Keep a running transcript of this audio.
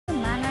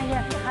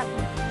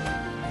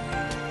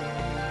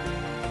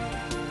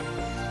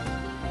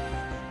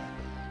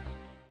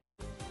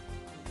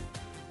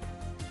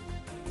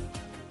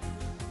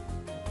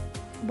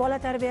Bola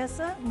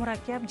tarbiyasi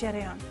murakkab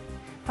jarayon.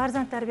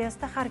 Farzand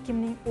tarbiyasida har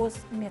kimning o'z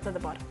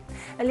metodi bor.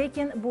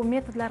 Lekin bu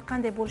metodlar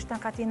qanday bo'lishidan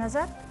qat'iy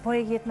nazar,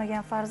 voyaga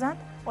yetmagan farzand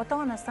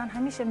ota-onasidan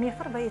hamisha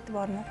mehr va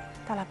e'tiborni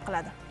talab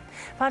qiladi.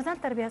 Farzand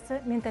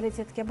tarbiyasi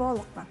mentalitetga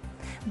bog'liqmi?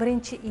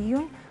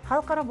 1-iyun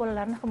Xalqaro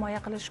bolalarni himoya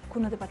qilish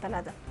kuni deb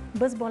ataladi.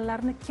 Biz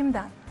bolalarni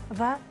kimdan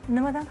va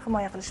nimadan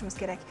himoya qilishimiz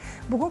kerak?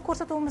 Bugun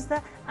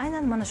ko'rsatuvimizda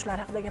aynan mana shular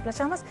haqida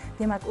gaplashamiz.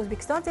 Demak,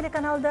 O'zbekiston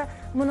telekanalida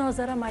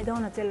Munozara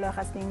maydoni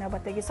teleloyihasining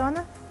navbatdagi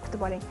soni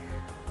kutib oling.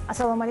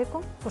 Assalomu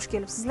alaykum, xush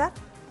kelibsizlar.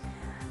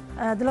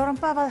 Dilorom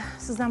Pava,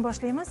 sizdan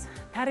boshlaymiz.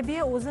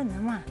 Tarbiya o'zi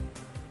nima?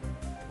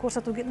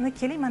 Ko'rsatuvni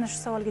keling, mana shu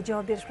savolga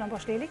javob berish bilan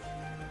boshlaylik.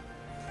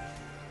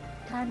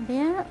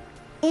 Tarbiya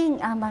eng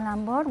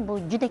avvalambor bu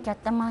juda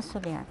katta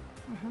mas'uliyat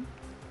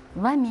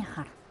va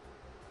mehr.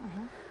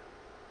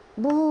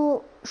 Bu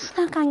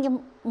shunaqangi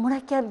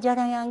murakkab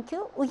jarayonki,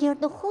 u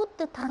yerda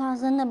xuddi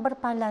tarozini bir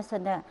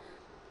pallasida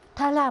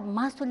talab,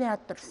 mas'uliyat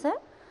tursa,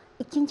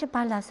 ikkinchi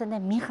pallasida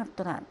mehr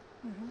turadi.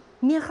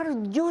 Mehr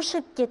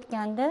jo'shib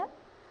ketganda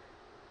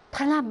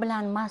talab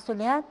bilan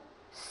mas'uliyat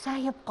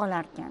sayib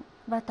qolar ekan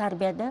va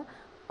tarbiyada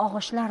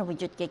og'ishlar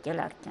vujudga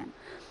kelar ekan.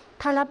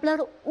 Talablar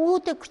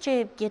o'ta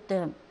kuchayib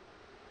ketib,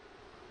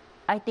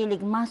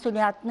 aytaylik,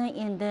 mas'uliyatni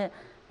endi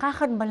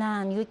qahr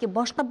bilan yoki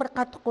boshqa bir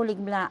qattiqqo'llik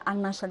bilan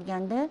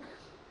almashilganda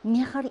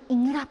mehr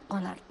ingrab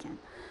qolar ekan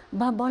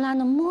va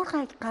bolani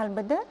mo'rg'ak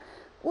qalbida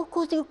u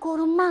ko'zga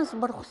ko'rinmas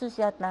bir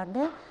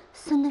xususiyatlarda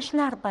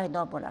sinishlar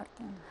paydo bo'lar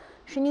ekan.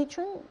 Shuning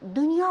uchun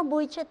dunyo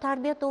bo'yicha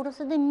tarbiya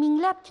to'g'risida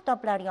minglab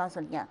kitoblar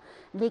yozilgan,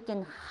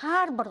 lekin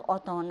har bir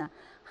ota-ona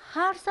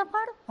har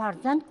safar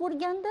farzand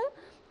ko'rganda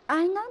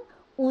aynan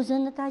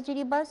o'zini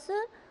tajribasi,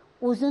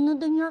 o'zini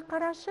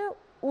dunyoqarashi,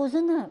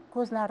 o'zini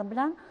ko'zlari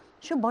bilan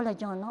shu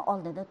bolajonni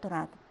oldida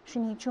turadi.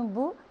 Shuning uchun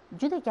bu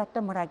juda katta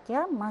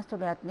murakkab,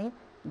 mas'uliyatli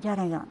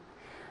jarayon.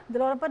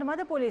 Dilorom opa, nima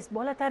deb o'ylaysiz?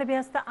 Bola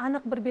tarbiyasida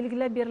aniq bir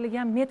belgilab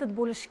berilgan metod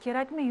bo'lishi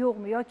kerakmi,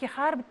 yo'qmi? Yoki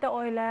har bitta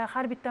oila,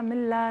 har bitta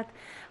millat,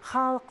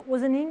 xalq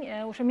o'zining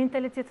o'sha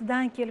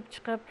mentalitetidan kelib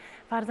chiqib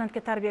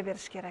farzandga tarbiya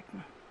berish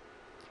kerakmi?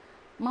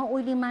 Men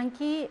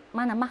o'ylaymanki,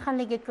 mana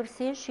mahallaga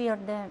kirsangiz, shu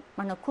yerda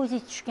mana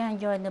ko'zingiz tushgan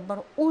joyda bir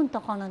 10 ta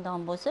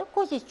xonadon bo'lsa,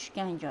 ko'zingiz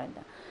tushgan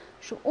joyda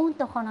shu 10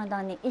 ta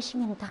xonadonning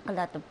eshigini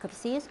taqillatib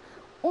kirsangiz,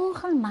 10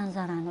 xil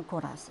manzarani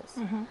ko'rasiz.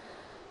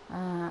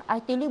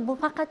 Aytaylik, bu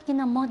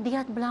faqatgina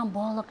moddiyat bilan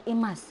bog'liq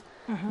emas.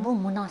 Bu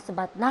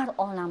munosabatlar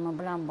olami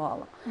bilan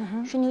bog'liq.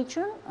 Shuning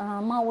uchun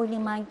men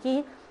o'ylaymanki,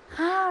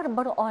 har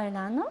bir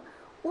oilani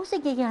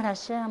o'ziga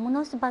yarasha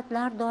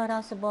munosabatlar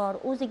doirasi bor,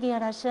 o'ziga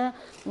yarasha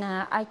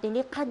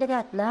aytaylik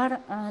qadriyatlar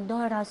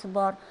doirasi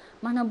bor.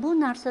 Mana bu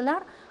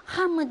narsalar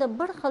hammada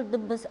bir xil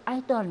deb biz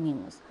ayta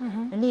olmaymiz.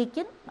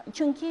 Lekin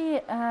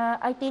chunki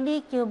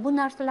aytaylik, bu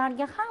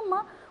narsalarga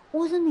hamma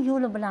o'zini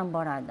yo'li bilan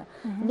boradi.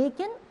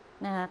 Lekin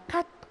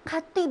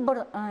qat'iy bir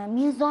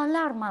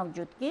mezonlar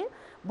mavjudki,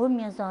 bu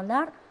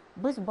mezonlar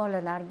biz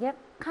bolalarga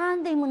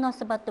qanday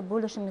munosabatda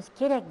bo'lishimiz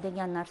kerak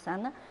degan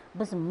narsani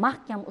biz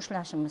mahkam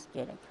ushlashimiz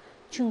kerak.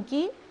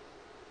 Chunki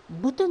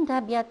butun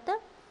tabiatda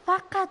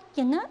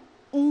faqatgina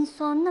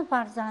insonni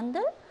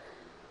farzandi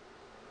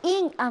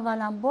eng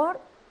avvalambor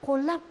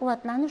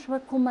qo'llab-quvvatlanish va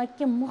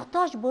ko'makka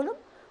muhtoj bo'lib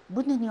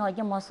bu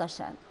dunyoga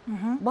moslashadi.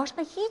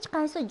 Boshqa hech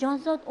qaysi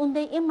jonzot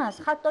unday emas.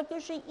 Hattoki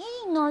o'sha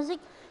eng nozik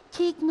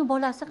kiyikni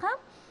bolasi ham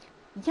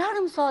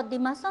yarim soat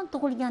demasdan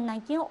tug'ilgandan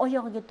keyin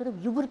oyog'iga turib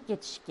yugurib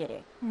ketishi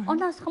kerak.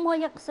 Onasi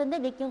himoya qilsa-da,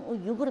 lekin u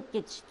yugurib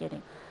ketishi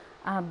kerak.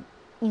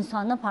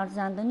 Insonni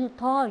farzandini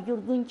to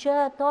yurguncha,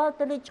 to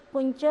tili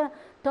chiqquncha,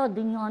 to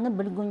dunyoni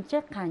bilguncha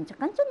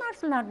qancha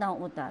narsalardan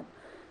o'tadi.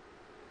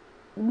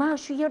 Men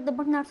shu yerda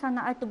bir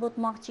narsani aytib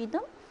o'tmoqchi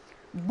edim.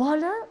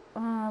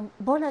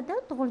 Bolada,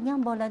 tug'ilgan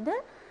bolada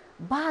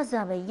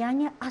bazaviy,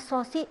 ya'ni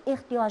asosiy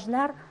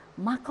ehtiyojlar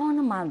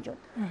makoni mavjud.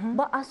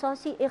 Bu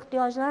asosiy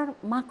ehtiyojlar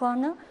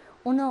makoni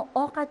uni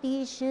ovqat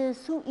yeyishi,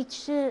 suv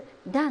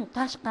ichishidan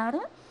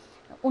tashqari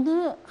uni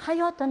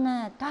hayotini,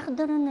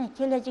 taqdirini,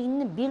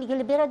 kelajagini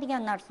belgilab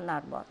beradigan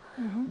narsalar bor.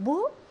 Bu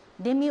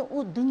demak, u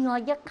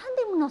dunyoga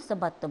qanday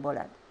munosabatda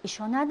bo'ladi?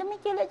 Ishonadimi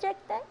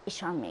kelajakda?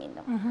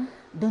 Ishonmaydimi?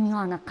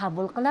 Dunyoni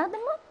qabul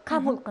qiladimi?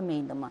 Qabul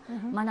qilmaydimi?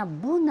 Mana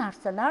bu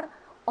narsalar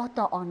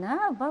ota-ona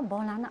va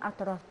bolani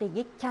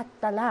atrofidagi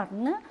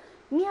kattalarni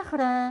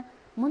mehri,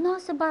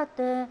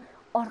 munosabati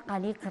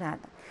orqali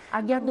kiradi.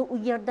 Agarda u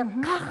yerda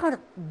qahr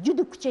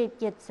juda kuchayib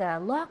ketsa,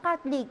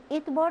 loqatlik,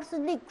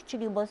 e'tiborsizlik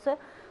kuchli bo'lsa,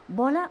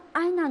 bola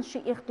aynan shu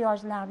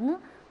ehtiyojlarni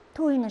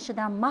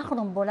to'yinishidan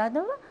mahrum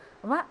bo'ladi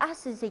va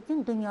asta-sekin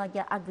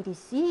dunyoga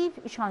agressiv,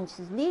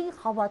 ishonchsizlik,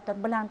 xavotir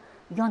bilan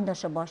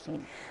yondasha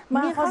boshlaydi.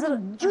 Men hozir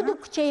juda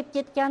kuchayib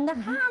ketganda,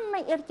 hamma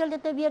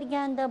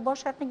erkalataverganda,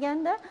 boshqa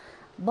qilganda,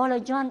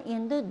 bolajon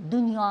endi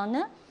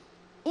dunyoni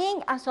eng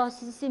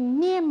asosiysi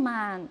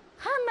menman,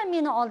 hamma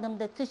meni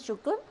oldimda tiz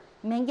cho'kib,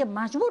 menga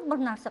majbur bir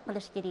narsa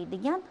qilish kerak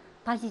degan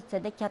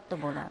pozitsiyada katta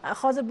bo'ladi.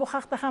 Hozir bu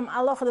haqda ham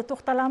alohida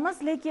to'xtalamiz,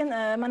 lekin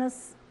mana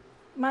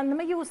men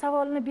nimaga u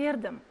savolni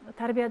berdim?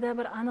 Tarbiyada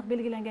bir aniq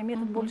belgilangan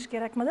metod bo'lishi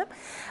kerakmi deb.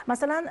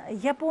 Masalan,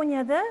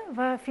 Yaponiyada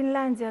va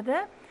Finlandiyada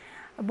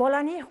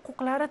bolaning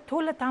huquqlari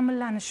to'la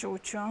ta'minlanishi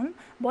uchun,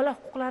 bola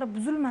huquqlari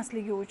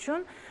buzilmasligi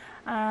uchun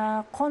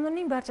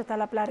qonunning barcha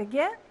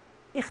talablariga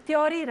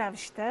ixtiyoriy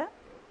ravishda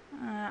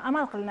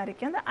amal qilinar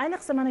ekanda.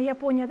 Ayniqsa mana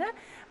Yaponiyada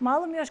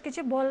ma'lum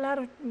yoshgacha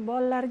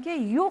bolalarga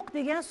yo'q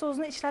degan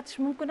so'zni ishlatish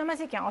mumkin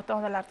emas ekan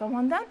ota-onalar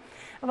tomonidan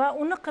va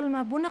uni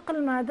qilma, buni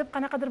qilma deb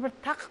qanaqadir bir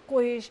taqiq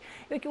qo'yish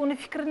yoki uni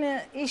fikrini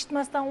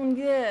eshitmasdan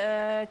unga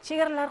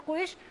chegaralar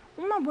qo'yish,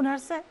 umuman bu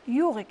narsa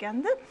yo'q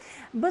ekanda.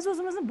 Biz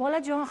o'zimizni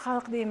bolajon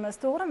xalq deymiz,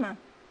 to'g'rimi?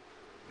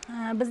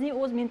 Bizning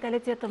o'z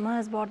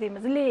mentalitetimiz bor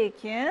deymiz,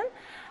 lekin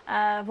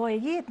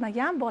voyaga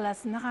yetmagan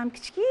bolasini ham,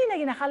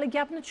 kichkinagina hali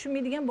gapni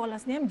tushunmaydigan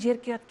bolasini ham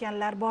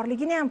jerkayotganlar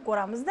borligini ham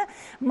ko'ramizda.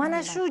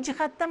 Mana shu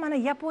jihatda mana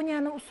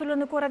Yaponiyani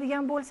usulini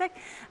ko'radigan bo'lsak,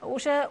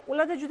 o'sha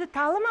ularda juda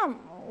ta'lim ham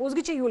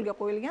o'zgacha yo'lga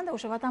qo'yilganda,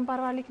 o'sha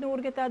vatanparvarlikni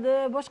o'rgatadi,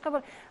 boshqa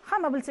bir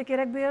hamma bilsa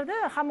kerak bu yerda,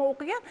 hamma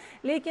o'qigan,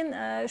 lekin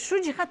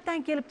shu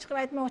jihatdan kelib chiqib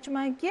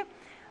aytmoqchimanki,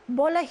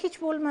 bola hech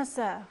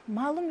bo'lmasa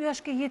ma'lum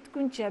yoshga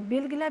yetguncha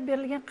belgilab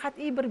berilgan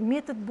qat'iy bir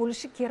metod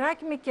bo'lishi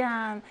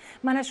kerakmikan?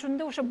 Mana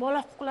shunda o'sha bola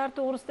huquqlari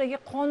to'g'risidagi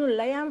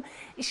qonunlar ham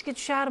ishga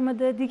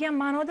tusharmidi degan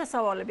ma'noda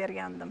savol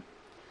bergandim.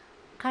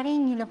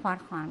 Qarang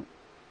Nilofarxon,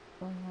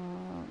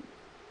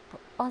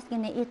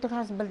 ozgina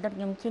e'tiroz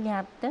bildirgim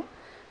kelyapti.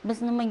 Biz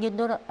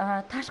nimagadir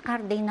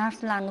tashqaridagi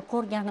narsalarni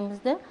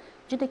ko'rganimizda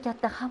juda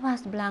katta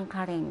havas bilan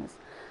qaraymiz.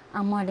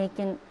 Ammo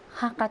lekin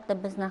haqiqatda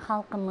bizni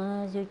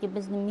xalqimiz yoki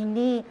bizni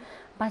milliy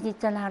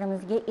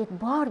pozitsiyalarimizga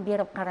e'tibor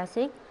berib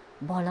qarasak,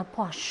 bola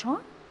podsho,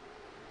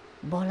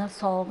 bola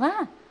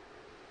sovg'a.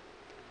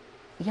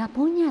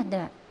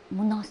 Yaponiyada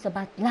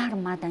munosabatlar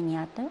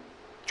madaniyati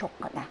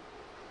cho'qqida.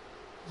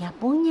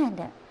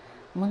 Yaponiyada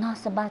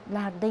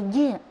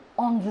munosabatlardagi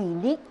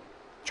ongiylik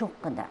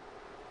cho'qqida.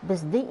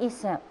 Bizda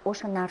esa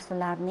o'sha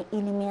narsalarni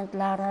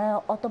elementlari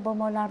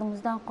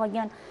ota-bobolarimizdan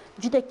qolgan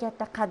juda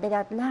katta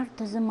qadriyatlar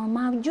tizimi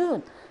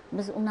mavjud.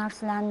 Biz u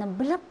narsalarni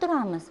bilib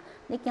turamiz,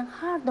 lekin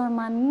har doim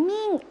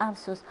ming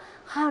afsus,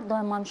 har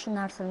doim shu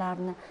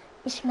narsalarni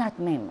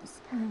ishlatmaymiz.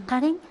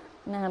 Qarang,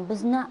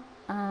 bizni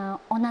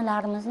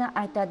onalarimizni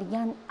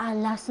aytadigan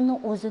allasini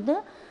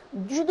o'zida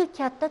juda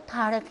katta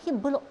tarixiy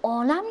bir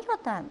olam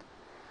yotadi.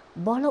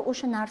 Bola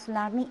o'sha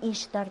narsalarni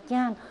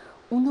eshitarkan,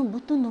 uni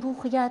butun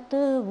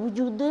ruhiyati,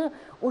 vujudi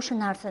o'sha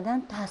narsadan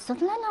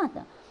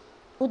ta'sirlanadi.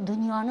 U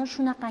dunyoni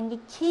shunaqangi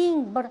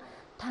keng bir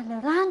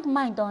tolerant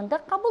maydonda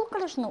qabul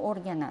qilishni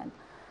o'rganadi.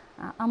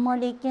 Ammo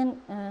lekin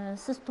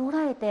siz to'g'ri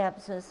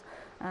aytayapsiz.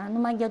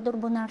 Nimagadir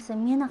bu narsa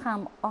meni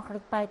ham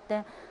oxirgi paytda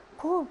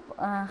ko'p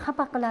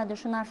xafa qiladi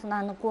shu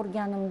narsalarni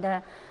ko'rganimda.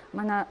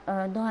 Mana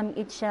doim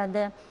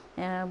aytishadi,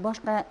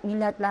 boshqa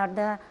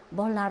millatlarda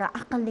bolalari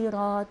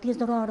aqlliroq,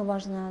 tezroq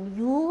rivojlanadi.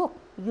 Yo'q,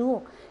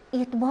 yo'q.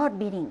 E'tibor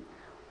bering.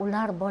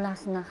 Ular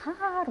bolasini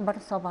har bir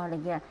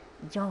savoliga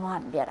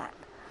javob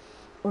beradi.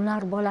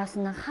 Ular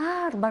bolasini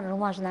har bir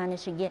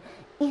rivojlanishiga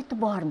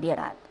e'tibor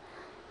beradi.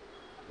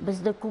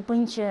 Bizda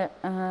ko'pincha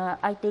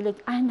aytaylik,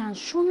 aynan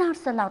shu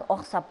narsalar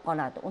oqsab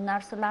qoladi. U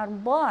narsalar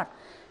bor,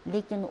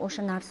 lekin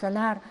o'sha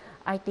narsalar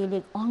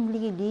aytaylik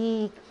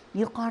onglilik,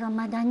 yuqori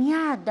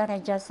madaniyat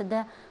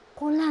darajasida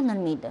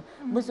qo'llanilmaydi.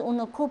 Biz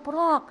uni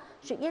ko'proq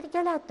shu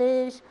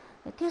erkalatish,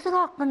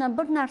 tezroqgina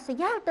bir narsa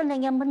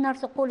yaltiragan bir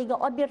narsa qo'liga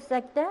olib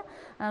bersakda,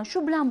 shu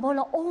bilan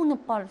bola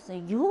ovunib qolsa,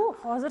 yo'q.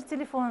 Hozir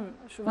telefon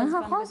shu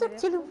vazifani hozir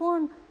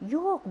telefon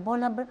yo'q.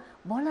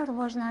 Bola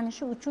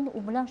rivojlanishi uchun u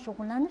bilan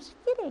shug'ullanish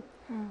kerak.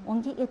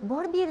 Unga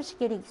e'tibor berish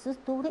kerak. Siz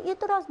to'g'ri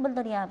e'tiroz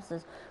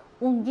bildiryapsiz.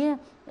 Unga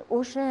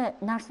o'sha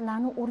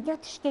narsalarni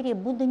o'rgatish kerak.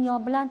 Bu dunyo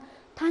bilan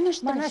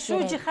tanishtirish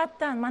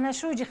kerak. Mana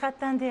shu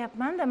jihatdan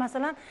deyapman-da.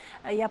 Masalan,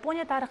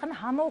 Yaponiya tarixini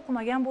hamma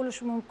o'qimagan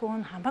bo'lishi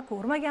mumkin, hamma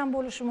ko'rmagan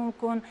bo'lishi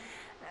mumkin.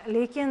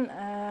 Lekin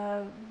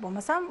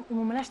bo'lmasam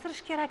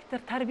umumlashtirish kerakdir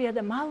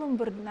tarbiyada ma'lum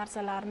bir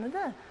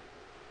narsalarni-da.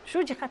 Shu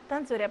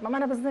jihatdan so'rayapman.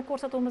 Mana bizni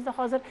ko'rsatuvimizda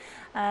hozir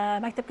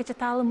maktabgacha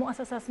ta'lim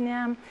muassasasining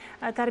ham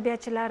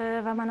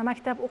tarbiyachilari va mana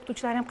maktab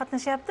o'qituvchilari ham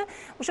qatnashyapti.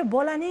 O'sha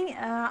bolaning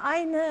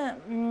ayni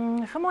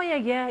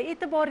himoyaga,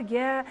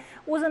 e'tiborga,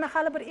 o'zini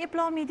hali bir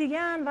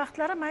eplolmaydigan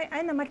vaqtlari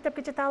ayni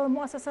maktabgacha ta'lim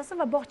muassasasi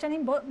va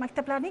bog'chaning,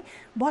 maktablarning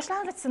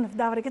boshlang'ich sinf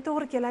davriga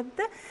to'g'ri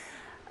keladi-da.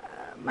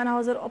 Mana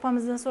hozir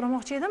opamizdan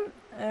so'ramoqchi edim.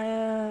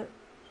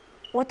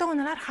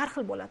 Ota-onalar har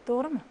xil bo'ladi,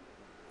 to'g'rimi?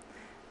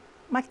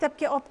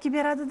 Maktabga olib kelib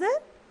beradi-da,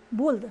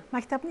 bo'ldi.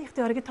 Maktabni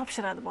ixtiyoriga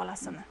topshiradi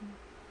bolasini.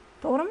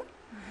 To'g'rimi?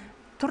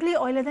 Turli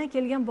oiladan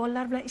kelgan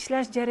bolalar bilan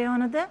ishlash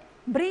jarayonida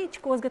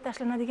birinchi ko'zga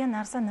tashlanadigan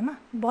narsa nima?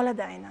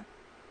 Bolada aynan.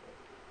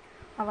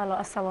 Avvalo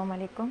assalomu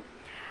alaykum.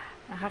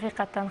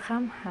 Haqiqatan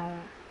ham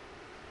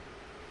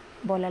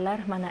bolalar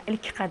mana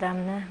ilk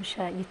qadamni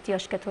o'sha 7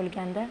 yoshga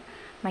to'lganda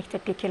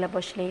maktabga kela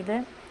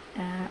boshlaydi.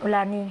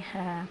 Ularning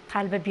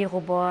qalbi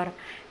beg'ubor,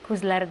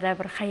 ko'zlarida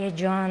bir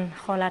hayajon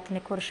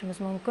holatini ko'rishimiz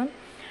mumkin.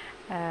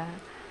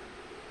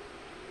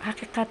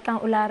 Haqiqatan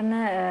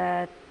ularni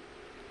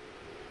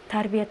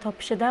tarbiya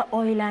topishida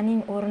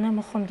oilaning o'rni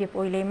muhim deb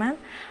o'ylayman.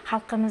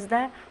 Xalqimizda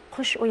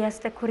qush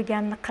uyasida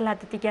ko'rganini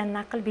qiladi degan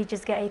naql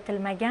bejizga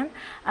aytilmagan.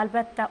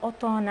 Albatta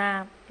ota-ona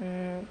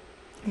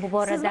Bu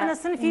borada siz mana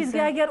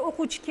sinfingizga agar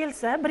o'quvchi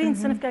kelsa, birinchi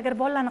sinfga agar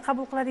bolalarni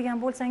qabul qiladigan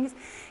bo'lsangiz,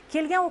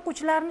 kelgan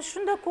o'quvchilarni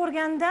shunda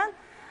ko'rgandan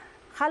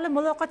hali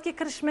muloqotga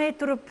kirishmay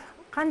turib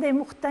qanday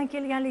muhitdan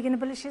kelganligini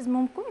bilishingiz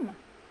mumkinmi?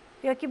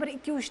 yoki bir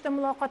 2-3 ta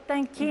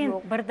muloqotdan keyin?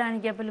 Yo'q,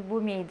 birdaniga bilib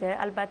bo'lmaydi.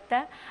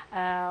 Albatta,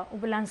 u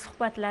bilan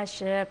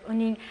suhbatlashib,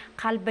 uning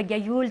qalbiga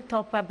yo'l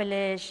topa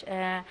bilish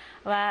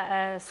va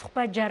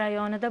suhbat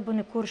jarayonida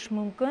buni ko'rish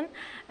mumkin.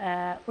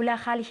 Ular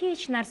hali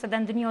hech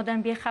narsadan,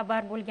 dunyodan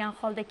bexabar bo'lgan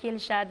holda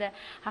kelishadi.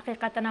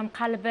 Haqiqatan ham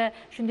qalbi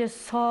shunday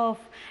sof,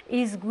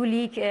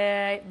 ezgulik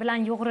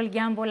bilan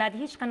yo'g'rilgan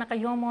bo'ladi. Hech qanaqa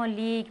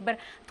yomonlik,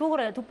 bir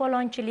to'g'ri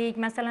to'polonchilik,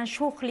 masalan,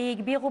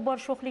 sho'xlik, beg'ubor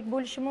sho'xlik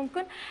bo'lishi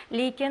mumkin,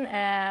 lekin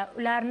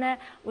ularni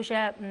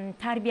o'sha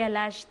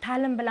tarbiyalash,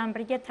 ta'lim bilan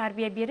birga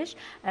tarbiya berish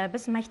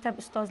biz maktab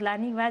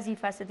ustozlarining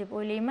vazifasi deb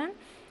o'ylayman.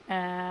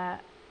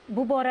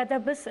 Bu borada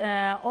biz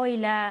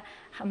oila,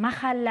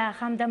 mahalla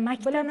hamda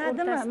maktab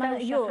o'rtasida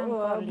yo'q,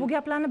 bu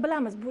gaplarni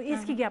bilamiz. Bu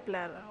eski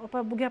gaplar.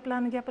 Opa, bu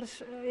gaplarni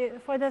gapirish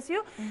foydasi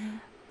yo'q.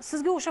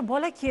 Sizga o'sha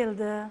bola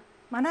keldi.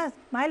 Mana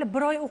mayli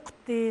 1 oy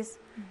o'qitdingiz.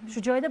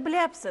 Shu joyda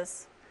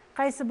bilyapsiz.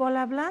 Qaysi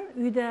bola bilan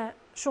uyda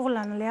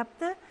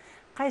shug'ullanilyapti,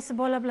 qaysi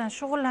bola bilan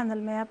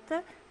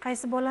shug'ullanilmayapti,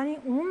 qaysi bolaning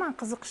umuman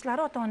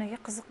qiziqishlari ota-onaga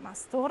qiziqmas,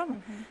 to'g'rimi?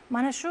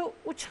 Mana shu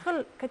 3 xil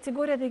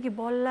kategoriyadagi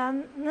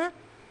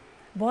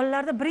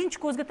bolalarda birinchi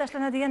ko'zga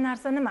tashlanadigan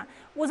narsa nima?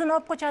 O'zini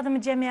olib qochadimi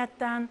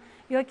jamiyatdan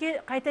yoki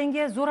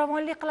qaytanga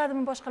zo'ravonlik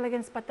qiladimi boshqalarga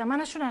nisbatan?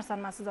 Mana shu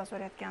narsani men sizdan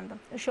so'rayotgandim.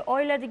 Shu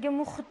oiladagi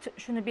muhit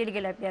shuni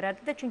belgilab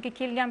beradi-da, chunki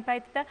kelgan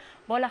paytda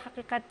bola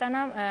haqiqatan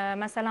ham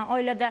masalan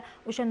oilada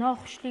o'sha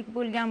noxushlik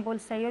bo'lgan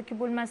bo'lsa yoki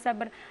bo'lmasa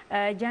bir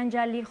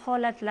janjalli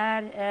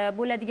holatlar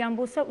bo'ladigan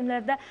bo'lsa,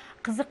 ularda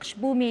qiziqish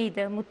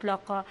bo'lmaydi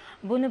mutlaqo.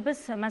 Buni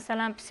biz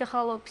masalan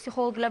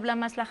psixologlar bilan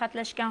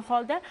maslahatlashgan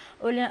holda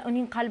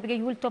uning qalbiga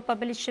yo'l topa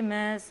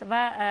bilishimiz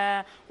va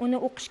uni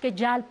o'qishga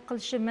jalb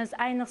qilishimiz,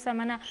 ayniqsa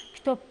mana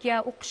kitobga,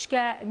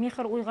 o'qishga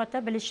mehr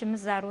uyg'ota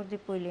bilishimiz zarur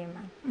deb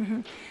o'ylayman.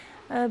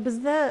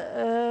 Bizda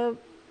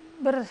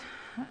bir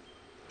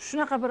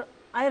shunaqa bir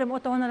ayrim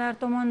ota-onalar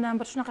tomonidan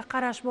bir shunaqa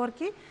qarash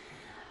borki,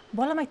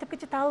 bola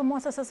maktabgacha ta'lim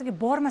muassasasiga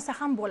bormasa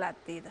ham bo'ladi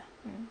deydi.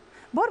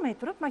 Bormay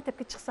turib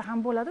maktabga chiqsa ham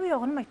bo'ladi, u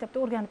yog'ini maktabda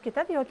o'rganib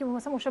ketadi yoki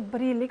bo'lmasam o'sha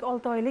 1 yillik,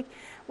 6 oylik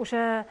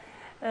o'sha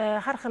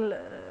har xil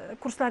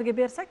kurslarga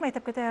bersak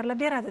maktabga tayyorlab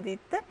beradi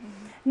deydi-da.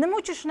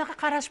 Nima uchun shunaqa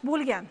qarash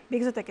bo'lgan,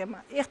 Bekzod aka?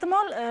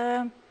 Ehtimol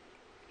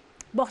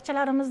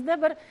bog'chalarimizda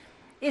bir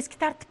eski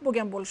tartib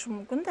bo'lgan bo'lishi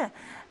mumkin-da.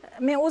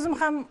 Men o'zim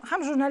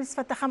ham jurnalist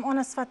sifatida, ham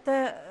ona sifatida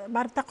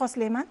baribir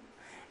taqqoslayman.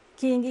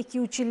 Keyingi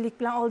 2-3 yillik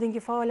bilan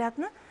oldingi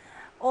faoliyatni.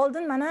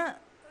 Oldin mana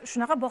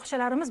shunaqa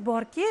bog'chalarimiz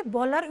borki,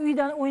 bolalar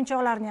uydan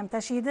o'yinchoqlarni ham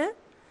tashiydi.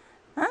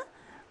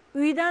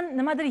 Uydan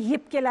nimadir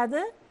yeb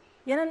keladi,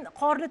 yana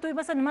qorni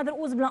to'ymasa nimadir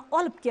o'zi bilan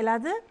olib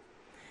keladi.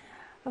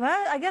 Va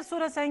agar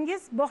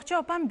so'rasangiz, bog'cha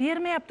opam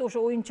bermayapti o'sha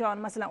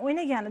o'yinchoqni, masalan,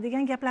 o'ynagani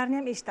degan gaplarni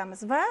ham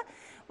eshitamiz va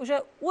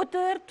o'sha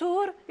o'tir,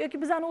 tur yoki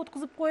bizani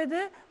o'tkazib qo'ydi,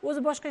 o'zi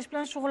boshqa ish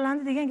bilan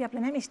shug'ullandi degan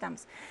gaplarni ham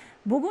eshitamiz.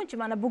 Bugunchi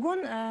mana bugun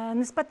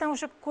nisbatan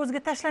o'sha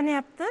ko'zga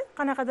tashlanyapti,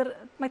 qanaqadir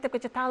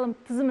maktabgacha ta'lim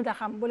tizimida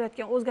ham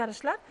bo'layotgan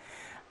o'zgarishlar.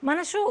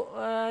 Mana shu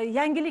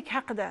yangilik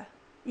haqida,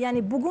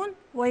 ya'ni bugun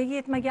voyaga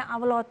yetmagan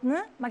avlodni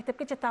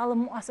maktabgacha ta'lim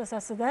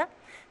muassasasida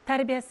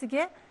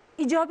tarbiyasiga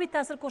ijobiy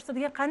ta'sir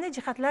ko'rsatadigan qanday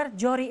jihatlar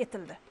joriy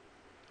etildi?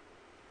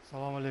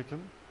 Assalomu alaykum.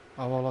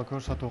 Avvalo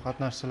ko'rsatuv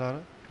qatnashchilari.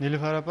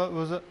 Nilufar opa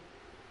o'zi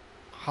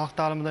xalq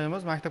ta'limidan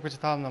emas, maktabgacha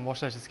ta'limdan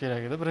boshlashingiz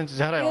kerak edi. Birinchi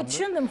jarayonda.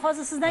 Tushundim.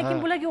 Hozir sizdan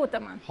keyin bularga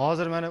o'taman.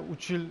 Hozir mana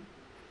 3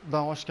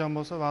 yildan oshgan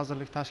bo'lsa,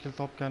 vazirlik tashkil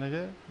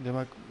topganiga,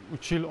 demak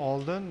 3 yil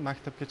oldin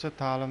maktabgacha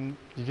ta'lim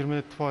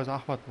 27%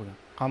 ahvat bo'lgan.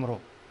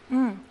 Qamrov.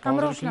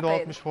 Qamrov shunda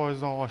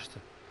 60% dan oshdi.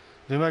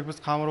 Demak biz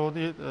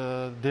qamrovni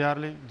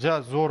deyarli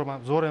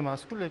zo'r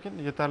emas-ku, lekin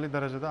yetarli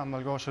darajada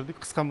amalga oshirdik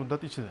qisqa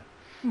muddat ichida.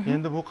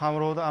 Endi bu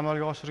qamrovni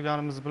amalga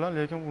oshirganimiz bilan,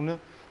 lekin uni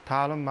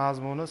ta'lim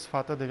mazmuni,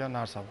 sifati degan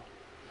narsa bor.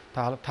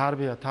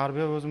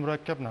 Tarbiya o'zi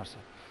murakkab narsa.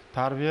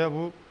 Tarbiya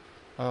bu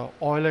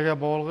oilaga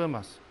bog'liq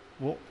emas.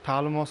 Bu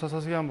ta'lim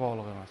muassasasiga ham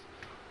bog'liq emas.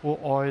 U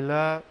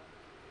oila,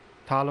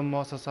 ta'lim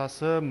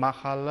muassasasi,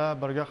 mahalla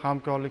birga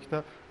hamkorlikda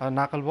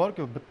naql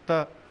borku, bitta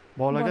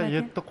bolaga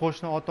 7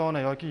 qo'shni ota-ona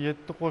yoki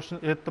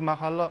 7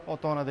 mahalla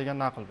ota-ona degan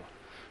naql bor.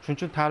 Shuning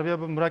uchun tarbiya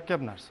bu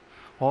murakkab narsa.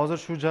 Hozir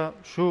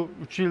shu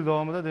 3 yil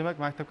davomida demak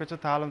maktabgacha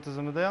ta'lim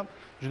tizimida ham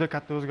juda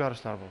katta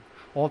o'zgarishlar bo'ldi.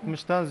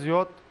 60 dan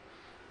ziyod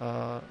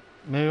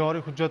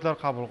me'yoriy hujjatlar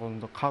qabul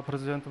qilindi.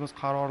 Prezidentimiz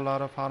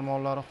qarorlari,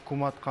 farmonlari,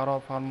 hukumat qaror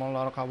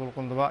farmonlari qabul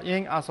qilindi va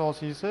eng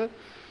asosiysi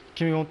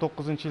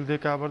 2019-yil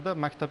dekabrda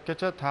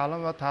maktabgacha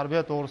ta'lim va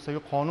tarbiya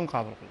to'g'risidagi qonun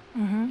qabul qilindi.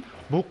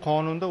 Bu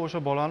qonunda o'sha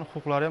bolaning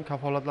huquqlari ham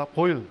kafolatlab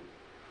qo'yildi.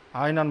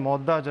 Aynan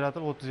modda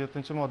ajratilib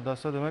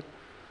 37-moddasida demak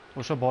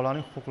o'sha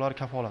bolaning huquqlari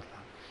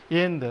kafolatlandi.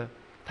 Endi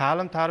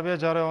ta'lim tarbiya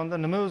jarayonida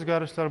nima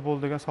o'zgarishlar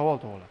bo'ldi degan savol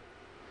tug'iladi.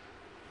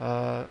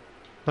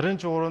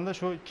 Birinchi o'rinda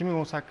shu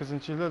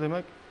 2018-yilda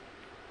demak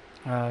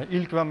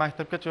ilk va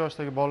maktabgacha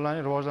yoshdagi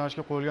bolalarning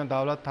rivojlanishiga qo'yilgan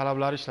davlat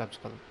talablari ishlab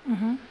chiqildi.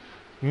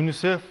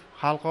 UNICEF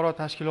xalqaro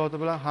tashkiloti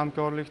bilan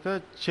hamkorlikda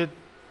chet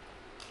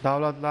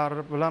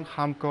davlatlari bilan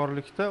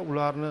hamkorlikda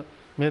ularni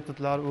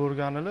metodlari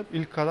o'rganilib,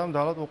 ilk qadam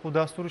davlat o'quv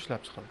dasturi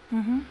ishlab chiqildi.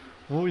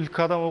 Bu ilk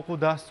qadam o'quv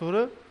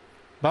dasturi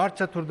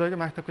barcha turdagi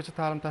maktabgacha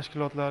ta'lim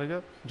tashkilotlariga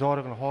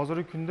joriy qilinadi.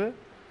 Hozirgi kunda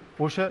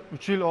o'sha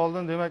 3 yil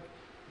oldin demak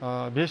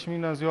 5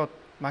 mingdan ziyod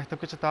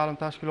maktabgacha ta'lim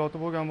tashkiloti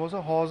bo'lgan bo'lsa,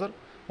 hozir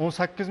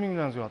 18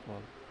 mingdan ziyod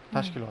bo'ldi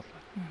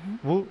tashkilotlar.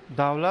 Bu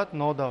davlat,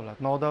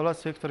 nodavlat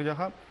sektorga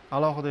ham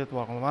alohida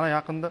e'tibor qilinadi. Mana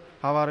yaqinda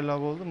xabarlar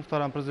bo'ldi,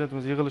 muhtaram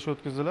prezidentimiz yig'ilish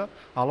o'tkazdilar.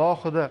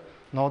 Alohida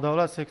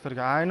nodavlat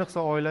sektorga, ayniqsa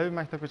oilaviy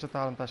maktabgacha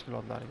ta'lim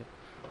tashkilotlariga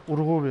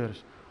urg'u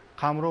berish.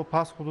 Qamrov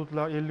past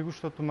hududlar 53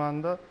 ta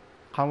tumanda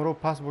qamrov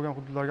past bo'lgan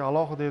hududlarga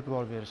alohida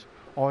e'tibor berish.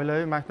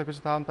 Oilaviy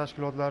maktabgacha ta'lim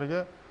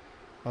tashkilotlariga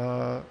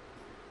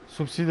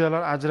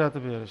subsidiyalar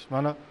ajratib berish.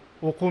 Mana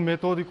o'quv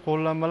metodik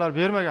qo'llanmalar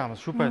bermaganmiz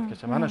shu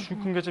paytgacha. Mana shu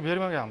kungacha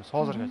bermaganmiz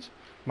hozirgacha.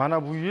 Mana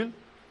bu yil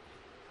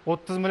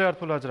 30 milliard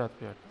pul ajratib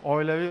berdi.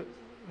 Oilaviy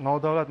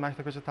nodavlat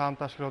maktabgacha ta'lim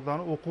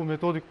tashkilotlarini o'quv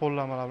metodik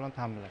qo'llanmalar bilan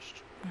ta'minlash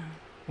uchun.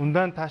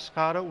 Undan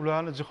tashqari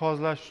ularni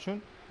jihozlash uchun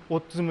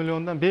 30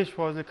 milliondan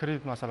 5%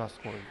 kredit masalasi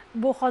qo'yildi.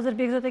 Bu hozir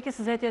Bekzod aka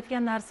siz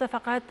aytayotgan narsa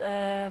faqat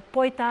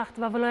poytaxt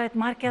va viloyat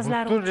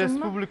markazlari uchunmi? Butun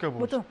respublika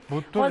bo'yicha.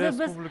 Butun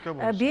respublika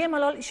bo'yicha.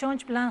 Bemalol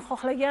ishonch bilan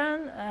xohlagan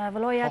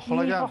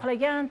viloyatning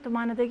xohlagan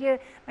tumanidagi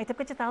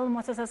maktabgacha ta'lim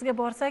muassasasiga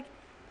borsak,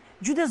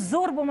 juda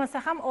zo'r bo'lmasa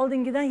ham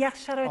oldingidan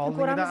yaxshi sharoitni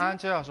ko'ramiz. Oldingidan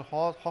ancha yaxshi.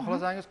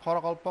 Xohlasangiz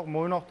Qoraqalpoq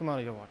Mo'ynoq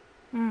tumaniga boring.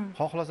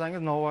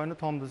 Xohlasangiz Navoiyning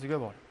Tomdiziga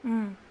boring.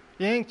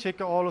 Eng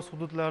chekka olis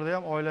hududlarda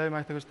ham oilaviy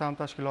maktabgacha ta'lim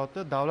tashkiloti,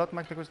 davlat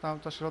maktabgacha ta'lim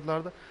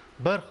tashkilotlarida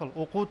bir xil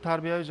o'quv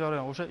tarbiyaviy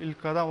jarayon, o'sha ilk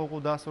qadam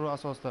o'quv dasturi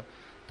asosida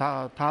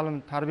ta'lim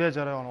tarbiya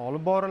jarayoni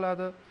olib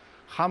boriladi.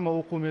 Hamma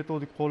o'quv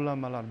metodik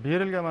qo'llanmalar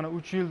berilgan. Mana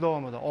 3 yil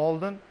davomida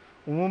oldin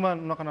umuman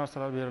unaqa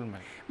narsalar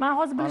berilmaydi. Men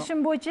hozir bilishim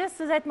bo'yicha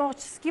siz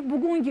aytmoqchisizki,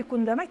 bugungi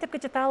kunda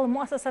maktabgacha ta'lim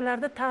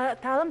muassasalarida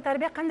ta'lim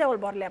tarbiya qanday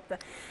olib borilyapti?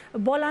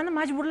 Bolani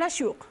majburlash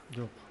yo'q.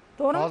 Yo'q.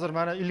 To'g'rimi? Hozir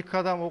mana ilk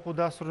qadam o'quv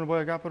dasturini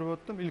boya gapirib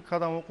o'tdim. Ilk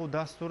qadam o'quv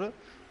dasturi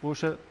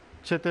o'sha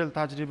chet el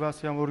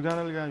tajribasi ham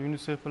o'rganilgan,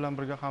 UNICEF bilan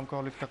birga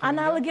hamkorlikda qilingan.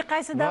 Analogi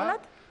qaysi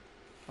davlat?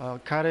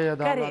 Koreya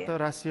davlati,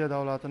 Rossiya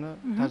davlatini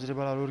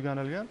tajribalari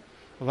o'rganilgan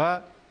va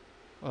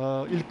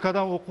ilk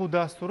qadam o'quv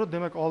dasturi,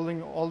 demak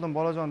oldin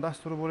bolajon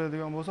dasturi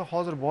bo'ladigan bo'lsa,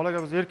 hozir bolaga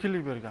biz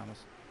erkinlik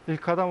berganmiz.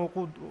 İlk qadam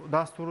o'quv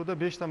dasturida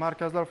 5 ta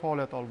markazlar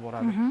faoliyat olib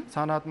boradi.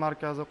 San'at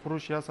markazi,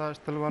 qurish, yasash,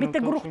 til va bitta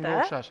guruhda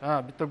o'xshash. Ha,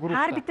 bitta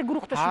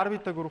guruhda. Har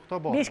bitta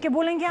guruhda bor. 5 ga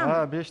bo'linganmi?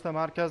 Ha, 5 ta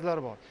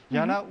markazlar bor.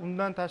 Yana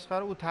undan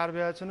tashqari u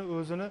tarbiyachini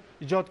o'zini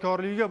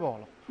ijodkorligiga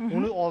bog'liq.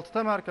 Uni 6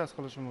 ta markaz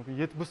qilishi mumkin.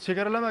 Biz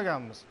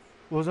chegaralamaganmiz.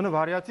 O'zini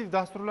variativ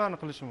dasturlarni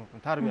qilishi mumkin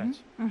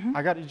tarbiyachi.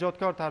 Agar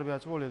ijodkor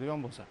tarbiyachi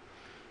bo'ladigan bo'lsa.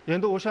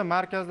 Endi o'sha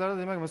markazlarda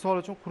demak misol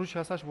uchun qurish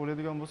yasash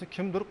bo'ladigan bo'lsa,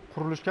 kimdir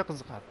qurilishga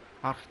qiziqadi.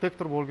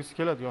 Arxitektor bo'lgisi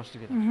keladi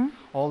yoshligida.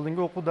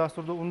 Oldingi o'quv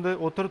dasturida unday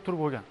o'tirib turib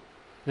bo'lgan.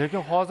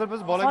 Lekin hozir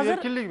biz bolaga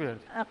erkinlik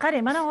berdik.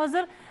 Qarang, mana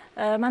hozir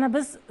mana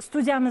biz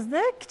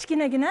studiyamizda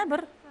kichkinagina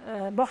bir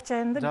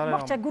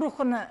bog'cha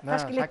guruhini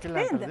tashkil etdik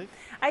endi.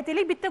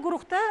 Aytaylik, bitta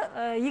guruhda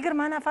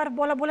 20 nafar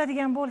bola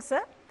bo'ladigan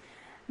bo'lsa,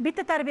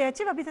 bitta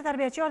tarbiyachi va bitta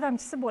tarbiyachi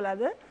yordamchisi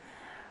bo'ladi.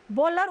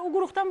 Bolalar u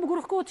guruhdan bu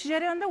guruhga o'tish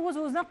jarayonida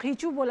o'z-o'zidan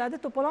qiyichuv bo'ladi,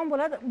 to'polon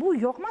bo'ladi. Bu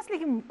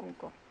yoqmasligi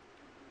mumkin-ku.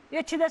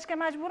 Yo chidashga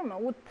majburmi?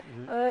 U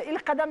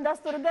ilk qadam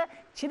dasturida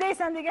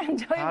chidaysan degan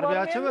joyi bormi?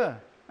 Tarbiyachimi?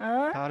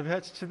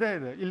 Tarbiyachi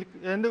chidaydi.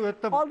 Endi u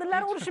yerda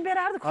oldinlari urushib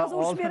berardik, hozir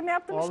urushib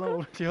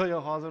bermayaptimiz-ku.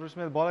 Yo'q, hozir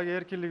urushmaydi. Bolaga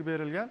erkinlik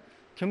berilgan.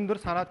 Kimdir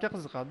san'atga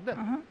qiziqadi-da,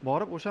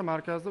 borib o'sha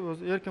markazda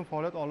o'zi erkin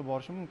faoliyat olib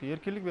borishi mumkin.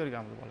 Erkinlik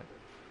berganmiz bolaga.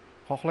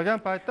 Xohlagan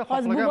paytda,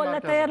 xohlagan markazda. Hozir bu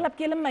bolalar tayyorlab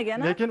kelinmagan.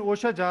 Lekin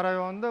o'sha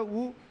jarayonda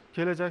u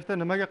kelajakda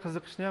nimaga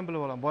qiziqishni ham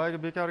bilib oladi. Boyaga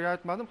bekorga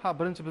aytmadim,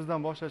 birinchi bizdan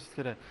boshlashingiz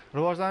kerak.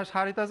 Rivojlanish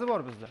xaritasi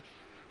bor bizda.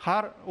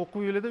 Har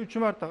o'quv yilida 3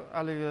 marta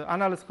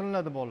analiz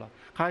qilinadi bolalar.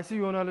 Qaysi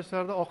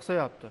yo'nalishlarda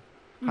oqsayapti?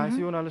 Qaysi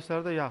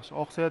yo'nalishlarda yaxshi?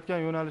 Oqsayotgan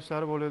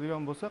yo'nalishlari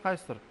bo'ladigan bo'lsa,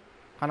 qaysidir?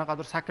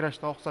 Qanaqadir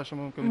sakrashda oqsashi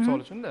mumkin, misol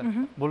uchun-da,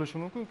 bo'lishi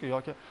mumkin-ku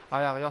yoki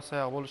oyog'i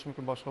yosayoq bo'lishi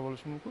mumkin, boshqa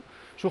bo'lishi mumkin.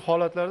 Shu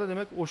holatlarda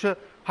demak o'sha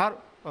har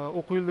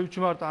o'quv yilida 3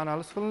 marta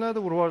analiz qilinadi,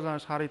 u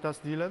rivojlanish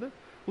xaritasi deyiladi.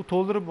 U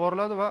to'ldirib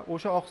boriladi va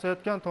o'sha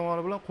oqsayotgan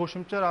tomoni bilan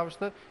qo'shimcha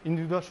ravishda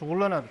individual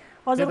shug'ullanadi.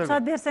 Hozir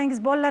ruxsat bersangiz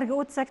bolalarga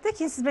o'tsakda,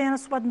 keyin siz bilan yana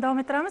suhbatni davom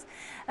ettiramiz.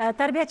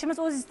 Tarbiyachimiz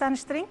o'zingizni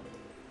tanishtiring.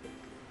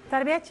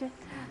 Tarbiyachi.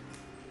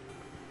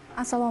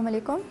 Assalomu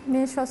alaykum.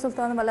 Men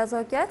Shosultonova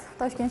Lazokat,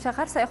 Toshkent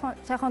shahar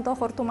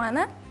Shayxontohur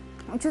tumani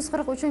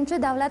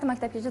 343-davlat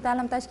maktabgacha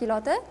ta'lim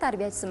tashkiloti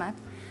tarbiyachisiman.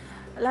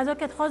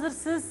 Lazokat, hozir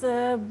siz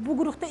bu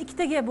guruhda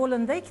ikkitaga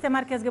bo'lindi, ikkita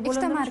markazga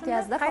bo'lindi. Ikkita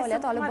markazda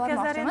faoliyat olib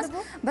bormoqchimiz.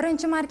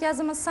 Birinchi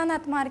markazimiz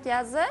san'at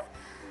markazi.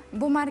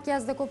 Bu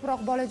markazda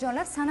ko'proq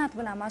bolajonlar san'at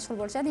bilan mashg'ul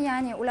bo'lishadi,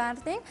 ya'ni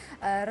ularning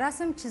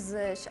rasm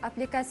chizish,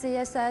 applikatsiya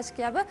yasash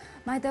kabi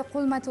mayda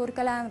qo'l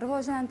motorikalarini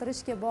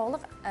rivojlantirishga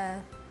bog'liq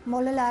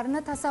bolalarni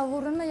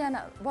tasavvurini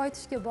yana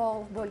boyitishga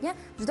bog'liq bo'lgan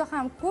juda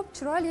ham ko'p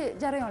chiroyli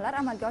jarayonlar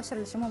amalga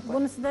oshirilishi mumkin.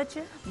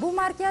 Bunisidachi? Bu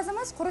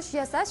markazimiz qurish,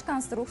 yasash,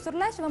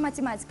 konstruktorlash va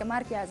matematika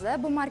markazi.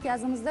 Bu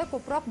markazimizda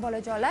ko'proq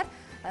bolajonlar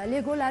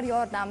legolar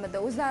yordamida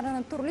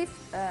o'zlarini turli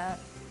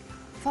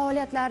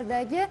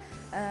faoliyatlaridagi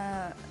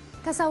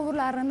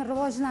tasavvurlarini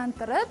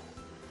rivojlantirib,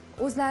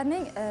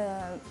 o'zlarining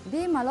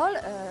bemalol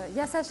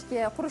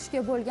yasashga,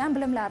 qurishga bo'lgan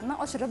bilimlarini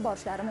oshirib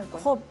borishlari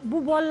mumkin. Xo'p, bu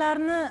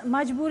bolalarni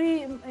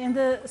majburiy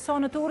endi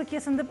soni to'g'ri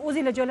kelsin deb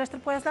o'zinglar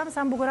joylashtirib qo'yasizlarmi?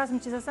 Sen bugun rasm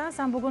chizasan,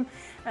 sen bugun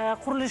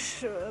qurilish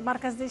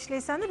markazida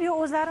ishlaysan deb, yo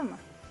o'zlarimi?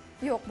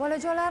 Yo'q,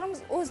 bolajonlarimiz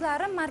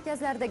o'zlari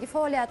markazlardagi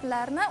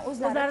faoliyatlarni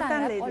o'zlari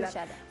tanlab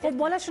olishadi. Xo'p,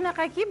 bola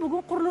shunaqaki,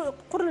 bugun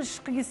qurilish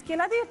qilgisi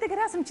keladi,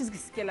 ertaga rasm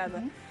chizgisi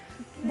keladi.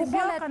 Bu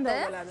holatda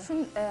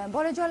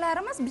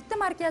bolajonlarimiz bitta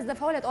markazda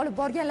faoliyat olib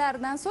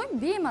borganlaridan so'ng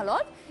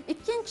bemalol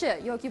ikkinchi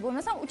yoki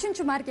bo'lmasa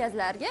uchinchi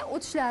markazlarga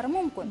o'tishlari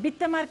mumkin.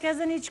 Bitta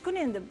markazda necha kun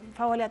endi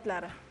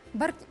faoliyatlari?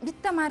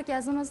 Bitta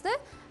markazimizda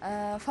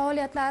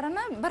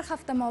faoliyatlarini bir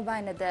hafta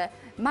mobaynida,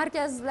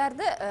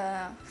 markazlarda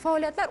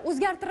faoliyatlar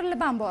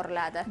o'zgartirilib ham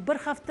boriladi. Bir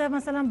hafta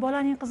masalan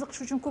bolaning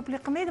qiziqishi uchun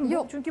ko'plik qilmaydimi?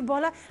 Yo'q, chunki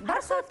bola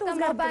har soatda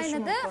o'zgartirishi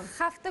mobaynida mumkin.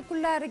 hafta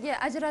kunlariga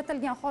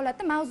ajratilgan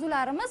holatda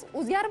mavzularimiz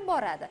o'zgarib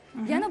boradi.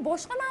 Yana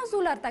boshqa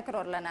mavzular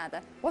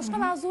takrorlanadi. Boshqa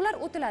mavzular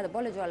o'tiladi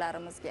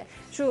bolajonlarimizga.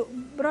 Shu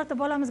birorta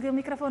bolamizga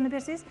mikrofonni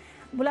bersangiz,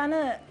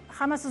 bularni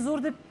hammasi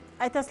zo'r deb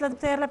aytasizlar deb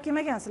tayyorlab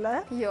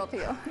kelmagansizlar? Yo'q.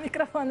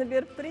 Mikrofonni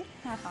berib turing.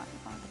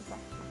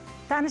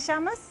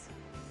 Tanishamiz.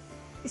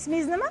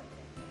 Ismingiz nima?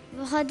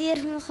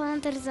 Bahodirov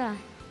Muhammad Rizo.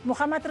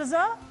 Muhammad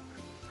Rizo.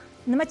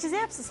 Nima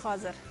chizyapsiz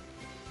hozir?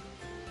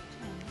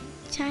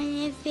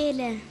 Choyni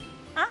fe'li.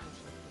 Ha?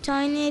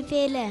 Choyni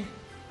fe'li.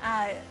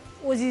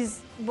 O'zingiz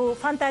bu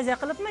fantaziya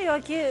qilibmi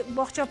yoki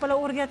bog'cha opalar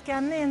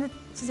o'rgatganini endi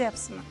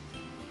chizyapsizmi?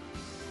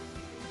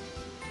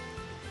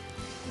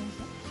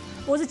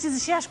 O'zi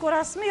chizishni yaxshi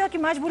ko'rasizmi yoki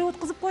majburiy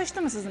o'tkazib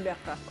qo'yishdimi sizni bu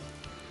yoqqa?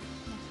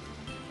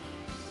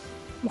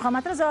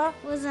 Muhammad Rizo.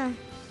 O'zim.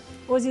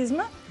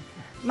 O'zingizmi?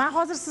 Men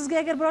hozir sizga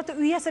agar birorta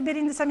uy yasab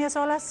bering desam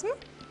yasa olasizmi?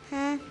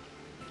 Ha.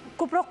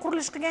 Ko'proq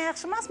qurilish qilgan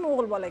yaxshi emasmi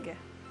o'g'il bolaga?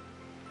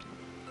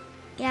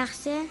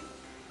 Yaxshi.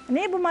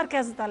 Ne bu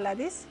markazni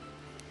tanladingiz?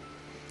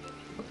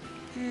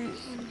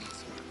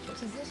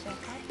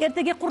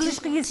 Ertaga qurilish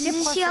qilgisi kelib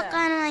qolsa. Chizish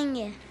yoqqan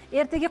menga.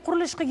 Ertaga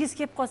qurilish qilgisi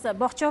kelib qolsa,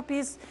 bog'cha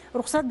opingiz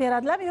ruxsat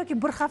beradilarmi yoki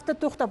bir hafta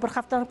to'xta, bir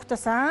haftani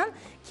kutasan,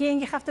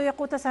 keyingi hafta u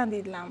yoqqa o'tasan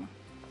deydilarmi?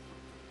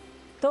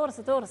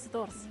 To'g'risi.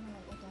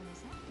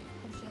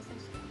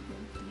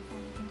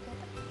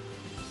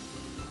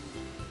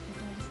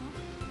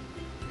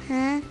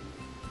 Ha.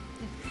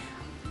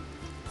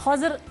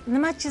 Hozir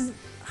nima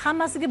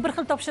hammasiga bir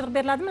xil topshiriq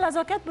beriladimi,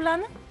 Lazokat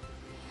bularni?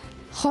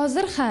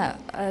 Hozir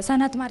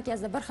san'at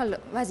markazida bir xil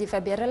vazifa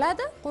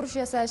beriladi, qurish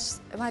yasash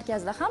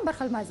markazida ham bir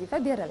xil vazifa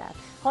beriladi.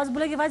 Hozir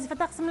bularga vazifa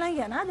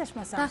taqsimlangan,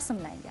 adashmasam.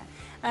 Taqsimlangan.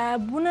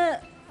 Buni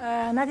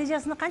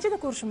natijasini qanchada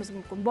ko'rishimiz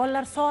mumkin?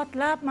 Bolalar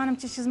soatlab,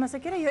 menimcha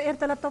chizmasa kerak, yo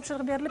ertalab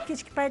topshiriq berilib,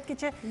 kechki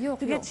paytgacha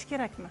tugatish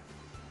kerakmi?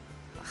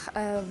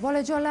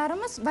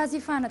 Bolajonlarimiz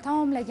vazifani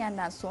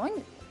tamomlagandan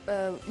so'ng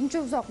uncha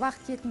uzoq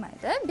vaqt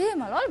ketmaydi,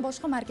 bemalol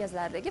boshqa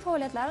markazlardagi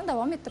faoliyatlarini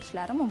davom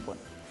ettirishlari mumkin.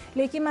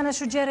 Lekin mana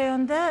shu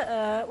jarayonda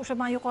o'sha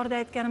men yuqorida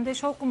aytganimdek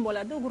shovqin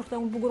bo'ladi, u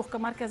guruhdan bu guruhga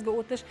markazga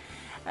o'tish.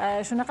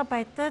 Shunaqa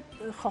paytda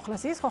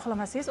xohlasangiz,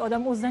 xohlamasangiz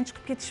odam o'zidan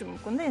chiqib ketishi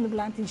mumkin-da. Endi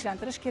bularni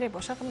tinchlantirish kerak,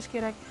 boshqa qilish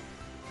kerak.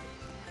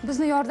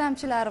 Bizni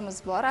yordamchilarimiz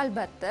bor,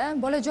 albatta.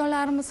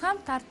 Bolajonlarimiz ham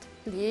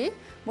tartibli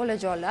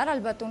bolajonlar,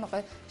 albatta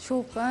unaqa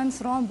shovqin,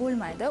 siron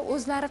bo'lmaydi.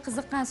 O'zlari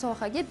qiziqqan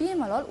sohaga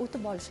bemalol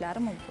o'tib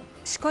olishlari mumkin.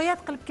 Shikoyat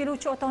qilib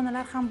keluvchi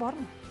ota-onalar ham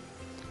bormi?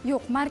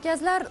 Yo'q,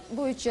 markazlar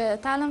bo'yicha,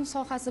 ta'lim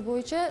sohasi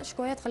bo'yicha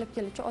shikoyat qilib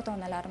keluvchi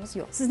ota-onalarimiz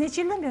yo'q. Siz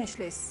necha yildan buyon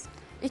ishlaysiz?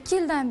 2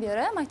 yildan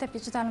beri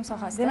maktabgacha ta'lim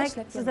sohasida ishlab keldim.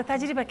 Demak, sizda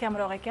tajriba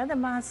kamroq ekanda.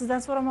 Men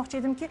sizdan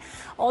so'ramoqchi edimki,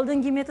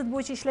 oldingi metod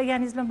bo'yicha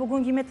ishlaganingiz bilan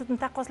bugungi metodni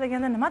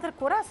taqqoslaganda nimadir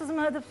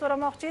ko'rasizmi deb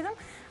so'ramoqchi edim.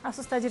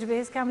 Afsus,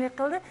 tajribangiz kamlik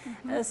qildi.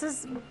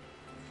 Siz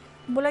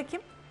bular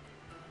kim?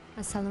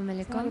 Assalomu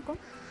alaykum.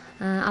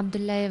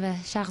 Abdullayeva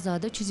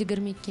Shahzoda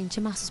 322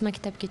 maxsus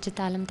maktabgacha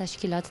ta'lim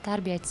tashkiloti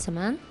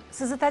tarbiyachisiman.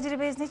 Sizni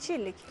tajribangiz necha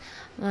yillik?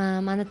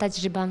 Meni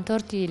tajribam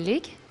 4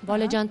 yillik.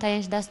 Bolajon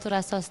tayanch dasturi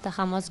asosida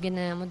ham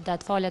ozgina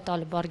muddat faoliyat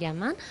olib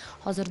borganman.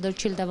 Hozirda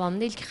 3 yil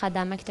davomida ilk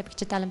qadam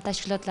maktabgacha ta'lim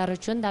tashkilotlari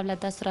uchun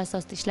davlat dasturi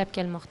asosida ishlab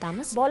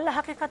kelmoqdamiz. Bolalar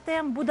haqiqatda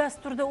ham bu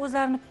dasturda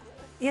o'zlarini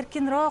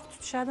erkinroq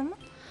tutishadimi?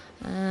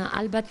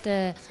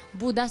 Albatta,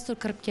 bu dastur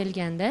kirib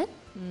kelganda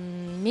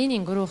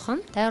mening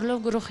guruhim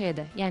tayyorlov guruhi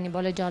edi. Ya'ni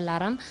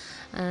bolajonlarim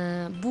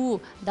bu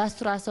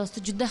dastur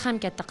asosida juda ham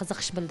katta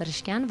qiziqish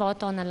bildirishgan va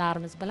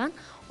ota-onalarimiz bilan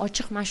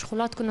ochiq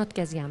mashg'ulot kuni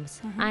o'tkazganmiz.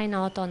 Ayni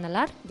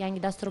ota-onalar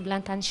yangi dastur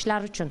bilan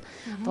tanishishlari uchun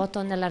va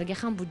ota-onalarga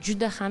ham bu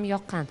juda ham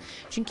yoqqan.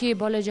 Chunki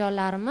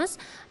bolajonlarimiz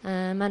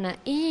mana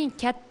eng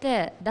katta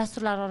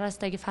dasturlar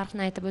orasidagi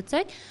farqni aytib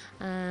o'tsak,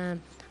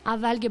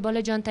 avvalgi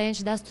bolajon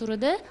tayanch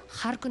dasturida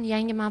har kuni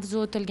yangi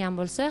mavzu o'tilgan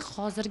bo'lsa,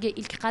 hozirgi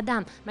ilk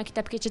qadam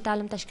maktabgacha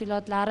ta'lim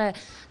tashkilotlari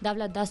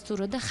davlat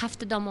dasturida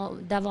hafta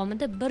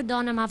davomida bir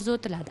dona mavzu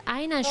o'tiladi.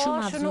 Aynan shu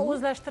mavzu shuni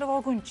o'zlashtirib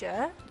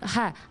olguncha.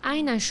 Ha,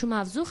 aynan shu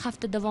mavzu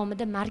hafta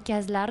davomida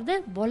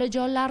markazlarda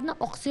bolajonlarni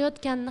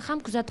oqsayotganini ham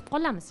kuzatib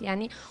qolamiz.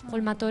 Ya'ni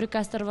qo'l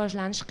motorikasida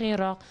rivojlanish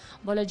qiyinroq,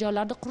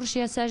 bolajonlarda qurish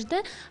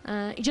yasashda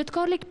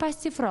ijodkorlik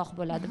passivroq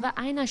bo'ladi va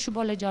aynan shu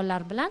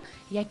bolajonlar bilan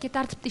yakka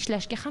tartibda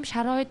ishlashga ham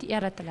sharoit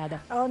yaratiladi.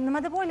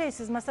 Nima deb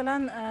o'ylaysiz?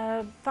 Masalan,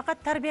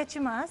 faqat tarbiyachi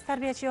emas,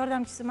 tarbiyachi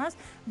yordamchisi emas,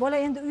 bola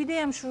endi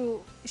uyda ham shu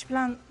ish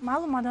bilan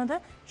ma'lum ma'noda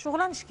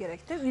shug'ullanish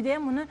kerak-da. Uyda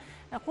ham uni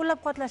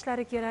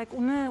qo'llab-quvvatlashlari kerak,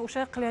 uni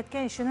o'sha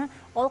qilayotgan ishini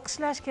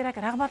olqishlash kerak,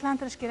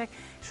 rag'batlantirish kerak.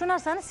 Shu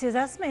narsani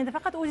sezasizmi? Endi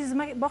faqat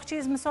o'zingiz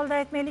bog'changiz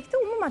misolida aytmaylik-da,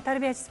 umuman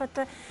tarbiyachi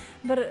sifatida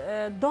bir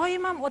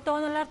doim ham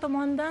ota-onalar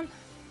tomonidan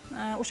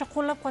o'sha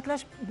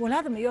qo'llab-quvvatlash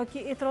bo'ladimi yoki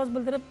e'tiroz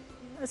bildirib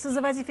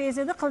sizni vazifangiz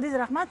edi, qildingiz,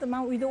 rahmat,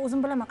 men uyda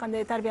o'zim bilaman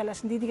qanday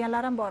tarbiyalashni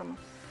deydiganlar ham bormi?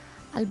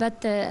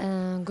 Albatta,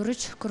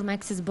 guruch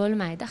kurmaksiz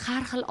bo'lmaydi.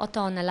 Har xil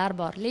ota-onalar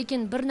bor,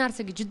 lekin bir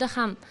narsaga juda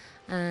ham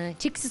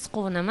cheksiz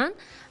quvunaman.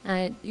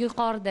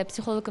 Yuqorida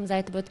psixologimiz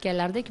aytib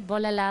o'tganlaridek,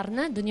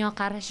 bolalarni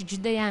dunyoqarashi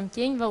juda ham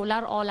keng va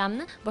ular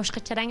olamni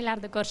boshqacha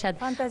ranglarda ko'rishadi.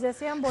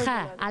 Fantaziyasi ham boy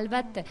bo'ladi. Ha,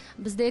 albatta.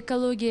 Bizda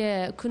ekologiya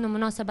kuni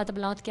munosabati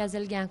bilan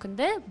o'tkazilgan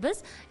kunda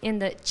biz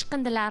endi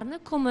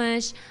chiqindilarni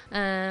ko'mish,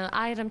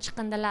 ayrim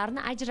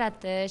chiqindilarni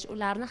ajratish,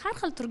 ularni har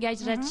xil turga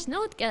ajratishni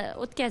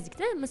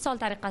o'tkazdik-da.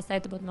 Misol tariqasida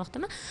aytib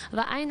o'tmoqdaman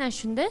va aynan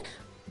shunda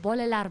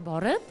bolalar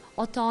borib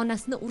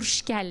ota-onasini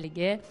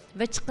urishganligi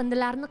va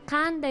chiqindilarni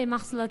qanday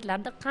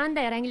mahsulotlarda,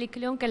 qanday rangli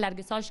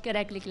plyonkalarga solish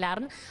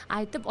kerakliklarini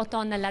aytib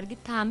ota-onalarga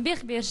tanbeh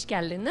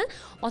berishganligini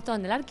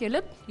ota-onalar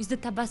kelib yuzda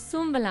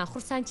tabassum bilan,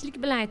 xursandchilik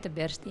bilan aytib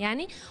berishdi.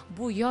 Ya'ni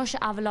bu yosh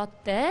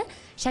avlodda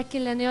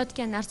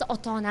shakllanayotgan narsa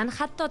ota-onani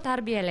hatto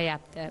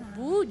tarbiyalayapti.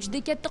 Bu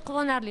juda katta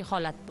quvonarli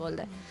holat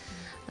bo'ldi.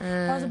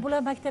 Hozir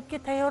bular maktabga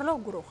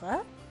tayyorlov guruhi.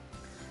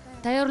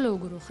 Tayyorlov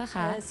guruhi,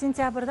 ha.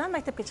 Sentyabrdan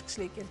maktabga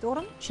chiqishlik kerak,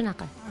 to'g'rimi?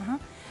 Shunaqa.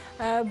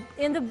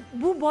 Endi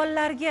bu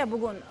bolalarga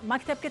bugun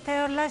maktabga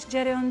tayyorlash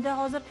jarayonida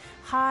hozir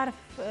harf,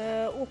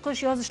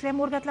 o'qish, yozishlar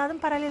ham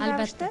o'rgatiladimi parallel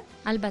ravishda?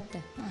 Albatta.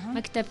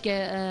 Maktabga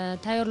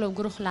tayyorlov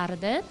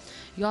guruhlarida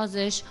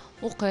yozish,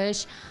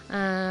 o'qish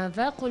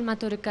va qo'l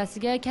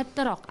motorikasiga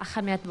kattaroq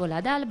ahamiyat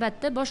bo'ladi.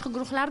 Albatta, boshqa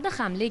guruhlarda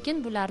ham,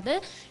 lekin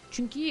bularda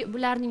chunki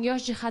bularning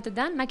yosh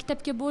jihatidan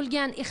maktabga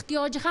bo'lgan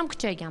ehtiyoji ham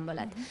kuchaygan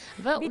bo'ladi.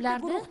 Va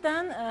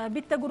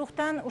bitta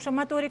guruhdan o'sha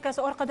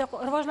motorikasi orqada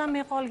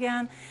rivojlanmay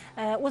qolgan,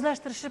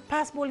 o'zlashtirishi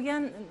past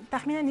bo'lgan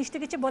taxminan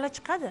nechtagacha bola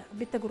chiqadi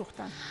bitta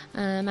guruhdan?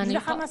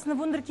 Juda hammasini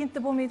wunderkind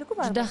deb bo'lmaydi-ku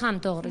baribir. Juda ham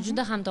to'g'ri,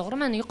 juda ham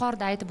to'g'ri. Mana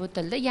yuqorida aytib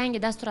o'tildi,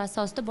 yangi dastur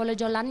asosida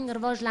bolajonlarning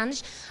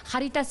rivojlanish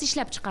xaritasi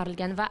ishlab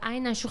chiqarilgan va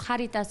aynan shu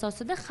xarita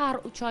asosida har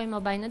 3 oy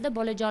mobaynida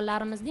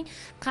bolajonlarimizning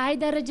qay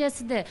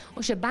darajasida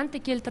o'sha bandda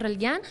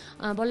keltirilgan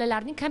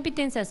bolalarning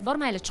kompetensiyasi bor,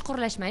 mayli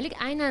chuqurlashmaylik,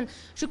 aynan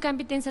shu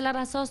kompetensiyalar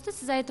asosida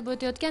siz aytib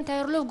o'tayotgan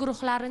tayyorlov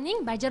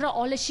guruhlarining bajara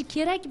olishi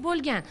kerak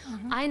bo'lgan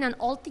aynan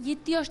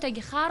 6-7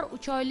 yoshdagi har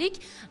 3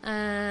 oylik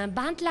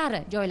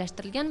bandlari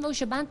joylashtirilgan va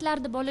o'sha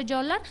bandlarda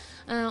bolajonlar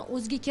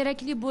o'ziga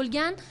kerakli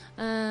bo'lgan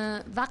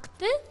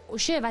vaqtda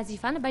o'sha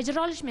vazifani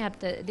bajara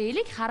olishmayapti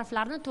deylik,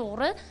 harflarni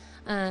to'g'ri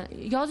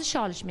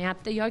yozisha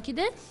olishmayapti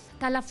yokida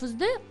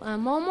talaffuzda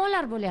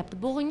muammolar bo'lyapti.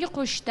 Bo'g'inga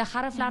qo'shishda,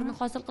 harflarni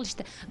hosil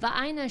qilishda va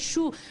aynan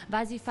shu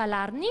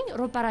vazifalarning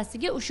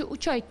ro'parasiga o'sha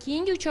 3 oy,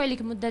 keyingi 3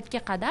 oylik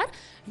muddatga qadar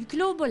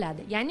yuklov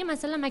bo'ladi. Ya'ni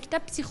masalan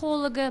maktab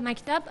psixologi,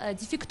 maktab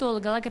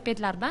defektologi,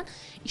 logopedlar bilan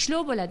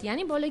ishlov bo'ladi.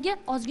 Ya'ni bolaga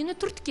ozgina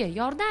turtki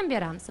yordam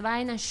beramiz va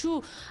aynan shu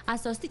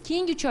asosda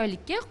keyingi 3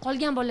 oylikka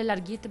qolgan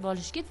bolalarga yetib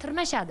olishga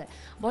tirmashadi.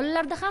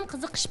 Bolalarda ham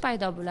qiziqish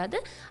paydo bo'ladi.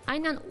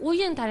 Aynan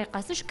o'yin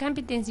tariqasida, shu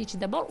kompetensiya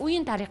ichida bor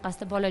o'yin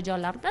tariqasida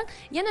bolajonlardan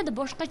yanada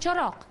boshqacha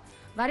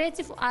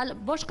variativ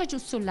boshqacha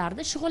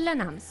usullarda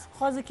shug'ullanamiz.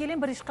 Hozir keling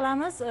bir ish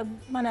qilamiz.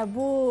 Mana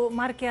bu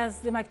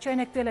markaz, demak,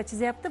 choynak piyola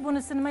chizyapti.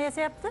 Bunisi nima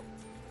yasayapti?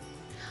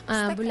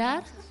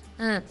 Bular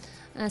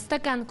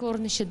stakan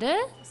ko'rinishida.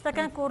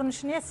 Stakan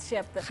ko'rinishini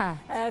yasashyapti. Ha.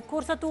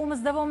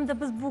 Ko'rsatuvimiz davomida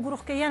biz bu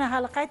guruhga yana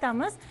hali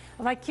qaytamiz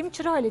va kim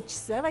chiroyli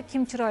chizsa va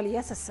kim chiroyli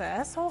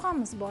yasasa,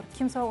 sovg'amiz bor.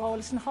 Kim sovg'a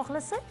olishni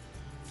xohlasa,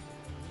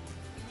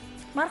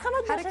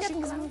 marhamat,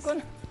 boshlashingiz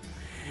mumkin.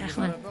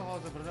 Rahmat.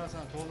 Hozir bir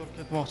narsani to'g'rilab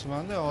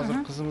ketmoqchiman-da. Hozir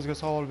qizimizga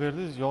savol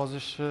berdingiz,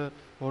 yozishni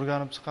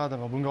o'rganib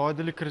chiqadimi? Bunga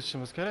oydinlik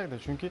kiritishimiz kerak-da,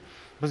 chunki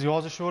biz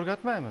yozishni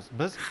o'rgatmaymiz.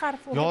 Biz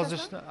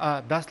yozishni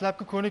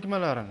dastlabki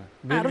ko'nikmalarini,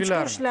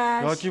 belgilarini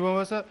yoki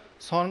bo'lmasa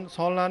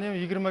sonlarni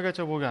ham 20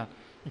 gacha bo'lgan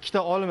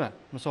ikkita olma,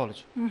 misol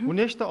uchun. Bu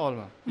nechta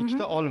olma?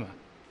 Ikkita olma.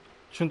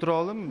 Tushuntira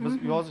oldimmi?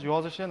 Biz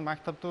yozishni ham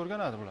maktabda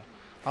o'rganadi bular.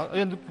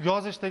 Endi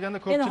yozish deganda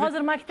ko'pchilik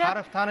hozir maktab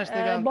harf tanish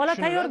degan bola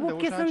tayyor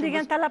bo'lib kelsin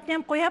degan talabni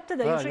ham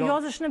qo'yapti-da, o'sha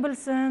yozishni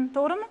bilsin,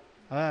 to'g'rimi?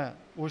 Ha,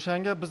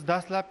 o'shanga biz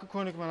dastlabki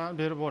ko'nikmalarni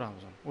berib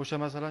boramiz.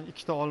 O'sha masalan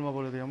ikkita olma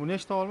bo'ladigan. Bu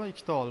nechta olma?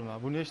 Ikkita olma.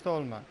 Bu nechta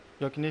olma?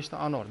 Yoki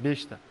nechta anor?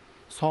 5 ta.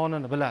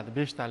 Sonini biladi,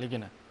 5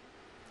 taligini.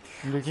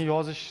 Lekin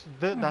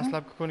yozishda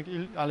dastlabki ko'nik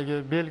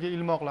haligi belgi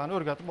ilmoqlarni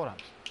o'rgatib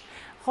boramiz.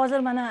 hozir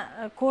mana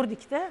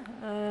ko'rdikda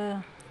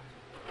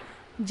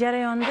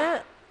jarayonda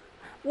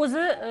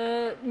o'zi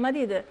nima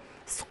deydi,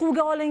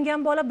 siquvga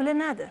olingan bola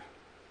bilinadi.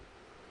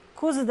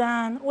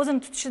 Ko'zidan, o'zini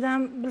tutishidan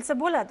bilsa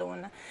bo'ladi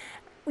uni.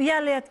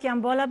 Uyalayotgan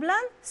bola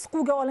bilan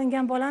siquvga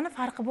olingan bolani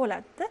farqi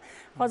bo'ladi-da.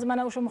 Hozir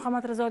mana o'sha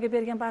Muhammad Rizoga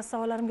bergan ba'zi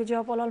savollarimga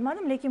javob ola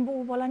olmadim, lekin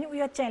bu bolaning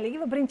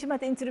uyatchanligi va birinchi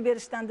marta intervyu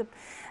berishdan deb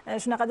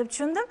shunaqa deb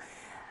tushundim.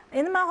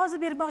 Endi men hozir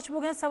bermoqchi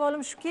bo'lgan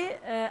savolim shuki,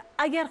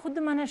 agar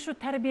xuddi mana shu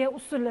tarbiya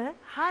usuli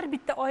har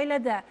bitta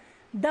oilada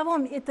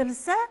davom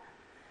etilsa,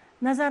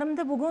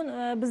 nazarimda bugun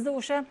bizda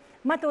o'sha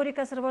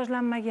motorikasi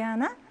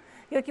rivojlanmagani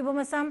yoki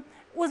bo'lmasam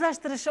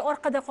o'zlashtirishi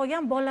orqada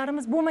qolgan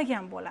bolalarimiz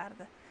bo'lmagan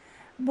bo'lardi.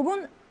 Bugun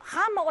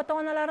hamma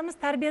ota-onalarimiz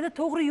tarbiyada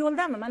to'g'ri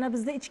yo'ldami? Mana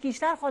bizda ichki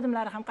ishlar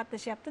xodimlari ham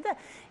qatnashyapti-da.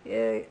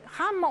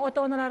 Hamma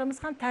ota-onalarimiz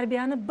ham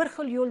tarbiyani bir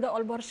xil yo'lda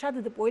olib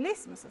borishadi deb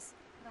o'ylaysizmi siz?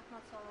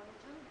 Rahmat savol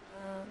uchun.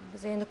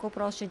 Biz endi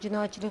ko'proq shu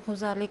jinoyatchilik,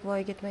 huquqbuzarlik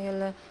voyaga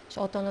yetmaganlar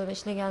ota-onalar bilan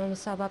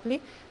ishlaganimiz sababli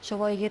shu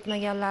voyaga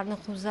yetmaganlarning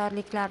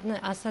huquqbuzarliklarning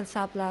asl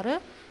sabablari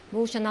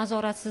bu o'sha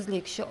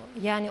nazoratsizlik, shu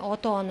ya'ni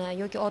ota-ona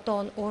yoki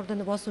ota-ona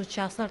o'rnini bosuvchi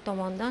shaxslar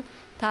tomonidan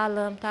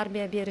ta'lim,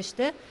 tarbiya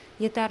berishda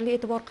yetarli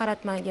e'tibor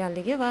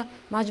qaratmaganligi va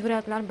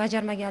majburiyatlarni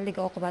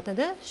bajarmaganligi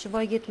oqibatida shu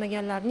voyaga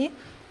yetmaganlarning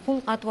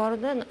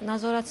xulq-atvorida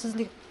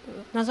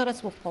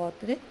nazoratsiz bo'lib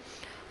qolyapti.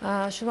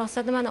 Shu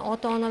maqsadda mana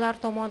ota-onalar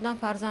tomonidan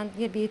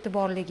farzandiga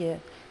bee'tiborligi,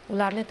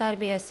 ularning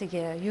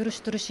tarbiyasiga,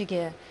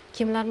 yurish-turishiga,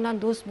 kimlar bilan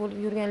do'st bo'lib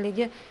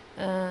yurganligi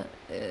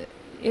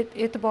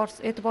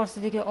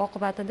e'tiborsizligi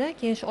oqibatida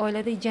keyin shu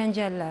oiladagi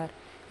janjallar,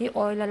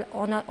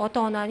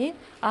 ota-onaning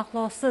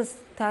axloqsiz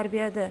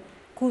tarbiyada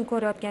kun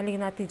ko'rayotganligi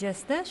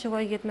natijasida shu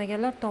voyaga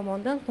yetmaganlar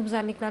tomonidan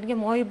huquqbuzarliklarga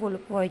moyil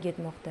bo'lib voyaga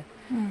yetmoqda.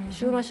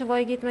 Mana shu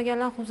voyaga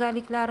yetmaganlar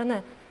huquqbuzarliklarini,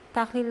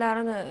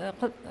 tahlillarini,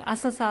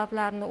 asl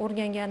sabablarini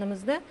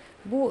o'rganganimizda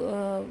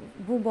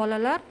bu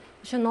bolalar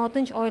o'sha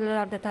notinch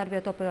oilalarda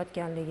tarbiya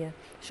topayotganligi,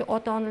 shu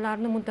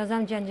ota-onalarni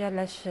muntazam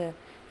janjallashishi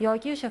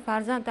yoki o'sha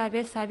farzand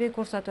tarbiyasi salbiy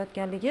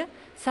ko'rsatayotganligi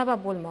sabab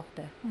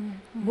bo'lmoqda.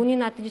 Buning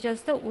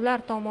natijasida ular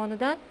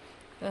tomonidan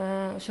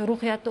o'sha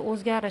ruhiyatda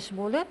o'zgarish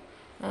bo'lib,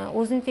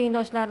 o'zining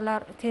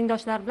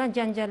tengdoshlari bilan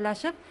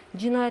janjallashib,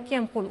 jinoyatga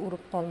ham qo'l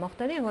urib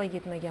qolmoqda-da voyaga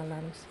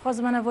yetmaganlarimiz.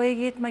 Hozir mana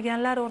voyaga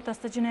yetmaganlar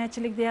o'rtasida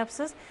jinoyatchilik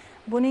deyapsiz.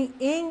 Buning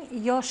eng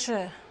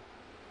yoshi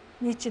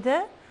nechida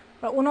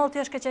va 16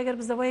 yoshgacha agar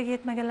bizda voyaga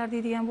yetmaganlar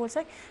deydigan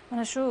bo'lsak,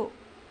 mana shu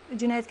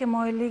jinoyatga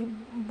moyillik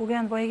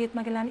bo'lgan voyaga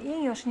yetmaganlarning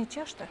eng yoshi necha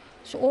yoshda?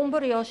 Shu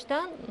 11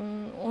 yoshdan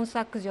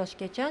 18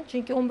 yoshgacha.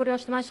 Chunki 11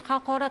 yoshda mana shu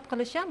haqorat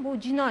qilish ham bu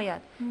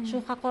jinoyat.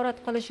 Shu haqorat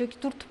qilish yoki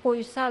turtib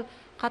qo'yish, sal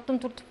qattiq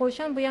turtib qo'yish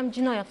ham bu ham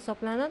jinoyat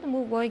hisoblanadi. Bu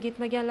voyaga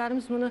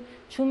yetmaganlarimiz buni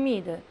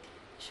tushunmaydi,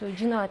 shu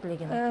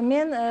jinoyatligini.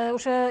 Men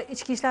o'sha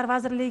Ichki ishlar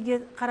vazirligiga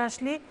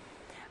qarashli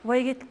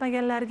voyaga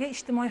yetmaganlarga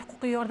ijtimoiy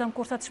huquqiy yordam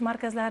ko'rsatish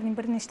markazlarining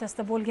bir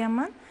nechtasida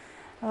bo'lganman.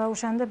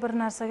 O'shanda bir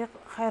narsaga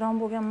hayron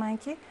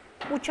bo'lganmanki,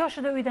 3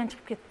 yoshida uydan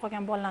chiqib ketib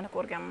qolgan bolalarni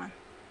ko'rganman.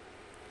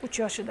 3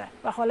 yoshida.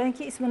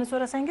 Vaholanki ismini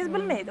so'rasangiz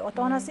bilmaydi.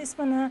 Ota-onasi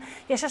ismini,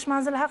 yashash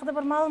manzili haqida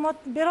bir ma'lumot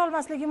bera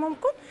olmasligi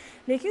mumkin,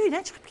 lekin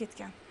uydan chiqib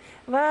ketgan.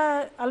 Va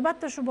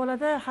albatta shu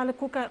bolada hali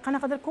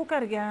qanaqadir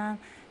ko'kargan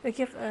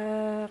yoki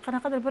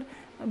qanaqadir bir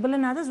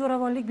bilinadi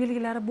zo'ravonlik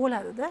belgilari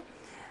bo'ladi-da.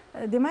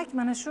 Demak,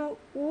 mana shu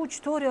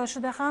 3-4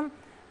 yoshida ham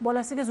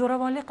bolasiga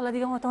zo'ravonlik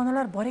qiladigan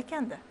ota-onalar bor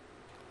ekanda.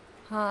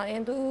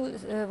 Endi u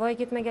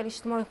voyaga yetmagan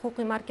ijtimoiy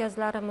huquqiy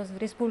markazlarimiz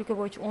respublika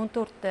bo'yicha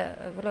 14 ta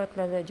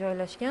viloyatlarda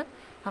joylashgan.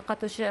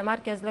 Faqat o'sha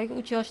markazlarga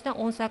 3 yoshdan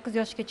 18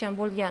 yoshgacha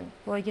bo'lgan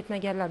voyaga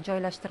yetmaganlar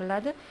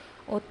joylashtiriladi.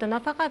 U yerda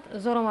nafaqat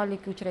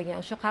zo'ravonlikka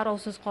uchragan, o'sha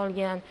qarovsiz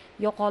qolgan,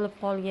 yo'qolib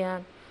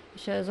qolgan,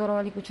 o'sha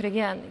zo'ravonlikka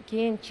uchragan,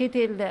 keyin chet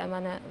elda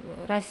mana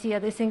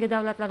Rossiyada, SNG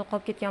davlatlarida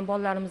qolib ketgan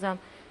bolalarimiz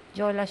ham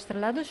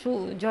joylashtiriladi. Shu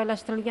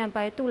joylashtirilgan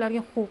paytda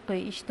ularga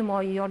huquqiy,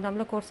 ijtimoiy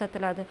yordamlar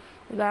ko'rsatiladi.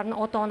 Ularni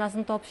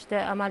ota-onasini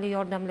topishda amaliy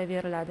yordamlar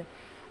beriladi.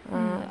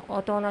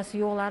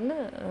 Ota-onasi yo'qlarni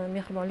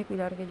mehribonlik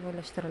uylariga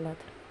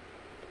joylashtiriladi.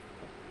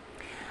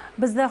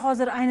 Bizda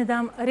hozir ayni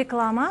dam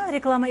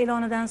reklama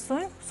e'lonidan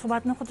so'ng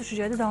suhbatni xuddi shu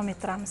joyda davom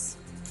ettiramiz.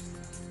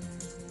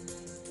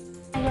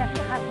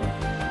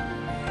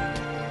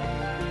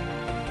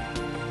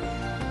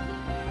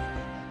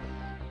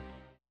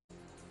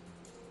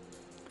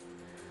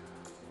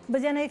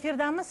 Biz yana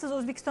efirdamiz. Siz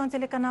O'zbekiston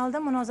telekanalida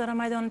Munozara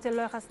maydoni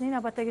teleloyihasining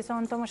navbatdagi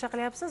sonini tomosha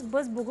qilyapsiz.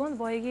 Biz bugun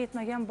voyaga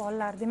yetmagan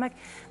bolalar, demak,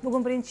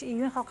 bugun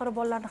 1-iyun xalqaro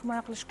bolalarni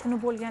himoya qilish kuni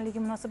bo'lganligi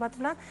munosabati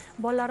bilan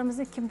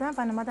bolalarimizni kimdan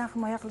va nimadan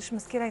himoya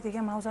qilishimiz kerak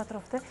degan mavzu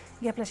atrofida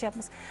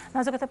gaplashyapmiz.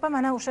 Nazokat opa,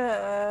 mana o'sha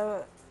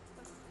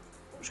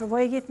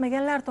voyaga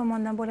yetmaganlar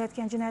tomonidan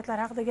bo'layotgan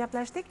jinoyatlar haqida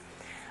gaplashdik.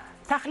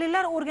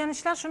 Tahlillar,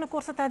 o'rganishlar shuni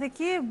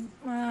ko'rsatadiki,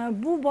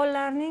 bu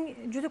bolalarning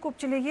juda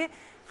ko'pchiligi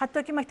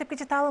hattoki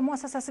maktabgacha ta'lim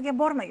muassasasiga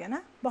bormagan,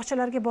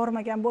 bog'chalarga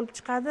bormagan bo'lib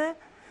chiqadi.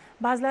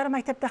 Ba'zilari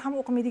maktabda ham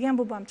o'qimaydigan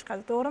bo'lib ham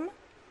chiqadi, to'g'rimi?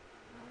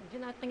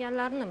 Jinoyat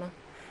qilganlarnimi?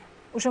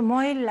 O'sha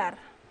moyillar,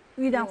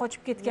 uydan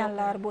qochib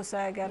ketganlar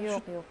bo'lsa agar.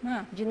 Yo'q.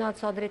 Jinoyat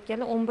sodir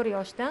etganlar 11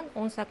 yoshdan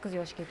 18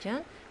 yoshgacha.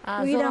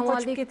 Uydan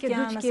qochib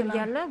ketgan duch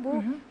kelganlar bu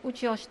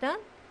 3 yoshdan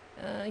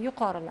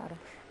yuqorilari.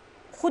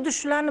 xuddi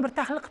shularni bir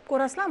tahlil qilib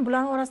ko'rasizlarmi?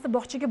 Bularning orasida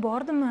bog'chaga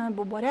bordimi,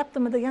 bu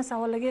boryaptimi degan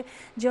savollarga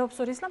javob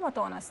so'raysizlarmi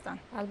ota-onasidan?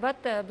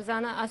 Albatta,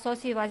 bizani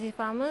asosiy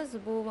vazifamiz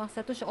bu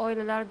maqsadda o'sha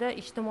oilalarda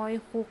ijtimoiy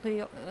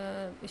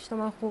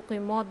huquqiy,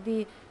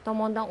 moddiy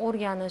tomondan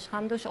o'rganish,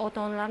 hamda o'sha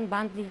ota-onalarning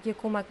bandligiga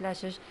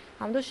ko'maklashish,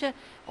 hamda o'sha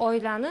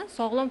oilani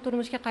sog'lom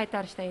turmushga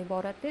qaytarishdan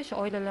iboratda. O'sha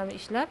oilalarni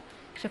ishlab,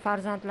 o'sha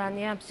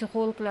farzandlarni ham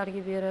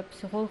psixologlarga berib,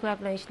 psixologlar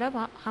bilan ishlab,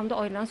 hamda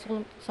oilani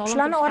sog'lom turmushga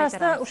Shularning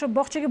orasida o'sha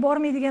bog'chaga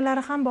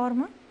bormaydiganlari ham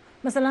bormi?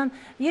 Masalan,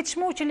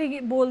 yetishmovchilik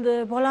bo'ldi,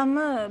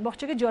 bolamni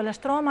bog'chaga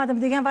joylashtira olmadim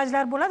degan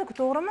vajlar bo'ladi-ku,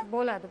 to'g'rimi?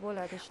 Bo'ladi.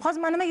 Hozir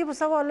men nimaga bu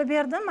savolni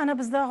berdim? Mana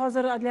bizda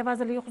hozir Adliya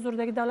vazirligi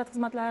huzuridagi davlat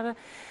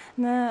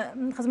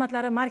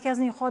xizmatlari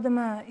markazining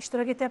xodimi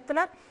ishtirok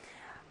etyaptilar.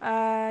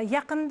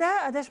 Yaqinda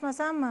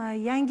adashmasam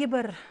yangi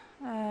bir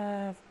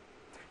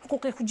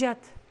huquqiy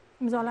hujjat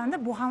imzolandi.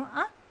 Bu ham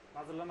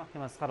Vazirlar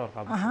Mahkamasi qaror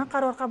qabul qildi.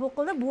 Qaror qabul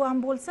qildi. Bu ham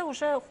bo'lsa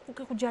o'sha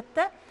huquqiy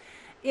hujjatda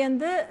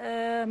endi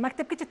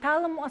maktabgacha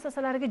ta'lim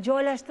muassasalariga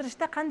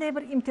joylashtirishda qanday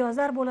bir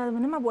imtiyozlar bo'ladimi,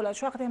 nima bo'ladi?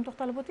 Shu haqida ham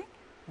to'xtalib o'ting.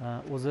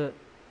 O'zi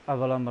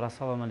avvalambor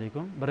assalomu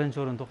alaykum. Birinchi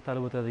o'rin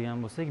to'xtalib o'tadigan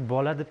bo'lsak,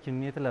 bola deb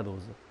kimga aytiladi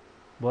o'zi?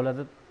 Bola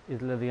deb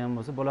aytiladigan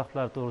bo'lsa, bola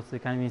huquqlari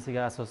to'g'risidagi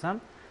konvensiyaga asosan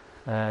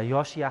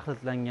yoshi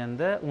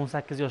yaxlitlanganda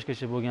 18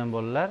 yoshgacha bo'lgan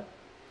bolalar,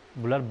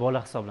 bular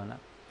bola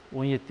hisoblanadi.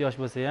 17 yosh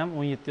bo'lsa ham,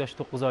 17 yosh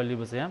 9 oylik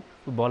bo'lsa ham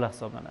bu bola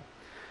hisoblanadi.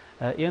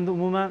 Endi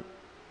umuman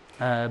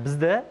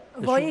bizda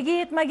voyaga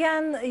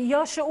yetmagan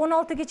yoshi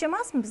 16 gacha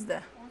emasmi bizda?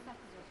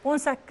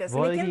 18.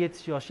 Voyaga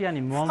yetish yoshi,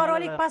 ya'ni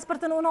fuqarolik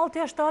pasportini 16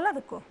 yoshda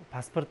oladi-ku.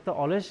 Pasportni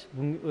olish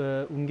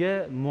unga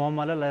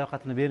muomala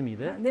layoqatini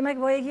bermaydi. Demak,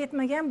 voyaga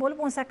yetmagan bo'lib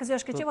 18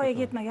 yoshgacha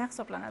voyaga yetmagan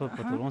hisoblanadi.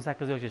 To'g'ri,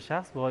 18 yoshga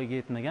shaxs voyaga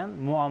yetmagan,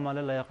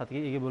 muomala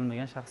layoqatiga ega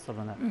bo'lmagan shaxs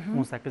hisoblanadi.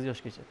 18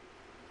 yoshgacha.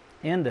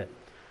 Endi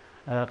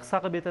qisqa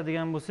qilib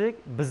aytadigan bo'lsak,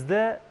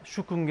 bizda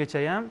shu kungacha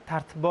ham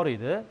tartib bor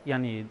edi,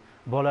 ya'ni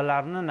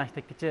bolalarni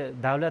maktabgacha,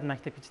 davlat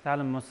maktabgacha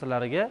ta'lim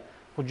muassasalariga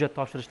hujjat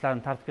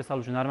topshirishlarini tartibga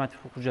soluvchi normativ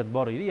hujjat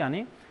bor edi.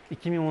 Ya'ni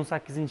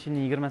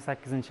 2018-yilning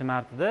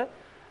 28-martida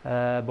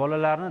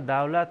bolalarni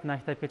davlat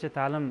maktabgacha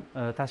ta'lim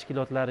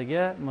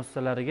tashkilotlariga,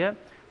 muassasalariga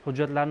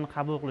hujjatlarni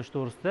qabul qilish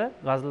to'g'risida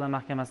Vazirlar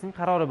Mahkamasining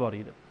qarori bor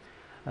edi.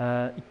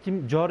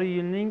 Joriy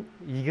yilning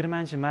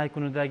 20-may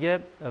kunidagi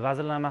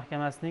Vazirlar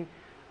Mahkamasining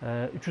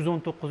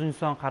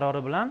 319-son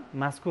qarori bilan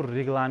mazkur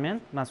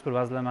reglament, mazkur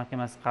Vazirlar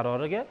Mahkamasi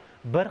qaroriga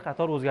bir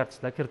qator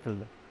o'zgartishlar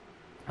kiritildi.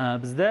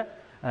 Bizda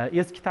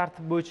eski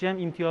tartib bo'yicha ham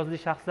imtiyozli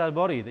shaxslar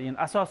bor edi.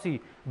 Endi asosiy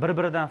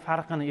bir-biridan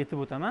farqini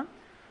aytib o'taman.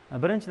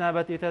 Birinchi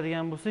navbatda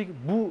aytadigan bo'lsak,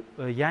 bu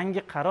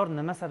yangi qaror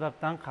nima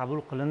sababdan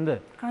qabul qilindi?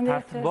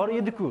 Tartib bor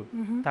edi-ku.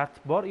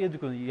 Tartib bor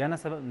edi-ku. Yana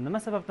nima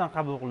sababdan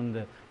qabul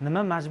qilindi?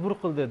 Nima majbur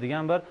qildi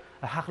degan bir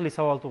haqli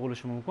savol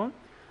tug'ilishi mumkin.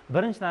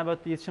 Birinchi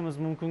navbatda aytishimiz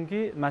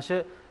mumkinki, mana shu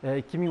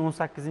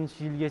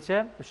 2018-yilgacha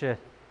o'sha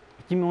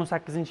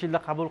 2018-yilda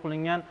qabul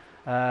qilingan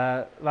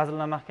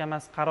Vazirlar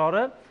Mahkamasi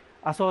qarori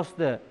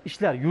asosida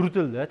ishlar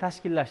yuritildi,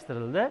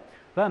 tashkillashtirildi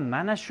va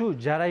mana shu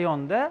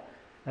jarayonda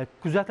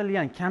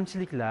kuzatilgan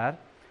kamchiliklar,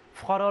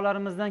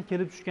 fuqarolarimizdan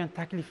kelib tushgan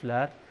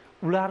takliflar,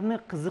 ularni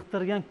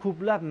qiziqtirgan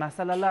ko'plab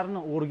masalalarni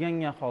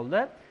o'rgangan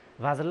holda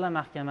Vazirlar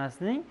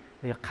Mahkamasining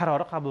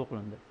qarori qabul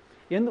qilindi.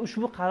 Endi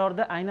ushbu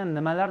qarorda aynan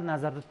nimalar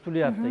nazarda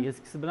tutilyapti,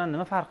 eskisi bilan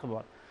nima farqi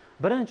bor?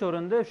 Birinchi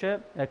o'rinda o'sha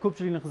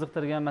ko'pchilikni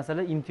qiziqtirgan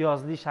masala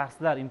imtiyozli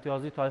shaxslar,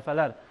 imtiyozli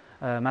toifalar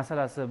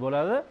masalasi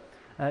bo'ladi.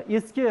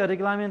 Eski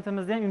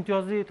reglamentimizda ham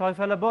imtiyozli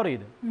toifalar bor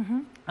edi.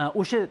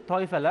 O'sha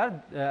toifalar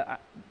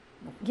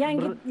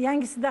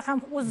yangisida ham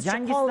o'zicha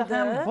qoldi. Yangisida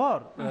ham bor,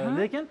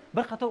 lekin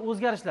bir qator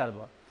o'zgarishlar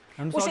bor.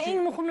 O'sha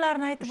eng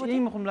muhimlarini aytib o'ting.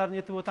 Eng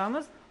muhimlarini aytib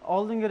o'tamiz.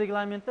 Oldingi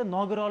reglamentda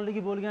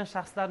nogironligi bo'lgan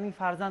shaxslarning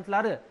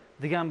farzandlari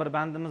degan bir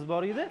bandimiz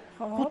bor edi.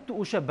 Xuddi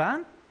o'sha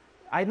band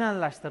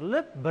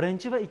aylanlashtirilib,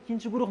 birinchi va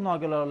ikkinchi guruh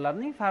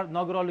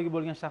nogironligi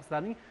bo'lgan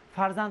shaxslarning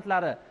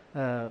farzandlari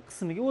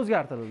qismiga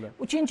o'zgartirildi.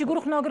 Uchinchi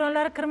guruh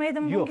nogironlari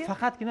kirmaydimi bunga? Yo'q,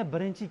 faqatgina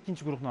birinchi,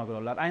 ikkinchi guruh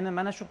nogironlar. Aynan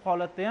mana shu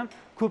holatda ham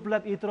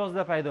ko'plab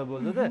e'tirozlar paydo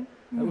bo'ldi-da.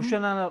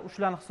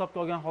 Ushlarni hisobga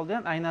olgan holda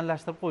ham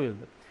aylanlashtirib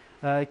qo'yildi.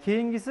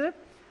 Keyingisi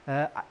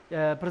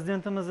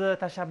prezidentimizning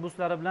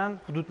tashabbuslari bilan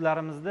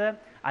hududlarimizda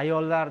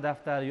ayollar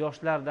daftari,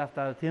 yoshlar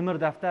daftari, temir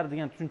daftar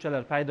degan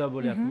tushunchalar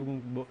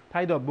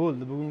paydo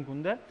bo'ldi bugungi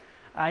kunda.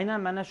 Aynan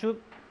mana shu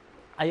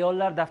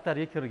ayollar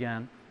daftariga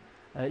kirgan,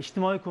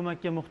 ijtimoiy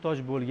ko'makka muhtoj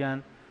bo'lgan,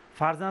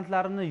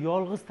 farzandlarini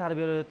yolg'iz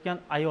tarbiyalayotgan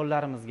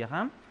ayollarimizga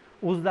ham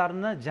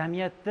o'zlarini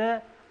jamiyatda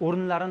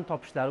o'rinlarini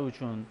topishlari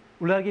uchun,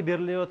 ularga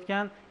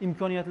berilayotgan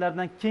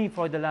imkoniyatlardan keng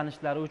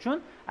foydalanishlari uchun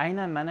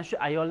aynan mana shu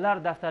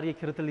ayollar daftariga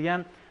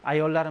kiritilgan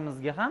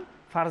ayollarimizga ham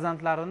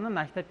farzandlarini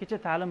maktabgacha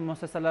ta'lim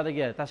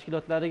muassasalariga,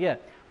 tashkilotlariga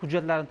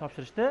hujjatlarini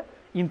topshirishda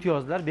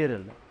imtiyozlar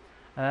berildi.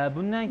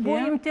 Bundan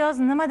keyin bu imtiyoz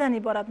nimadan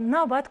iborat?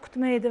 Navbat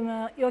kutmaydimi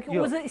yoki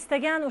o'zi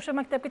istagan o'sha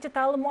maktabgacha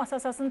ta'lim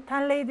muassasasini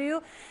tanlaydi-yu,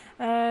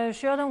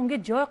 shu yerdan unga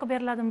joy qilib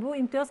beriladimi? Bu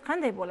imtiyoz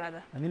qanday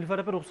bo'ladi? Nilufar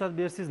opa, ruxsat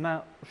bersangiz,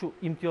 men shu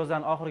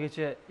imtiyozlarni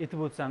oxirigacha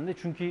aytib o'tsam-da,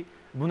 chunki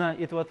buni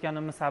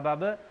aytayotganimning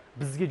sababi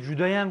bizga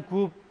juda ham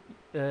ko'p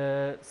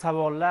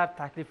savollar,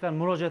 takliflar,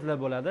 murojaatlar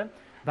bo'ladi.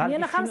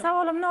 Meni ham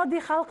savolimni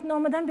oddiy xalq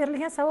nomidan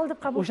berilgan savol deb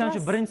qabul qilasiz. O'shaning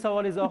uchun birinchi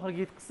savolingizni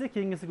oxiriga yetkazsak,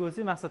 keyingisiga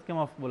o'tsak maqsadga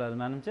muvofiq bo'ladi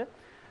menimcha.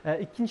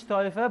 Ikkinchi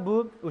toifa bu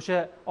o'sha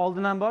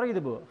oldin ham bor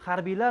edi bu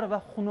harbiylar va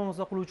huquqni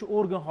muhofaza qiluvchi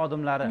organ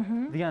xodimlari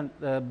degan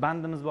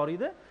bandimiz bor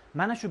edi.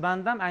 Mana shu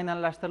bandam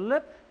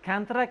aynanlashtirilib,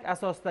 kontrakt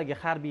asosidagi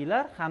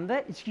harbiylar hamda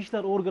ichki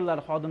ishlar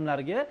organlari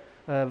xodimlariga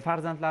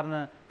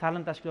farzandlarini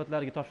ta'lim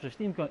tashkilotlariga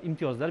topshirishda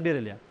imtiyozlar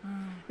berilyapti.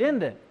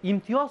 Endi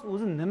imtiyoz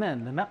o'zi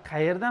nima,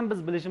 qayerdan biz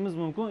bilishimiz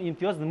mumkin,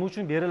 imtiyoz nima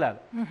uchun beriladi?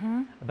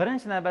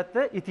 Birinchi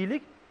navbatda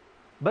aytaylik,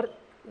 bir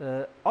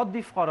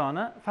oddiy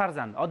fuqaroni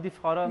farzandi, oddiy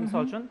fuqaro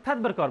misol uchun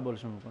tadbirkor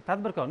bo'lishi mumkin.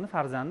 Tadbirkorning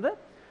farzandi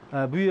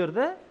bu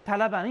yerda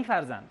talabaning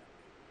farzandi.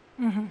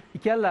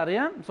 Ikkalari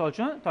ham misol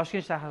uchun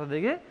Toshkent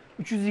shahridagi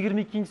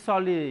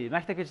 322-sonli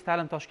maktabgacha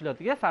ta'lim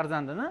tashkilotiga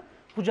farzandini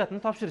hujjatini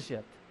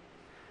topshirishyapti.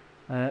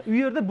 U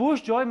yerda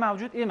bo'sh joy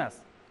mavjud emas.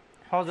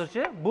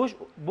 Hozircha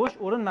bo'sh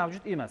o'rin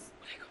mavjud emas.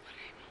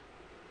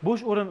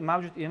 Bo'sh o'rin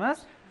mavjud emas.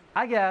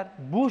 Agar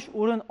bo'sh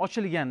o'rin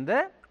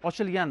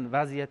ochilgan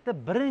vaziyatda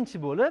birinchi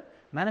bo'lib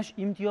mana shu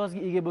imtiyozga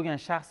ega bo'lgan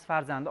shaxs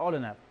farzandi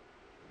olinadi.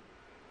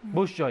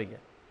 Bo'sh joyga.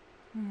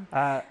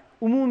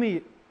 Umumiy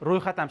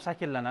ro'yxat ham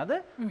shakllanadi.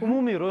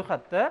 Umumiy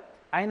ro'yxatda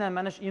aynan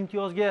mana shu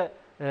imtiyozga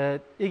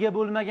ega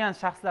bo'lmagan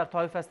shaxslar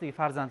toifasidagi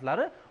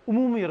farzandlari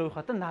umumiy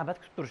ro'yxatda navbat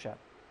kutib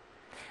turishadi.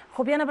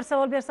 Xo'p, yana bir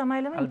savol bersam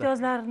maylimi?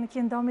 Imtiyozlarni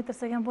keyin davom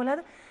ettirsak ham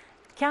bo'ladi.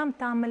 Kam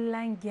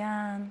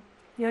ta'minlangan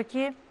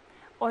yoki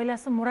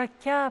oilasi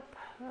murakkab,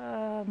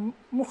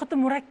 muhiti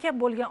murakkab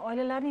bo'lgan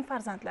oilalarning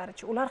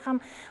farzandlari-chi, ular ham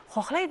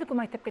xohlaydi-ku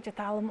maktabgacha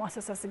ta'lim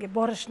muassasasiga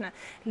borishni,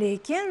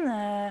 lekin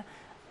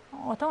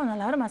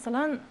ota-onalari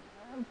masalan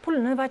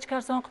pulni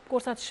vajkarson qilib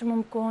ko'rsatishi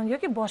mumkin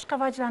yoki boshqa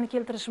vajlarni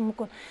keltirishi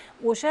mumkin.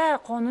 O'sha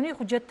qonuniy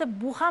hujjatda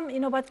bu ham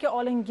inobatga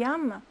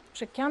olinganmi?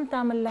 O'sha kam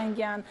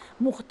ta'minlangan,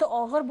 muhiti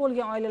og'ir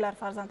bo'lgan oilalar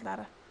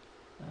farzandlari.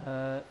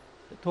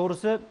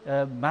 To'g'risi,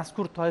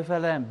 mazkur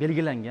toifalar ham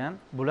belgilangan.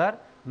 Bular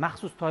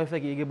maxsus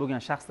toifaga ega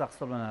bo'lgan shaxslar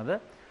hisoblanadi.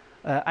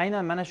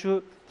 Aynan mana shu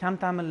kam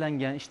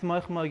ta'minlangan,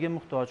 ijtimoiy himoyaga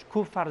muhtoj,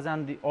 ko'p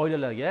farzandli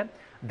oilalarga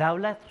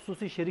davlat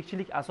xususiy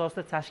sherikchilik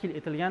asosida tashkil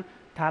etilgan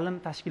ta'lim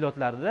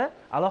tashkilotlarida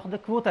alohida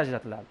kvota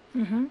ajratiladi.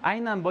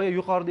 Aynan boya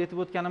yuqorida aytib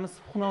o'tganimiz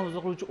huquqni muhofaza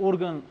qiluvchi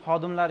organ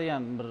xodimlari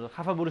ham bir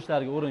xafa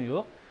bo'lishlariga o'rin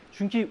yo'q.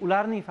 Chunki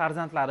ularning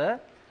farzandlari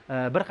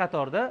bir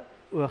qatorda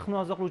huquqni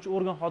muhofaza qiluvchi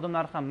organ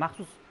xodimlari ham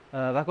maxsus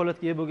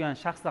vakolatga ega bo'lgan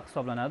shaxslar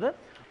hisoblanadi.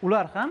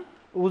 Ular ham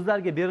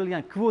o'zlariga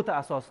berilgan kvota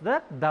asosida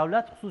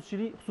davlat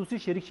xususiy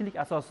sherikchilik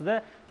asosida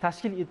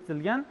tashkil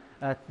etilgan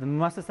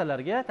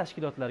muassasalarga,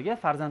 tashkilotlarga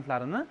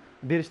farzandlarini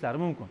berishlari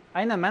mumkin.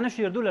 Aynan mana shu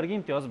yerda ularga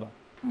imtiyoz bor.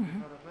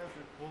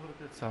 To'g'ri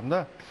aytsamda,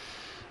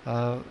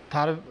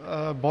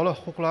 bola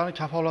huquqlarini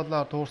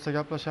kafolatlari to'g'risida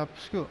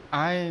gaplashyapmiz-ku,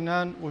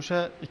 aynan o'sha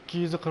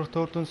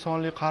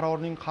 244-sonli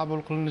qarorning qabul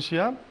qilinishi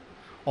ham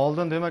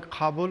oldin demak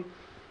qabul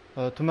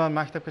tuman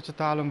maktabgacha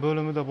ta'lim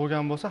bo'limida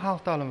bo'lgan bo'lsa,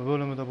 xalq ta'limi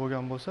bo'limida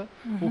bo'lgan bo'lsa,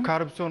 u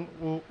korrupsion,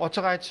 u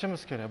ochiq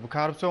aytishimiz kerak. Bu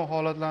korrupsion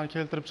holatlarni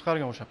keltirib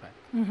chiqargan o'sha payt.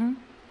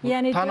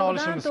 Ya'ni tan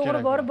olishimiz kerak.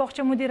 To'g'ri borib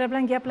bog'cha mudira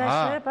bilan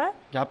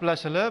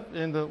gaplashilib,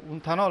 endi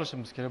uni tan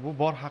olishimiz kerak. Bu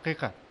bor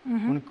haqiqat.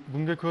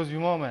 Bunga ko'z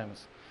yuma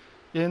olmaymiz.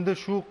 Endi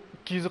shu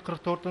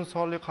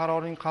 244-sonli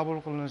qarorning qabul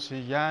qilinishi,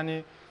 ya'ni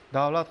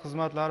davlat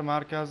xizmatlari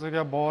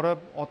markaziga borib,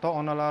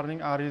 ota-onalarning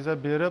ariza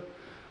berib,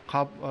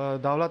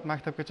 davlat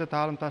maktabgacha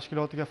ta'lim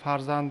tashkilotiga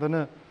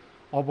farzandini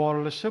olib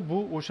borilishi, bu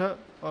o'sha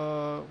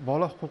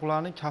bola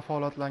huquqlarining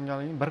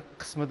kafolatlanganining bir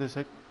qismi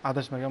desak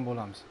adashmagan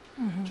bo'lamiz.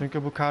 Chunki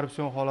bu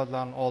korrupsion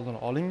holatlarning oldini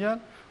olingan,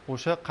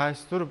 o'sha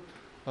qaysidir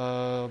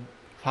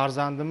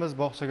farzandimiz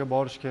bog'chaga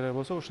borish kerak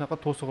bo'lsa, o'shaqa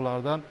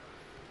to'siqlardan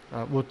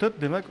o'tib,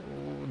 demak,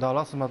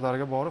 davlat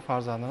xizmatlariga borib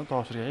farzandini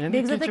topshirgan. Endi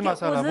ikkinchi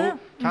masala bu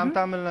kam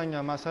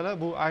ta'minlangan masala,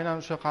 bu aynan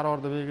o'sha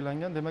qarorda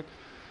belgilangan, demak,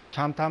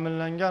 kam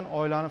ta'minlangan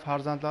oilani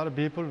farzandlari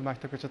bepul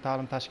maktabgacha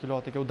ta'lim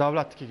tashkilotiga, u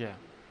davlatnikiga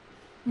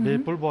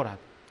bepul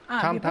boradi.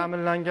 Kam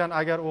ta'minlangan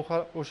agar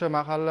o'sha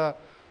mahalla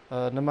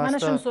nimasida, mana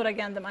shuni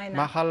so'ragandim aynan.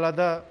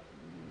 Mahallada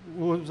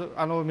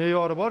ana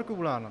me'yori bor-ku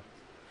ularning.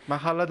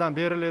 Mahalladan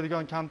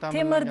beriladigan kam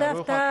ta'minlangan temir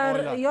daftar,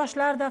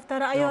 yoshlar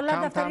daftari, ayollar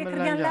daftariga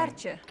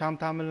kirganlarchi? Kam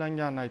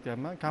ta'minlanganni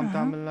aytyapman. Kam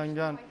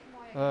ta'minlangan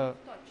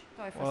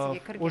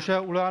o'sha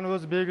ularni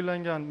o'zi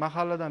belgilangan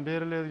mahalladan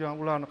beriladigan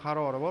ularning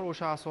qarori bor.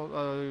 O'sha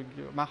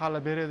mahalla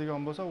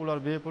beradigan bo'lsa, ular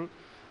bepul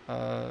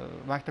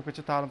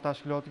maktabgacha ta'lim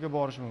tashkilotiga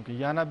borishi mumkin.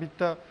 Yana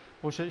bitta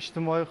o'sha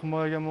ijtimoiy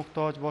himoyaga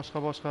muhtoj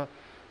boshqa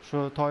shu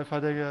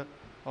toifadagi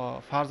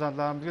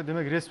farzandlarimizga,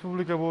 demak,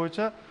 respublika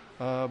bo'yicha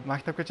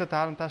maktabgacha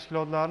ta'lim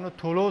tashkilotlarining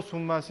to'lov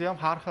summasi ham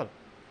har xil.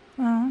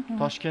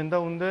 Toshkentda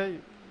unday,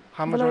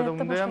 hamma joyda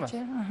unday emas.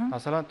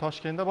 Masalan,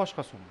 Toshkentda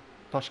boshqa summa.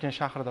 Toshkent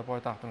shahrida,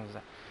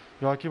 poytaxtimizda.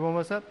 Yoki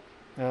bo'lmasa,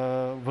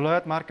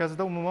 viloyat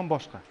markazida umuman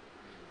boshqa.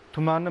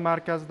 Tumanning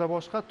markazida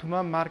boshqa,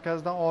 tuman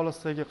markazidan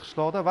olisdagi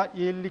qishloqda va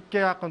 50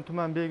 ga yaqin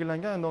tuman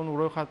belgilangan, endi uni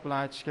ro'yxat bilan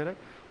aytish kerak.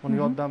 Uni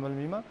yoddan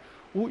bilmayman.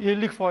 U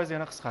 50%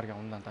 yana qisqargan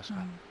undan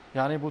tashqari.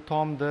 Ya'ni bu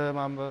Tomdi,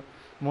 mana bu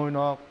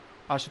Mo'ynoq,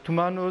 shu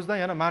tumanning o'zidan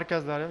yana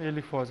markazlari ham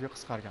 50% ga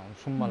qisqargan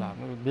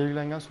summalarni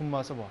belgilangan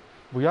summasi bor.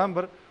 Bu ham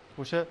bir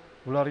o'sha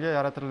ularga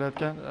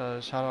yaratilayotgan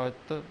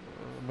sharoitni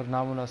bir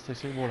namunasi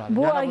desak bo'ladi.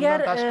 Bu Yana agar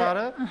bundan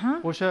tashqari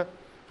o'sha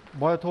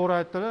boya to'g'ri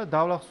aytdilar,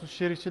 davlat xususiy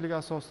sherikchilik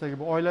asosidagi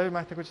bu oilaviy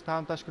maktabgacha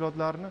ta'lim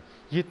tashkilotlarini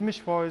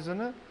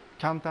 70%ni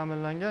kam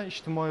ta'minlangan,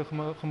 ijtimoiy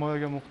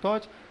himoyaga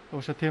muhtoj,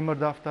 o'sha temir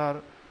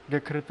daftarga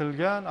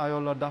kiritilgan,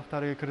 ayollar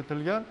daftariga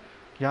kiritilgan,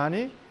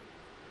 ya'ni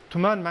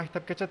tuman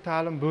maktabgacha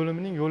ta'lim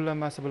bo'limining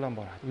yo'llanmasi bilan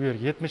boradi. Bu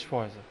yerga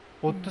 70%.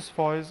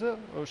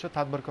 30% o'sha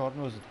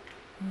tadbirkorning o'zida.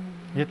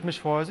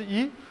 70%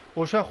 i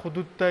o'sha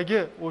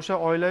hududdagi o'sha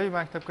oilaviy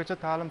maktabgacha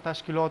ta'lim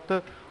tashkiloti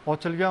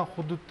ochilgan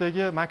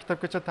hududdagi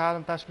maktabgacha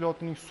ta'lim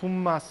tashkilotining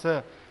summasi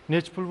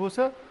nech pul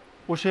bo'lsa,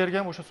 o'sha yerga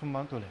ham o'sha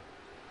summani to'laydi.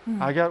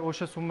 Agar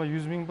o'sha summa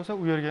 100 ming bo'lsa,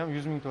 u yerga ham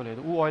 100 ming to'laydi.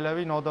 U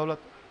oilaviy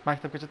nodavlat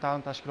maktabgacha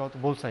ta'lim tashkiloti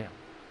bo'lsa ham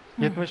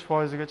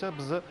 70% gacha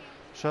bizni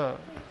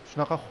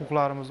shunaqa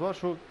huquqlarimiz bor.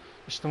 Shu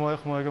ijtimoiy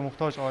himoyaga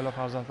muhtoj oila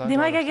farzandlari.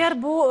 Demak, agar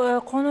bu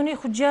qonuniy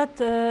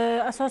hujjat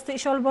asosida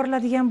ish olib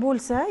boriladigan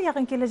bo'lsa,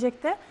 yaqin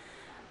kelajakda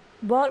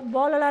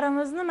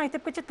bolalarimizni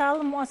maktabgacha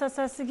ta'lim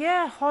muassasasiga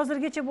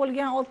hozirgacha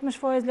bo'lgan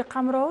 60%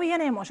 qamrovi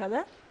yana ham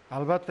oshadi?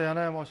 Albatta,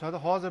 yana ham oshadi.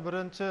 Hozir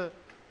birinchi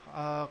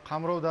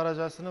qamrov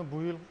darajasini bu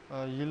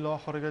yil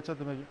oxirigacha,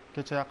 demak,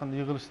 kecha yaqinda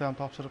yig'ilishda ham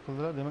topshiriq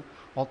qildilar. Demak,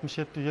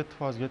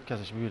 67.7% ga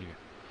yetkazish bu yilga.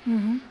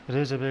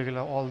 Reja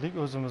belgilab oldik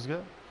o'zimizga.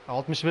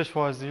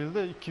 65%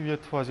 yilda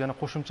 2.7% yana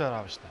qo'shimcha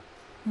ravishda.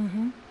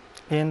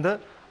 Endi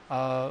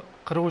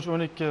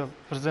 43-12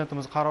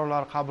 prezidentimiz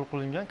qarorlari qabul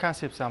qilingan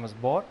konsepsiyamiz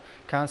bor.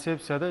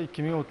 Konsepsiyada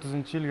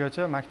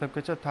 2030-yilgacha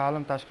maktabgacha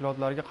ta'lim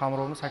tashkilotlariga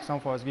qamrovni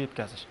 80% ga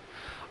yetkazish.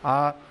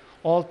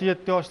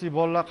 6-7 yoshli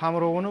bolalar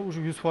qamrovini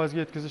 100% ga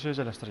yetkazish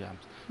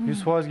rejalashtirganmiz.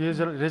 100%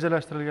 ga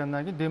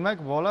rejalashtirilgandan keyin, demak,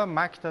 bola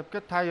maktabga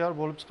tayyor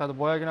bo'lib chiqadi.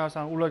 Boyagi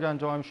narsani ulagan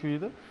joyim shu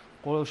edi.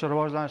 O'sha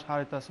rivojlanish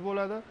xaritasi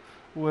bo'ladi.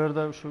 U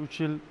yerda o'sha 3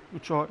 yil,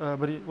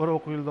 bir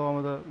o'quv yil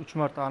davomida 3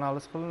 marta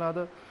analiz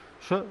qilinadi.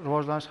 Shu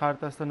rivojlanish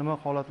xaritasida nima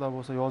holatlar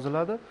bo'lsa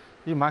yoziladi.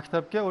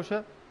 Maktabga o'sha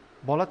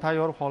bola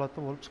tayyor holatda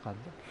bo'lib chiqadi.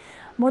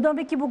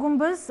 Modomiki, bugun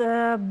biz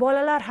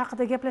bolalar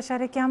haqida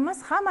gaplashar ekanmiz.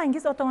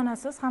 Hammangiz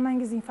ota-onasiz,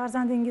 hammangizning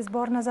farzandingiz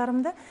bor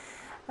nazarimda.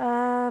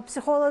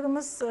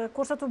 Psixologimiz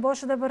ko'rsatuv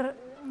boshida bir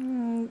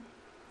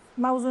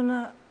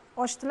mavzuni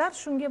ochdilar.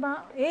 Shunga men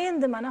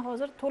endi mana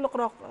hozir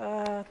to'liqroq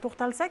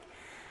to'xtalsak,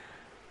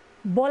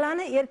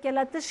 bolani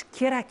erkalatish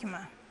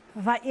kerakmi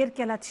va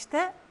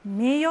erkalatishda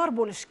me'yor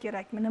bo'lishi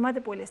kerakmi? Nima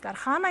deb o'ylaysizlar?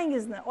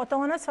 Hammangizni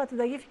ota-ona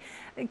sifatidagi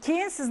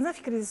keyin sizni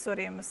fikringizni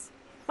so'raymiz.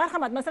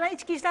 Marhamat, masalan,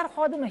 ichki ishlar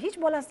xodimi hech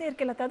bolasini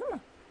erkalatadimi?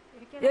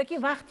 Yoki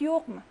vaqt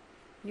yo'qmi?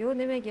 Yo'q,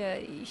 nimaga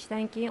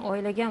ishdan keyin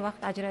oilaga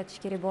vaqt ajratish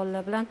kerak,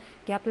 bolalar bilan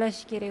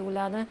gaplashish kerak,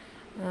 ularni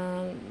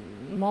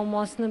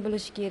muammosini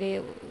bilish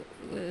kerak,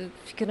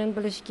 fikrini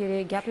bilish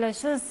kerak,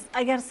 gaplashish. Siz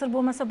agar sir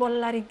bo'lmasa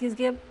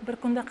bolalaringizga bir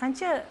kunda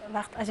qancha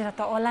vaqt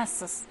ajrata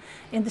olasiz?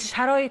 Endi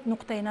sharoit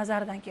nuqtai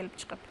nazaridan kelib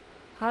chiqib.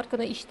 Har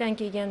kuni ishdan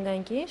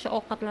kelgandan keyin, shu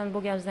ovqatlanib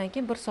bo'lganimizdan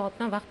keyin 1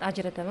 soatdan vaqt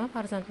ajrataman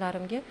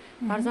farzandlarimga.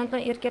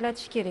 Farzandlarni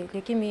erkalatish kerak,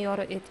 lekin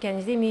me'yori,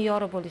 aytganingizdek,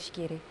 me'yori bo'lishi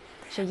kerak.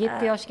 O'sha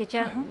 7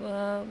 yoshgacha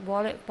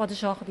bola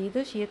podshoh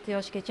deydi, o'sha 7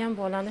 yoshgacha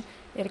bolani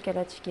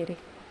erkalatish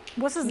kerak.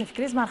 Bu sizning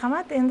fikringiz,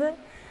 marhamat. Endi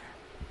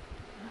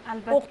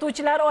albatta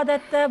o'qituvchilar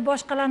odatda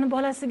boshqalarning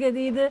bolasiga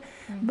deydi,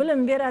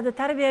 bilim beradi,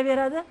 tarbiya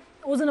beradi,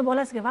 o'zini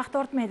bolasiga vaqt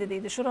ortmaydi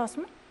deydi. Shu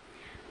rostmi?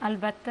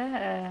 Albatta,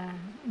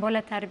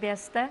 bola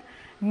tarbiyasida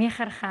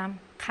mehr ham,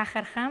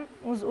 qahr ham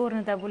o'z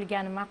o'rnida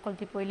bo'lgani ma'qul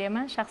deb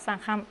o'ylayman.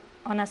 Shaxsan ham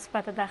ona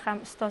sifatida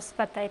ham ustoz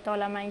sifatida ayta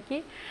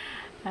olamanki,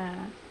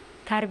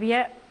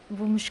 tarbiya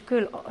bu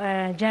mushkul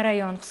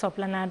jarayon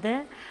hisoblanadi.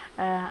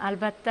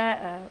 Albatta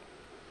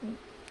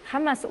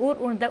hammasi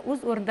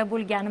o'z o'rnida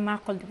bo'lgani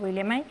ma'qul deb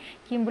o'ylayman.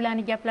 Keyin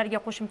bularning gaplariga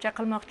qo'shimcha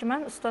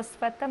qilmoqchiman. Ustoz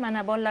sifatida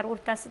mana bolalar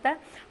o'rtasida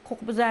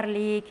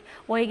huquqbuzarlik,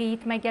 voyaga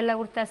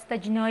yetmaganlar o'rtasida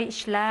jinoiy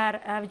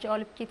ishlar avj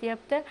olib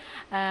ketyapti.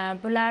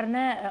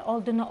 Bularni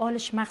oldini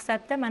olish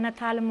maqsadida mana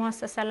ta'lim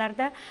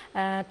muassasalarida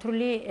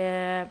turli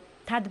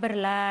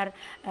tadbirlar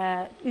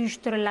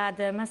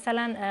uyushtiriladi.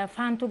 Masalan,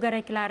 fan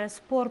to'garaklari,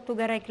 sport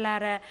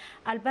to'garaklari.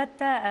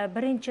 Albatta,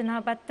 birinchi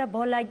navbatda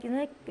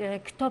bolani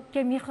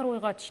kitobga mehr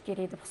uyg'otish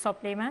kerak deb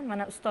hisoblayman.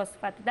 Mana ustoz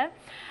sifatida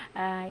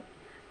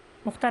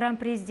muhtaram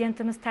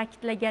prezidentimiz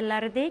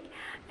ta'kidlaganlaridek,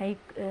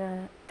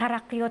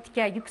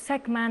 taraqqiyotga,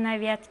 yuksak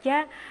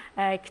ma'naviyatga,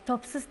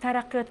 kitobsiz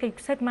taraqqiyotga,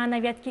 yuksak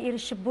ma'naviyatga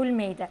erishib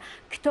bo'lmaydi.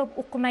 Kitob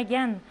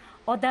o'qimagan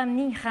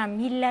odamning ham,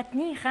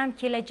 millatning ham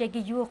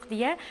kelajagi yo'q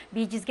deya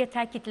bejizga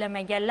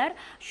ta'kidlamaganlar.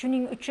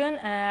 Shuning uchun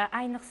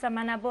ayniqsa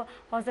mana bu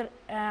hozir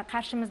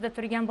qarshimizda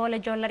turgan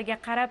bolajonlarga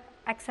qarab,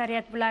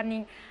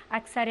 bularning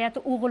aksariyati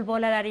o'g'il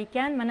bolalar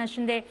ekan. Mana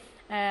shunday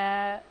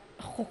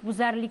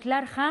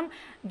huquqbuzarliklar ham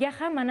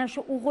mana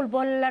shu o'g'il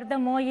bolalarda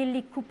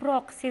moyillik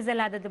ko'proq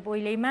seziladi deb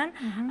o'ylayman.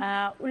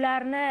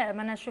 Ularni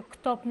mana shu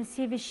kitobni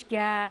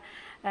sevishga,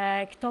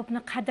 kitobni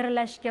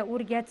qadrlashga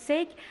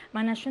o'rgatsak,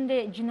 mana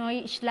shunday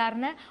jinoiy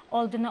ishlarni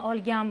oldini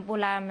olgan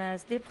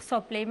bo'lamiz deb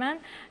hisoblayman.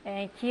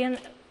 Keyin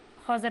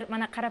hozir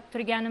mana qarab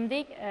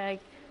turganimdek,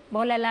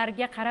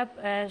 bolalarga qarab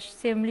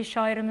sevimli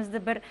shoirimizni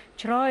bir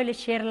chiroyli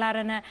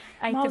she'rlarini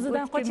aytib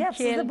mavzudan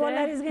qochyapsiz. Sizni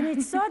bolalaringizga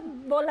necha soat,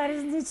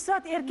 bolalaringizni necha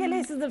soat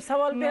erkalaysiz deb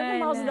savol berdim,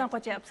 mavzudan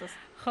qochyapsiz.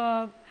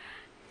 Xo'p.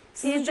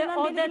 Siz uchun ham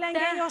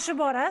belgilangan yoshi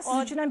bor, siz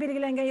uchun ham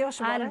belgilangan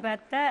yoshi bor.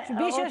 Albatta.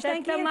 5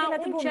 yoshdan keyin men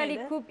erkalatib unchalik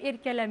bo'lmaydi. ko'p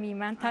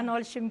erkalamayman, tan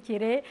olishim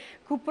kerak.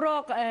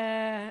 Ko'proq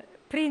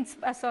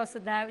prinsip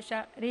asosida,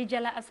 o'sha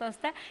rejalar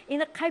asosida.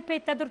 Endi qay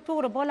paytdadir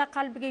to'g'ri bola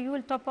qalbiga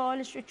yo'l topa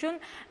olish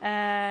uchun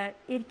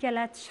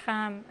erkalatish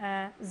ham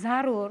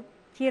zarur,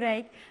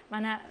 kerak.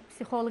 Mana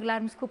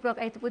psixologlarimiz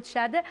ko'proq aytib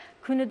o'tishadi,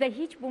 kunida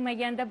hech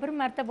bo'lmaganda bir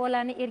marta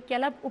bolani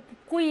erkalab o'pib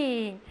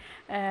qo'ying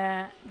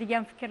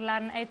degan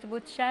fikrlarni aytib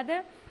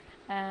o'tishadi.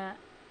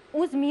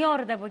 O'z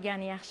me'yorida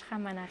bo'lgani yaxshi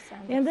hamma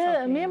narsani. Endi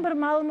men bir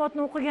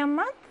ma'lumotni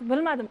o'qiganman,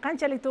 bilmadim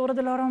qanchalik to'g'ri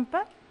Dilorom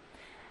opa.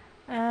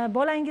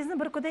 Bolangizni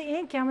bir kunda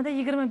eng kamida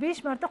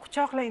 25 marta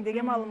quchoqlang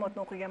degan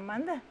ma'lumotni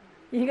o'qiganman-da.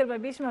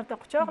 25 marta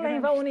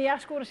quchoqlang va uni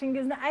yaxshi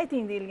ko'rishingizni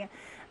ayting deyilgan.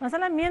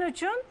 Masalan, men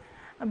uchun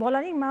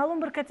bolaning ma'lum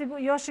bir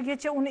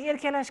yoshigacha uni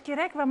erkalash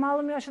kerak va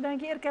ma'lum yoshidan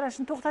keyin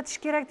erkalashni to'xtatish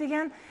kerak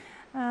degan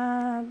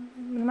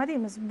nima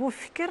deymiz? Bu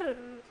fikr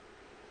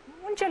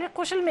unchalik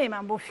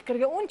qo'shilmayman bu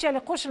fikrga,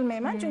 unchalik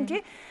qo'shilmayman,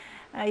 chunki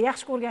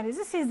yaxshi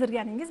ko'rganingizni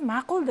sezdirganingiz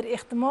ma'quldir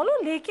ehtimoli,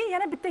 lekin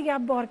yana bitta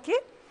gap borki,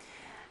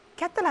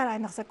 kattalar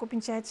ayniqsa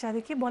ko'pincha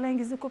aytishadiki,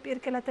 bolangizni ko'p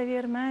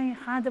erkalatavermang,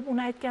 ha deb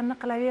uni aytganini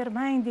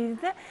qilavermang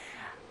deydi.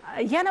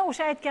 Yana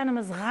o'sha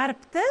aytganimiz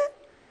g'arbda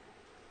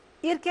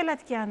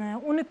erkalatgani,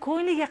 uni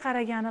ko'ngliga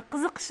qaragani,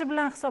 qiziqishi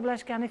bilan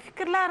hisoblashgani,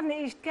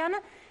 fikrlarini eshitgani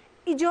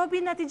ijobiy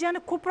natijani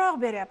ko'proq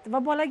beryapti va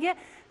bolaga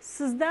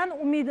sizdan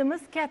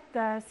umidimiz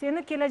katta,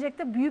 seni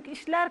kelajakda buyuk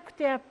ishlar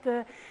kutyapti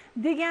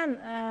degan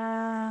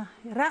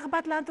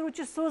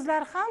rag'batlantiruvchi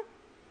so'zlar ham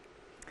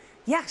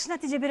yaxshi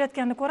natija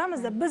berayotganini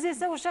ko'ramizda. Biz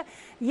esa o'sha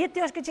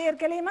 7 yoshgacha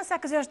erkalayman,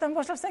 8 yoshdan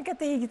boshlab sen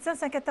katta yigitsan,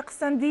 sen katta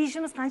qizsan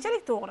deyishimiz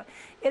qanchalik to'g'ri?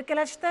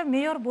 Erkalatishda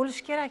me'yor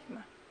bo'lish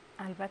kerakmi?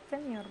 Albatta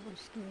me'yor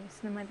bo'lish kerak.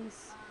 Siz nima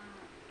deysiz?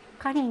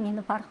 Qarang,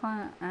 endi Farxon,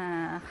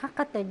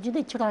 haqiqatdan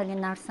juda chiroyli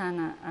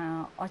narsani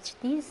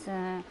ochdingiz.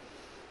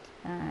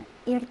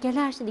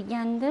 Erkalash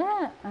deganda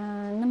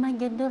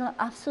nimagadir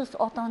afsus,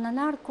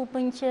 ota-onalar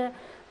ko'pincha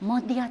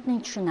moddiyatni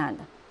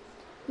tushunadi.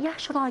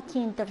 Yaxshiroq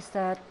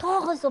kiyintirsa,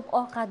 to'g'izib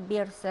ovqat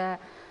bersa,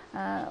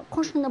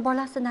 qo'shni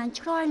bolasidan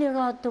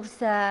chiroyliroq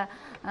tursa,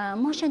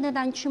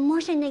 mashinadan tushib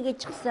mashinaga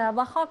chiqsa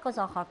va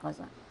hokazo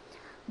hokazo.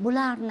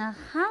 Bularni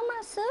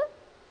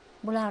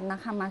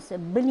hammasi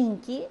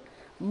bilingki,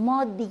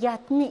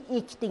 moddiyatni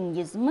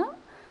ekdingizmi,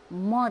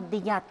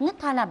 moddiyatni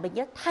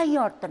talabiga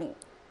tayyor turing.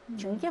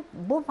 Chunki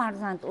bu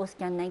farzand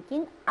o'sgandan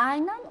keyin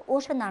aynan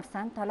o'sha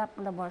narsani talab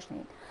qila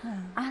boshlaydi.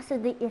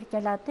 Aslida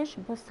erkalatish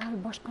bu sal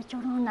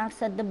boshqacharoq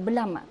narsa deb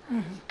bilaman.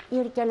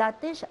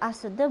 Erkalatish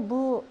aslida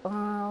bu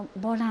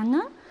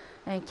bolani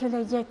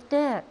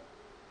kelajakda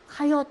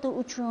hayoti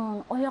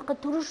uchun, oyoqqa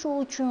turishi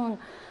uchun,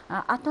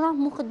 atrof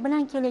muhit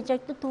bilan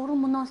kelajakda to'g'ri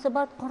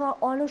munosabat qura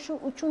olishi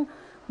uchun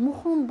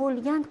muhim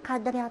bo'lgan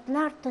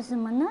qadriyatlar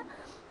tizimini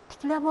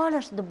tiklab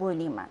olish deb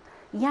o'ylayman.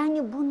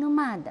 Ya'ni bu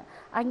nimada?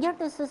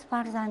 Agarda siz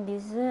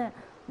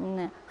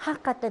farzandingizni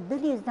haqiqatdan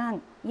dilingizdan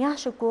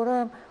yaxshi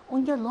ko'rib,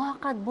 unga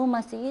loqat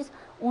bo'lmasangiz,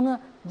 uni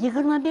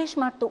 25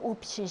 marta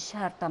o'pishingiz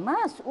shart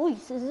emas. U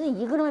sizni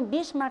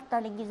 25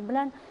 martaligingiz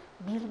bilan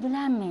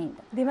belgilanmaydi.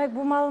 Demak,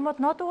 bu ma'lumot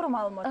noto'g'ri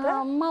ma'lumot.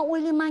 Men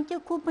o'ylaymanki,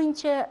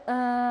 ko'pincha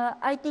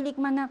aytaylik,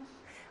 mana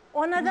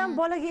onadan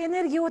bolaga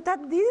energiya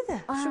o'tadi deydi.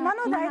 Shu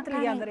ma'noda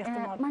aytilgandir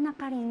ehtimol. Mana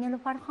qarang,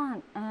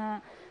 Nilufarxon,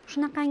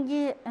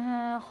 shunaqangi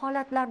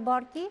holatlar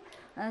borki,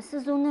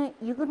 siz uni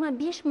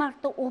 25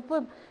 marta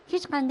o'pib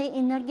hech qanday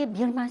energiya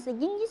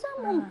bermasligingiz ham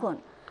mumkin.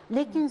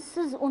 Lekin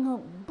siz uni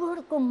bir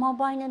kun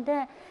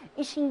mobaynida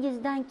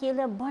ishingizdan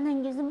kelib,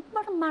 bolangizni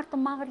bir marta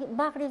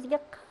bag'ringizga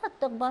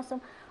qattiq bosib,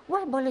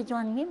 "Voy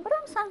bolajonim,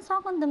 biram san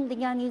sog'indim"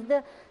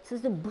 deganingizda,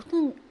 sizni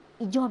butun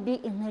ijobiy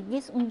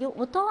energiyangiz unga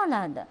o'ta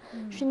oladi.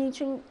 Shuning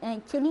uchun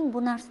keling bu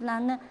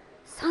narsalarni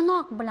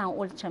sanoq bilan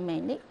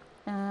o'lchamaylik.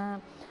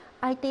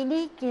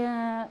 Aytaylik,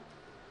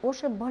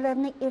 o'sha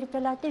bolani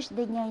erkalatish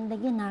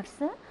degandagi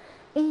narsa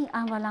eng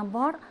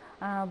avvalambor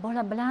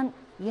bola bilan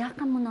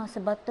yaqin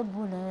munosabatda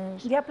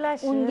bo'lish,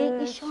 gaplashish, unga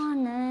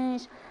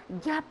ishonish,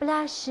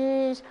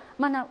 gaplashish.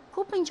 Mana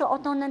ko'pincha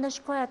ota-onalar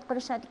shikoyat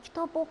qilishadi,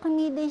 kitob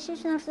o'qimaydi,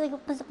 hech narsaga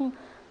qiziqmaydi.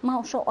 Men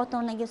o'sha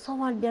ota-onaga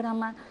savol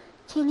beraman.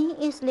 Keling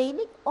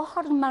eslaylik,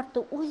 oxirgi marta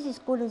o'zingiz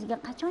qo'lingizga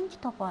qachon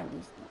kitob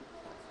oldingiz?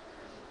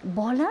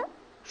 Bola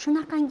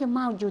shunaqangi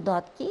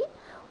mavjudotki,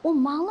 u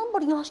ma'lum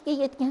bir yoshga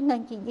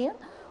yetgandan keyin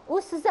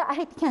u sizni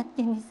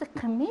aytganingizni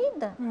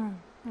qilmaydi.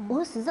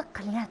 U sizni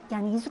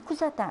qilayotganingizni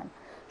kuzatadi.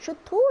 Shu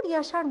 4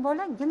 yashar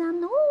bola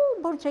gilamni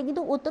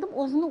burchagida o'tirib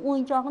o'zini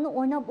o'yinchog'ini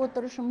o'ynab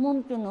o'tirishi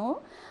mumkin u,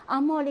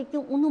 ammo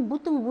lekin uni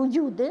butun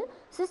vujudi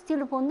siz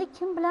telefonda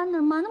kim bilan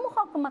nimani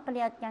muhokama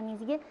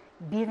qilayotganingizga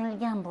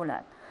berilgan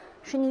bo'ladi.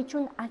 Shuning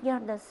uchun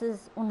agarda siz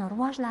uni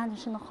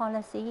rivojlanishini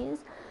xohlasangiz,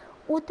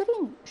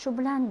 o'tiring shu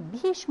bilan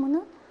 5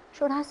 minut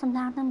shu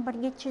rasmlarni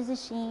birga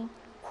chizishing.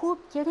 Ko'p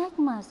kerak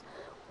emas.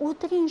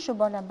 O'tiring shu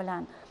bola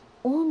bilan.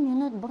 10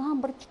 minut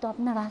biron bir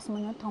kitobni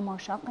rasmini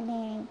tomosha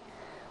qiling.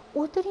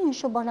 O'tiring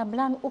shu bola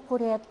bilan u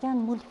ko'rayotgan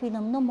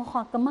multfilmni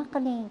muhokama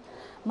qiling.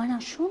 Mana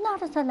shu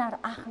narsalar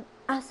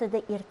aslida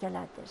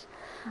erkalatish.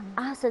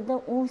 Aslida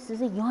u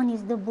sizni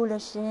yoningizda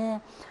bo'lishi,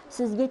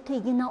 sizga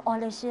tegina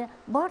olishi,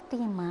 bor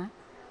tegma,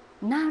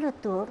 nari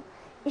tur,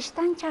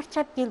 ishdan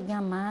charchab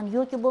kelganman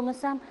yoki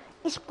bo'lmasam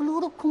ish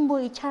qilaverib kun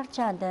bo'yi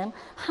charchadim,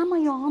 hamma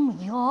yog'im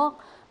yo'q.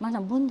 Mana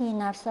bunday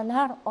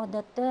narsalar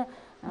odatda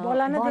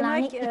bolani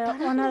demak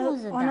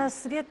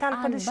onasiga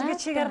talpinishiga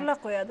chegaralar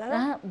qo'yadi.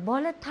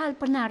 Bola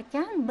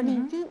talpinarkan,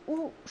 bilingki, u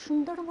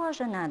shunda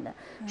rivojlanadi.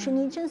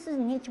 Shuning uchun siz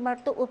necha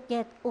marta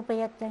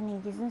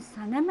o'payotganingizni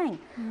sanamang.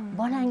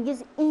 Bolangiz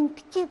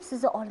entikib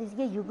sizni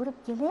oldingizga yugurib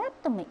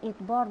kelyaptimi?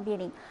 E'tibor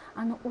bering.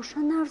 Ana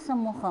o'sha narsa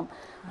muhim.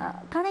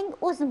 Qarang,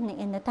 o'zimni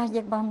endi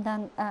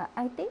tajribamdan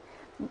aytay.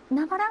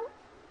 Navaram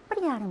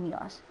 1,5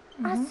 yosh.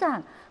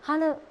 Asal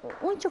hali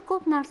uncha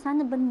ko'p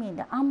narsani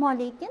bilmaydi, ammo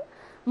lekin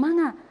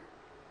mana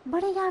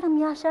 1,5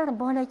 yashar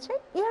bolacha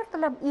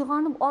ertalab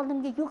uyg'onib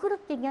oldimga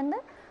yugurib kelganda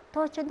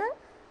tochida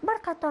bir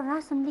qator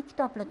rasmli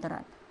kitoblar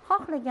turadi.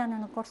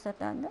 Xohlaganini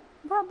ko'rsatadi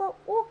va bu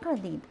o'qi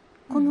deydi.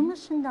 Kunimiz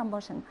shundan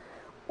boshlanadi.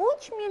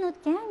 3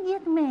 minutga ham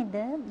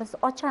yetmaydi. Biz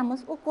ochamiz,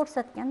 u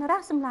ko'rsatgan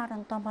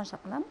rasmlarini tomosha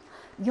qilamiz,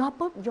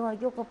 yopib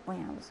joyiga qo'yib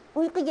qo'yamiz.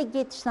 Uyquga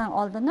ketishdan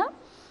oldin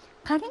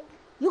qarang,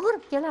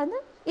 yugurib keladi,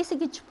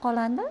 esiga tushib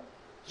qoladi,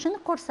 shuni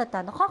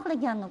ko'rsatadi,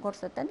 xohlaganini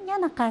ko'rsatadi,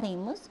 yana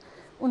qaraymiz.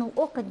 Uni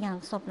o'qigan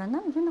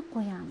hisoblanib, yana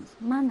qo'yamiz.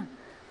 Mana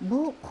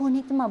bu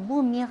ko'nikma, bu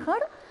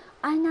mehr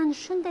aynan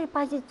shunday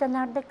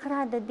pozitsiyalarda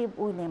kiradi deb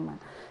o'ylayman.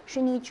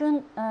 Shuning uchun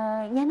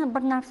yana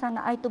bir narsani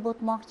aytib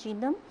o'tmoqchi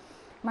edim.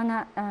 Mana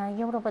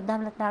Yevropa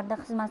davlatlarida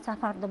xizmat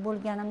safarida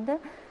bo'lganimda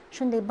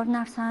shunday bir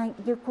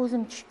narsaga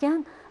ko'zim tushgan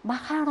va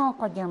hayron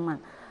qolganman.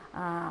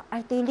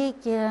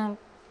 Aytaylik,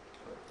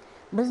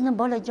 bizni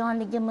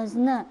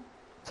bolajonligimizni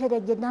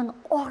keragidan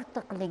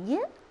ortiqligi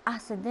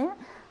aslida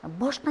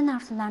boshqa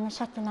narsalarning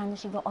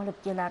shakllanishiga olib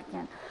kelar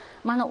ekan.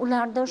 Mana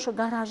ularda shu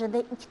garajida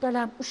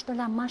 2talab,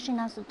 3talab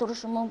mashinasi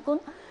turishi mumkin.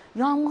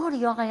 Yomg'ir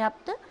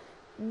yog'ayapti.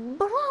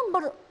 Biron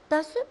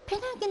bittasi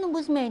penagini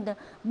buzmaydi.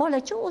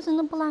 Bolacha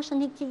o'zini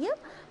plashini kiyib,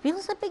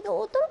 velosipedga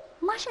o'tirib,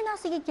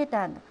 mashinasiga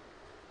ketadi.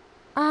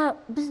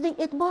 Bizda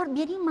e'tibor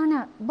bering, mana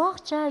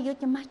bog'cha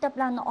yoki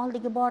maktablarning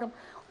oldiga borib,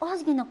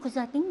 ozgina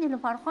kuzating,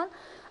 Nilufarxon.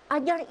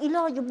 Agar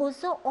iloji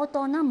bo'lsa,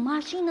 ota-ona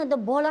mashinada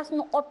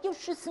bolasini olib kelib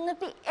shu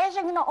sinfning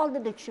eshigini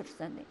oldida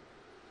tushirsa deydi.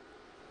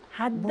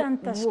 Haddan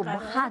tashqari.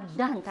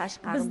 Haddan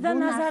tashqari. Bizda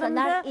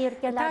nazarimda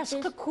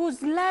tashqi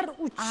ko'zlar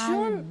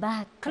uchun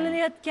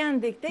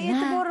qilinayotgandek-da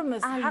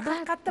e'tiborimiz.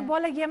 Haqiqatda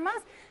bolaga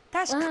emas,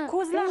 tashqi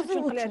ko'zlar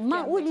uchun qilayotgan.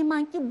 Men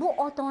o'ylaymanki, bu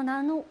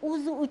ota-onaning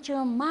o'zi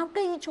uchun,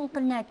 mavqe uchun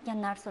qilinayotgan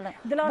narsalar.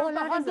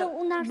 Bolalarga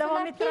u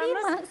narsalar kerak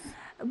emas.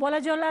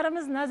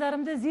 Bolajonlarimiz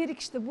nazarimda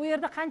zerikishdi. Bu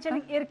yerda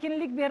qanchalik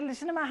erkinlik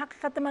berilishini men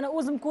haqiqatda mana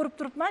o'zim ko'rib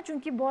turibman,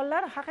 chunki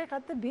bolalar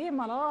haqiqatda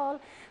bemalol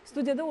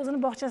studiyada o'zini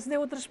bog'chasida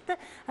o'tirishibdi.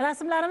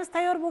 Rasmlarimiz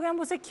tayyor bo'lgan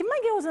bo'lsa, kim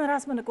menga o'zini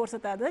rasmini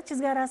ko'rsatadi?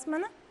 Chizgan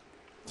rasmini?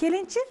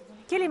 Kelingchi,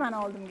 keling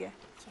mana oldimga.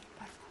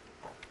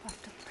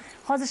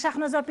 Hozir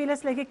Shahnoza opanglar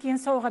sizlarga keyin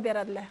sovg'a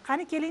beradilar.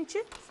 Qani kelingchi.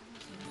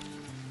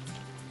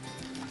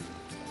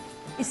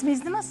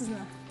 Ismingiz nima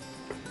sizni?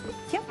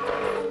 Kim?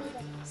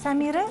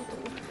 Samira.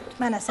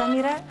 Mana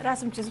Samira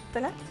rasm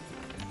chizibdilar.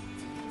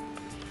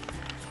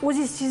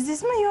 O'zingiz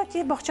chizdingizmi yoki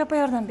bog'cha opa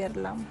yordam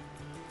berdilarmi?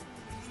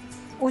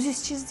 O'zingiz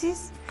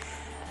chizdingiz?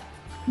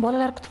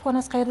 Bolalar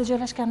kutubxonasi qayerda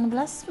joylashganini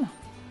bilasizmi?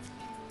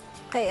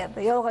 Qayerda?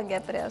 Yolg'on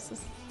gapiryapsiz.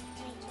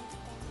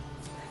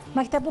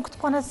 Maktab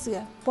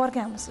kutubxonasiga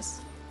borganmisiz?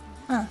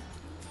 Ha.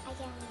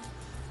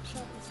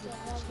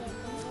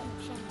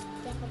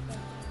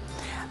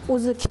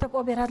 O'zi kitob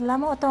olib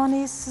beradilarmi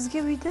ota-onangiz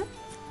sizga uyda?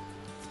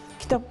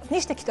 Kitob,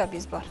 nechta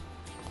kitobingiz bor?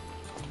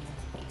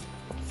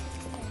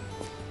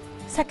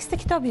 8 ta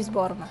kitobingiz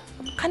bormi?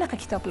 Qanaqa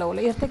kitoblar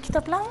ular? Ertak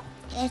kitoblarmi?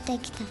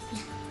 Ertak kitoblar.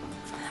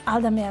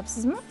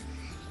 Aldamayapsizmi?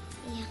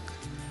 Yo'q.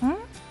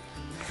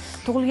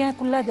 Tug'ilgan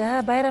kunlarda,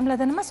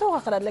 bayramlarda nima sovg'a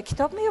qiladilar?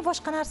 Kitobmi yo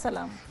boshqa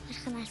narsalarmi?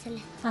 Boshqa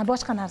narsalar. Ha,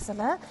 boshqa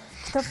narsalar.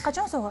 Kitob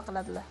qachon sovg'a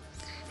qiladilar?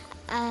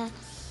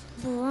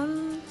 Buvim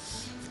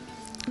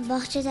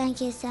bog'chadan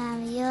kelsam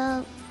yo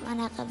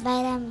anaqa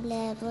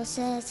bayramlar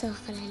bo'lsa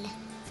sovg'a qiladilar.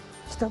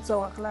 Kitob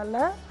sovg'a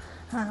qiladilar.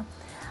 Ha.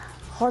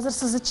 Hozir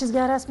sizni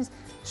chizgan rasmingiz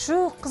shu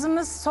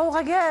qizimiz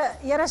sovg'aga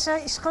yarasha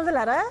ish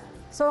qildilar, a?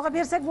 Sovg'a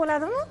bersak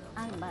bo'ladimi?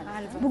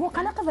 Albatta. Bugun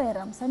qanaqa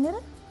bayram,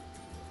 Samira?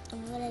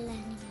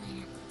 Bolalarning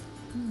bayrami.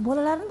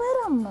 Bolalarning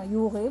bayramimi?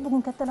 Yo'q,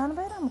 bugun kattalarning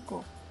bayrami-ku.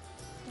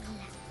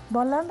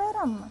 Bolalarning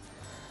bayrami?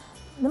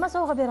 Nima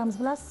sovg'a beramiz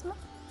bilasizmi?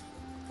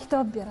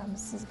 Kitob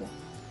beramiz sizga.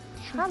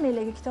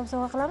 Hammalarga kitob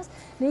sovg'a qilamiz,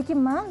 lekin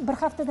men bir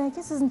haftadan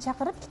keyin sizni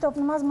chaqirib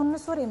kitobning mazmunini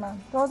so'rayman.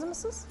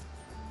 Rozimisiz?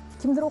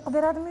 Kimdir o'qib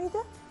beradimi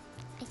uyda?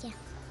 Aka.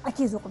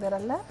 Akangiz o'qib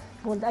beradilar.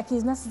 Bo'ldi,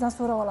 akangizdan sizdan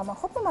so'rab olaman.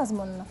 Xo'pmi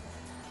mazmunini?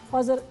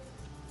 Hozir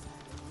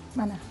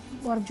mana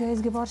borib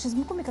joyingizga borishingiz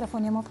mumkin,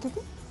 mikrofonni ham olib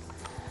keting.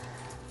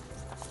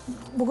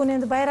 bugun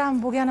endi bayram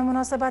bo'lgani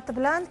munosabati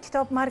bilan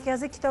Kitob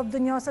markazi, Kitob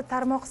dunyosi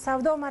tarmoq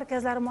savdo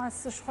markazlari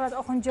muassisi Shuhrat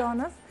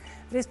Oxunjonov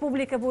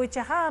respublika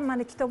bo'yicha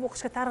hammani kitob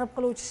o'qishga targ'ib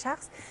qiluvchi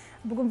shaxs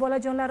bugun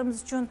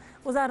bolajonlarimiz uchun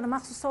o'zlarini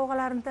maxsus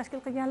sovg'alarini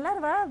tashkil qilganlar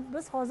va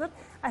biz hozir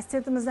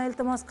assistentimizdan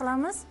iltimos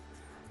qilamiz.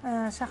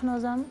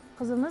 Shahnozam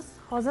qizimiz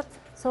hozir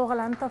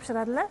sovg'alarni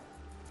topshiradilar.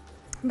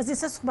 Biz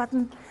esa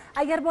suhbatni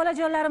agar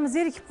bolajonlarimiz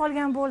zerikib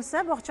qolgan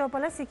bo'lsa, bog'cha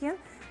opalar sekin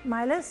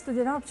mayli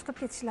studiyadan olib chiqib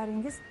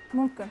ketishlaringiz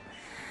mumkin.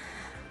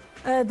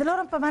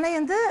 Dilorom opa, mana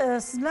endi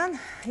siz bilan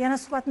yana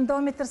suhbatni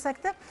davom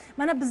ettirsakda,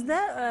 mana bizda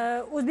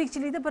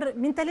o'zbekchilikda bir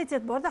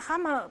mentalitet borda,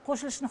 hamma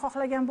qo'shilishni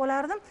xohlagan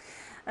bo'lardim.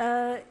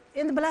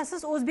 Endi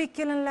bilasiz, o'zbek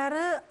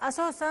kelinlari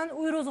asosan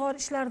uy ro'zg'or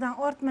ishlaridan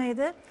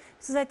ortmaydi.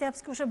 Siz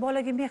aytyapsizki, o'sha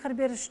bolaga mehr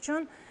berish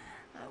uchun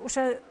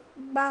o'sha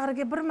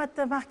bag'riga bir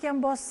marta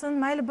mahkam bossin,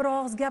 mayli bir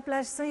og'iz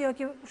gaplashsin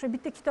yoki o'sha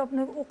bitta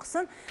kitobni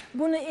o'qisin,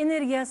 buni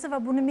energiyasi va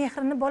buni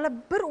mehrini bola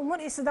bir umr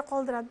esida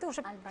qoldiradi.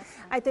 O'sha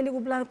aytaylik,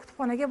 u bilan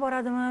kutubxonaga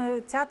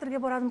boradimi,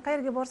 teatrga boradimi,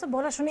 qayerga borsa,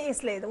 bola shuni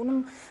eslaydi.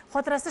 Uning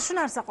xotirasida shu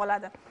narsa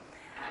qoladi.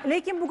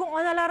 Lekin bugun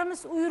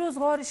onalarimiz uy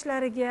ro'zg'or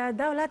ishlariga,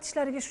 davlat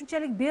ishlariga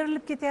shunchalik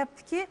berilib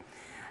ketyaptiki,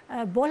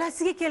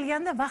 bolasiga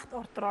kelganda vaqt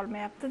orttira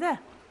olmayapti-da.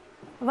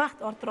 Vaqt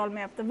orttira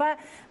olmayapti va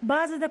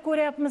ba'zida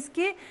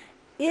ko'ryapmizki,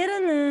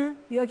 erini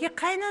yoki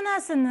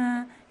qaynonasini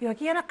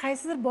yoki yana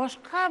qaysidir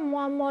boshqa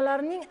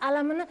muammolarning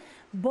alamini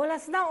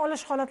bolasidan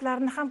olish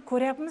holatlarini ham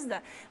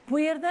ko'ryapmiz-da. Bu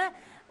yerda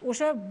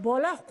o'sha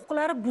bola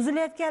huquqlari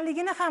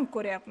buzilayotganligini ham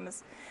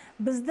ko'ryapmiz.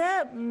 Bizda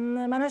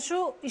mana shu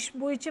ish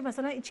bo'yicha,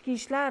 masalan, ichki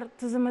ishlar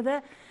tizimida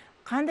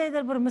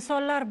qandaydir bir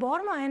misollar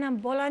bormi? Aynan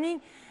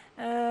bolaning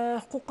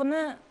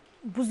huquqini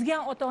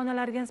buzgan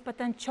ota-onalarga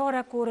nisbatan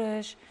chora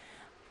ko'rish,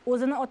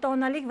 o'zini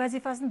ota-onalik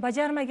vazifasini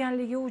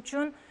bajarmaganligi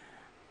uchun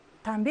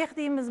tanbeh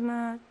deymizmi?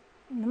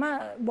 Nima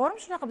bormi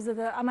shunaqa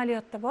bizda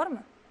amaliyotda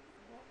bormi?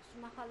 Shu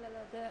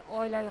mahallalarda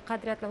oilaviy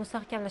qadriyatlar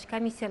mustahkamlash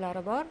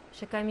komissiyalari bor.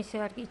 O'sha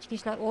komissiyalarga ichki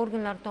ishlar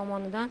organlari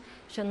tomonidan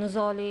o'sha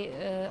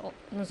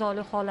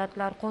nizoli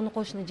holatlar,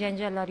 qo'ni-qo'shni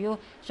janjallar yo'q,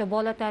 o'sha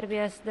bola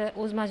tarbiyasida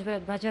o'z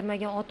majburiyat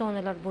bajarmagan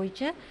ota-onalar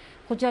bo'yicha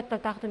hujjatlar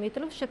taqdim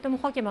etilib, o'sha yerda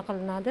muhokama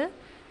qilinadi.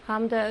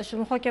 Hamda shu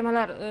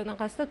muhokamalar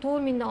naqasida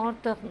 4000 dan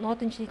ortiq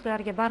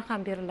notinchliklarga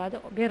barham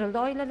berildi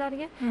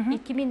oilalarga.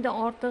 2000 dan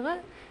ortig'i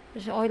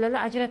o'sha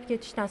oilalar ajrab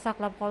ketishdan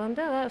saqlab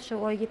qolindi va o'sha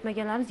voyaga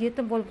yetmaganlarimiz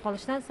yetim bo'lib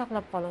qolishdan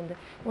saqlab qolindi.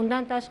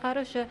 Undan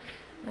tashqari o'sha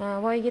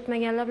voyaga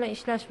yetmaganlar bilan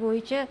ishlash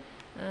bo'yicha,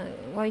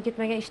 voyaga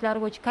yetmagan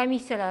ishlari bo'yicha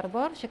komissiyalar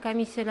bor. O'sha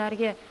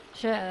komissiyalarga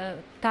o'sha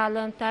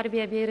ta'lim,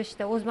 tarbiya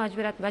berishda o'z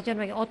majburiyatini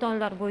bajarmagan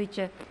ota-onalar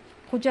bo'yicha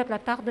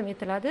hujjatlar taqdim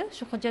etiladi.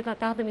 Shu hujjatlar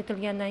taqdim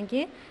etilgandan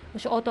keyin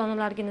o'sha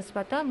ota-onalarga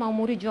nisbatan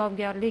ma'muriy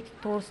javobgarlik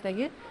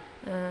to'g'risidagi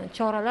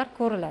choralar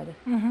ko'riladi.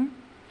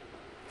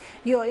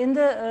 Yo'q,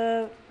 endi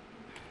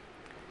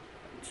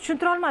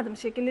tushuntira olmadim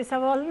shekilli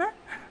savolni.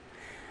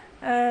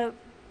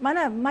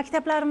 Mana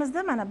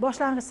maktablarimizda mana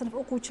boshlang'ich sinf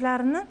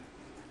o'quvchilarini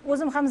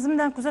o'zim ham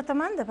zimdan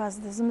kuzataman-da,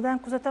 ba'zida zimdan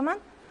kuzataman.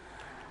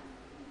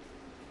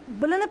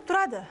 Bilinib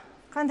turadi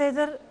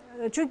qandaydir,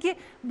 chunki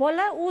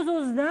bola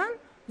o'z-o'zidan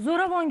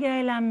zo'ravonga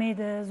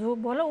aylanmaydi.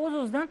 Bola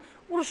o'z-o'zidan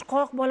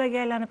urushqoq bolaga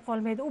aylanib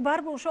qolmaydi. U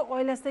baribir o'sha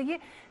oilasidagi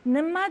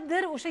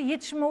nimadir o'sha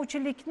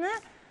yetishmovchilikni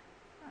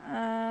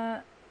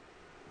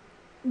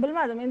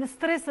bilmadim, endi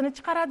stressini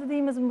chiqaradi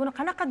deymizmi, buni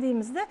qanaqa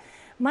deymizda?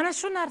 Mana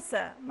shu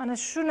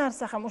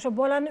narsa ham o'sha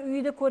bolani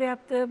uyida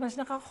ko'ryapti, mana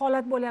shunaqa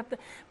holat bo'lyapti.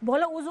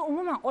 Bola o'zi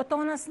umuman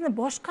ota-onasini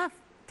boshqa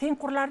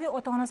tengqurlardek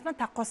ota-onasi bilan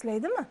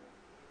taqqoslaydimi?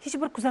 Hech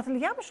bir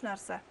kuzatilganmi shu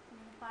narsa?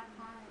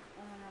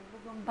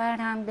 Bugun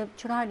bayram deb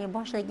chiroyli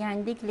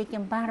boshlagandik,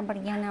 lekin baribir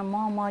yana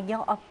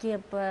muammoga olib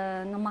kelib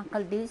nima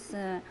qildingiz?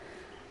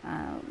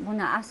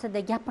 Buni aslida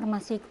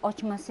gapirmasak,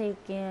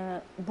 ochmasak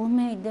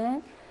bo'lmaydi.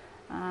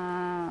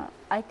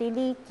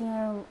 Aytaylik,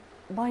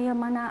 boya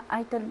mana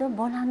aytildi,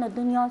 bolani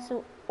dunyosi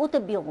o'ta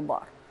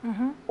beg'ubor.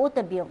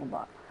 O'ta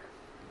beg'ubor.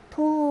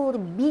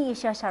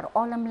 4-5 yashar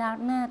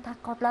olimlarni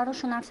tadqiqotlari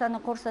shu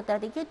narsani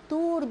ko'rsatadiki,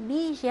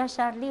 4-5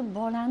 yasharli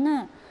bolani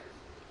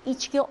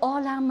ichki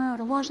olami,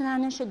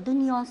 rivojlanishi,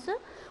 dunyosi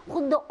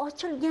xuddi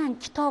ochilgan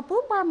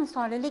kitobi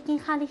bamisoli, lekin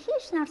hali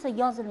hech narsa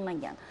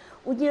yozilmagan.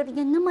 U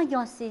yerga nima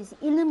yozsangiz,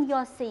 ilm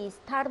yozsangiz,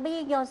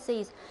 tarbiya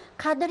yozsangiz,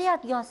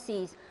 qadriyat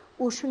yozsangiz,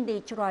 u shunday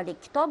chiroyli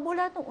kitob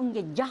bo'ladi.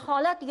 Unga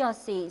jaholat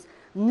yozsangiz,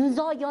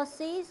 nizo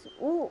yozsangiz,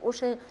 u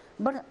o'sha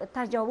bir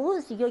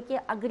tajovuz yoki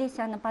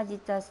agressiyani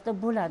pozitsiyasida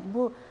bo'ladi.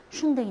 Bu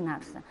shunday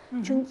narsa.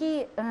 Chunki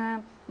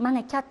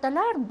mana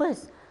kattalar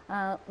biz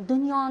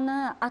dunyoni,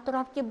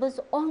 atrofga biz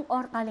ong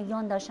orqali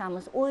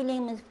yondashamiz,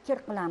 o'ylaymiz, fikr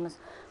qilamiz.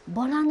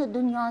 Bolani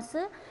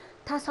dunyosi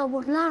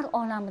tasavvurlar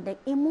olamida,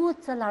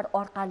 emotsiyalar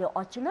orqali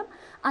ochilib,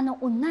 ana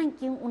undan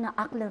keyin uni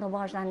aqli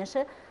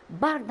rivojlanishi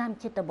bardam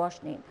keta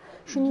boshlaydi.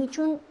 Shuning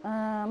uchun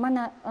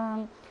mana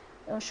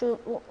shu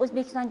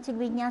O'zbekiston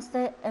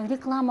televideniyasida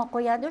reklama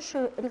qo'yadi. Shu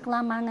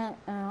reklamani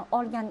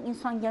olgan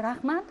insonga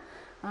rahmat.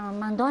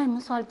 Men doim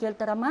misol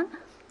keltiraman.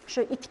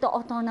 Shu ikkita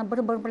ota-ona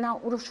bir-bir bilan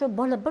urushib,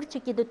 bola bir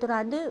chekida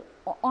turadi.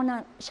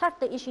 Ona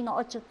shartta eshikni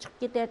ochib chiqib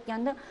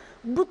ketayotganda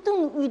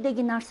butun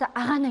uydagi narsa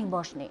ag'anay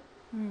boshlaydi.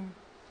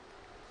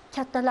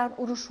 Kattalar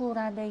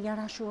urushaveradi,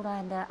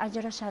 yarashaveradi,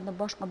 ajrashadi,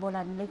 boshqa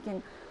bo'ladi, lekin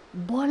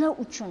bola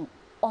uchun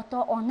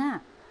ota-ona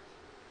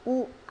u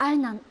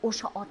aynan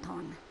o'sha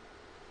ota-ona.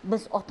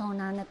 Biz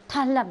ota-onani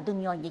tanlab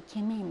dunyoga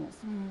kelmaymiz.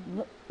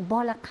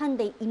 Bola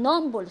qanday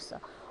inom bo'lsa,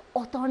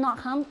 ota-ona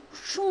ham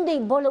shunday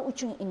bola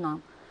uchun inom.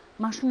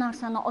 Men shu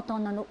narsani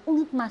ota-onani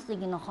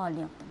unutmasligini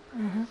xohlayapman.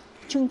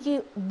 Chunki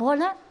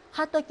bola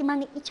hattoki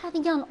meni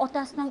ichadigan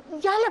otasidan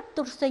uyalib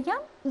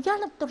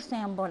tursa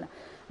ham bola,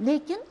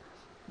 lekin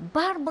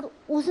baribir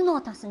o'zini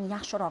otasini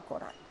yaxshiroq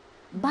ko'radi.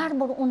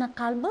 Baribir uni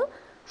qalbi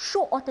shu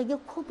otaga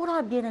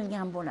ko'proq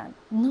berilgan bo'ladi.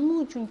 Nima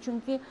uchun?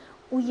 Chunki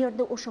u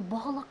yerda o'sha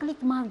bog'liqlik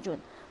mavjud.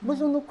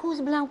 Biz uni ko'z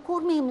bilan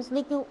ko'rmaymiz,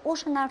 lekin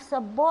o'sha narsa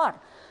bor.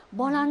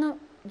 Bolani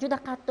juda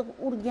qattiq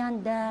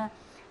urganda,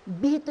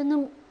 betini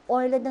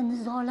oilada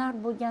nizolar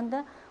bo'lganda,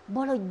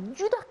 bola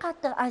juda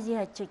qattiq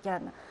aziyat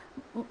chekadi.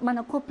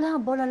 Mana ko'plab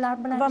bolalar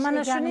bilan va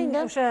mana shuning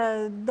o'sha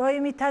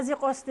doimiy tazyiq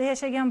ostida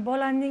yashagan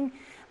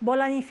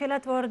bolaning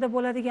fe'l-atvorida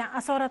bo'ladigan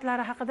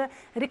asoratlari haqida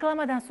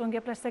reklamadan so'ng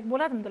gaplashsak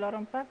bo'ladimi,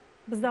 Dilorom opa?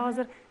 Bizda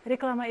hozir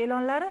reklama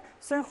e'lonlari,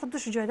 so'ng xuddi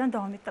shu joydan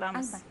davom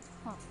ettiramiz.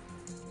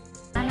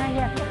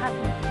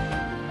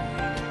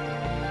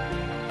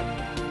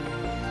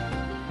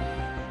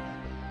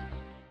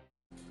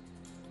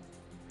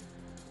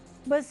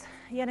 Biz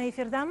yana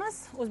efirdamiz.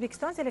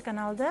 O'zbekiston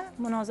telekanalida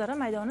Munozara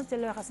maydoni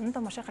teleloyihasini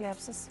tomosha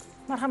qilyapsiz.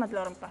 Marhamat,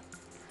 Dilorom opa.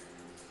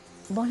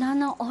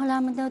 Bolani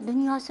olamida,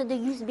 dunyosida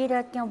yuz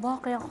berayotgan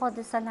voqea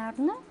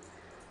hodisalarni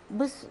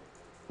biz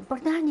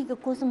birdaniga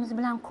ko'zimiz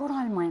bilan ko'ra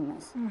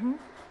olmaymiz.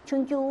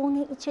 Chunki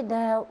uni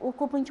ichida u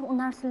ko'pincha u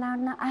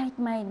narsalarni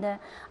aytmaydi,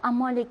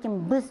 ammo lekin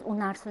biz u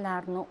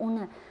narsalarni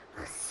uni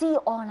hissiy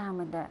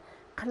olamida,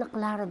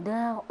 qiliqlarida,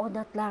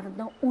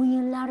 odatlarida,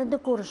 o'yinlarida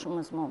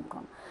ko'rishimiz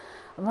mumkin.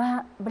 Va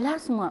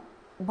bilasizmi,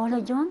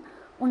 bolajon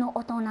uni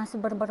ota-onasi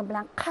bir-biri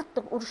bilan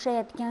qattiq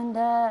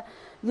urushayotganda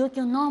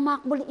yoki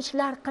nomaqbul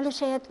ishlar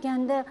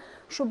qilishayotganda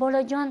shu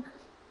bolajon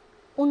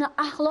uni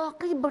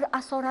axloqiy bir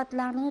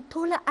asoratlarini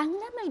to'la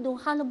anglamaydi, u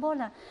hali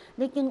bola,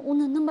 lekin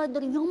uni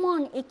nimadir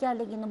yomon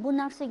ekanligini, bu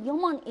narsa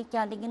yomon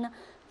ekanligini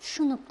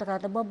tushunib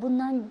turadi va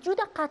bundan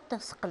juda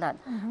qattiq siqiladi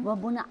va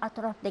buni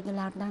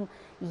atrofdagilardan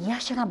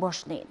yashira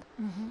boshlaydi.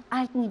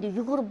 Aytmaydi,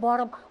 yugurib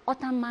borib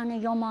otam meni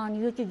yomon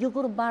yoki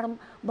yugurib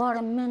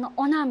borib meni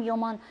onam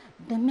yomon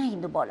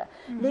demaydi bola.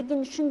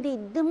 Lekin shunday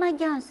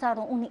demagan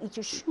sari uni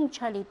ichi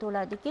shunchalik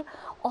to'ladiki,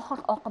 oxir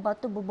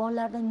oqibatda bu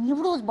bolalarda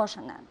nevroz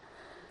boshlanadi.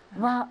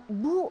 Va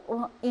bu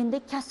endi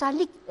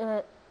kasallik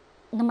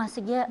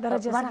nimasiga,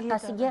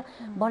 varaqasiga,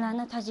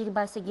 bolani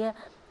tajribasiga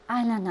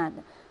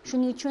aylanadi.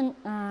 Shuning uchun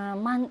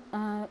men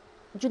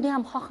juda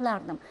ham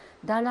xohlardim.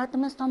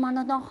 Davlatimiz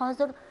tomonidan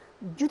hozir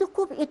juda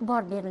ko'p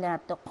e'tibor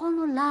berilyapti.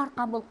 Qonunlar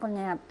qabul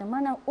qilinyapti.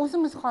 Mana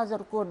o'zimiz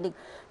hozir ko'rdik.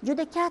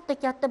 Juda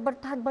katta bir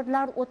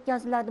tadbirlar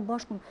o'tkaziladi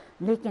boshqa.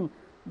 Lekin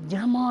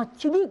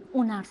jamoatchilik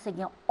u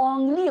narsaga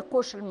ongli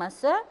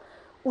qo'shilmasa,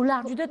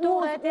 ular juda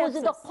to'g'ri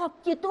o'zida qolib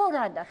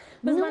ketaveradi.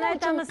 Biz mana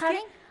aytamizki,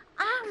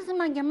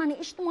 arzimagan mana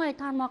ijtimoiy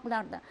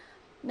tarmoqlarda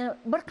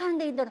bir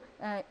qandaydir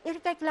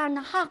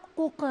erkaklarning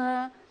haq-huquqi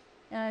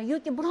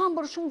yoki biron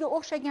bir shunga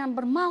o'xshagan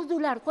bir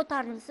mavzular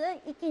ko'tarilsa,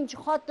 ikkinchi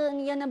xotin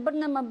yana bir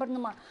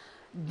nima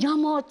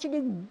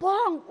jamoatchilik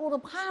bong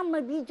urib, hamma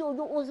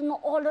videoga o'zini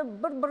olib,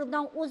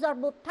 bir-biridan o'zar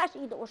bo'lib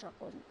tashlaydi o'sha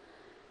qo'zni.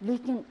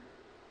 Lekin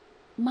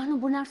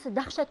mana bu narsa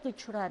dahshatga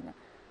tushiradi.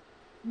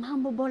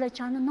 Men bu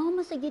bolachani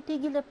nomusiga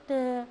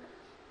tegilibdi.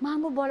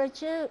 Men bu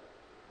bolacha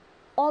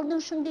oldin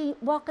shunday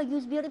voqea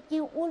yuz berib,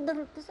 keyin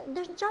o'ldirildi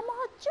desa,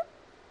 jamoatchi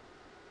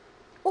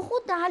u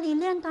xuddi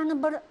hali lentani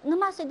bir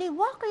nimasidek,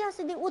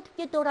 voqeasidek o'tib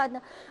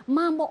ketaveradi.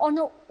 Men bu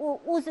ona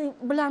o'zi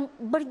bilan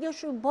birga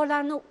shu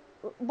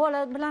bola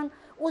bilan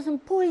o'zim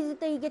poyezd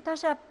tagiga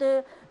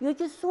tashlabdi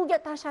yoki suvga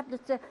tashlabdi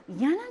desa,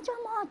 yana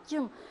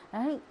jamoatchim.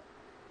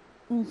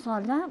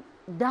 Insonlar,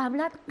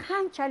 davlat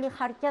qanchalik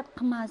harakat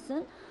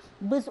qilmasin,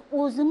 biz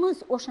o'zimiz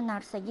o'sha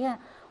narsaga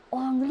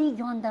ongli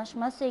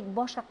yondashmasak,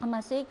 boshqa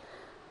qilmasak,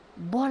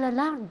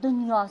 bolalar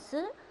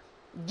dunyosi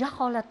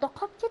jaholatda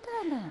qolib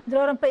ketadi.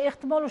 Dilorom opa,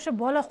 ehtimol o'sha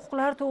bola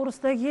huquqlari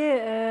to'g'risidagi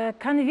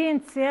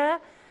konvensiya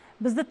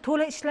bizda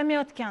to'la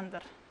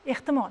ishlamayotgandir.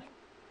 Ehtimol.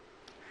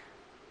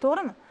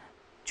 To'g'rimi?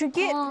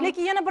 Chunki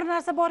lekin yana bir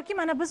narsa borki,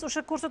 mana biz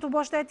o'sha ko'rsatuv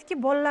boshida aytdikki,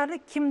 bolalarni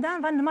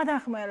kimdan va nimadan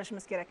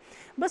himoyalashimiz kerak.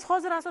 Biz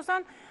hozir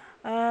asosan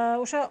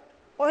o'sha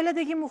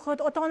oiladagi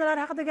muhit, ota-onalar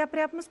haqida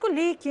gapiryapmiz-ku,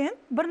 lekin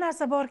bir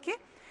narsa borki,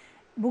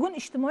 bugun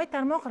ijtimoiy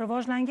tarmoq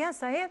rivojlangan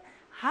sayin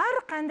har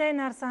qanday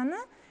narsani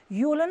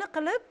yo'lini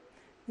qilib,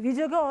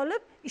 videoga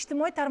olib,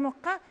 ijtimoiy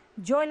tarmoqqa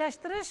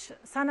joylashtirish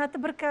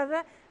san'ati bir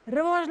karra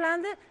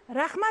rivojlandi.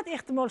 Rahmat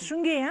ehtimol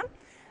shunga ham.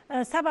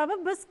 Sababi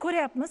biz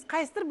ko'ryapmiz,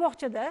 qaysidir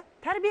bog'chada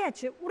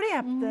tarbiyachi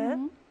uryapti,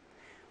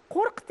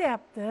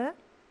 qo'rqityapti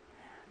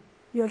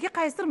yoki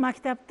qaysidir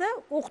maktabda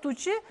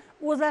o'qituvchi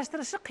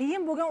o'zlashtirishi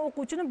qiyin bo'lgan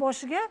o'quvchini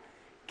boshiga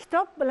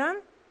kitob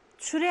bilan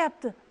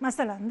tushiryapti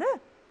masalanda.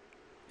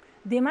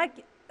 Demak,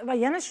 va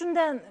yana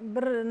shundan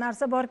bir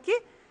narsa borki,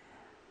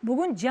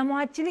 bugun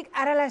jamoatchilik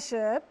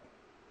aralashib,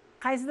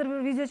 qaysidir bir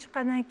video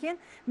chiqqandan keyin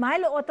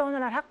mayli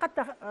ota-onalar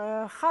haqiqatda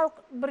xalq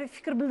bir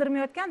fikr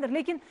bildirmayotgandir,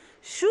 lekin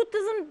shu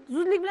tizim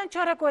zudlik bilan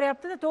chora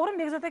ko'ryapti-da, to'g'rimi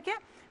Bekzod aka?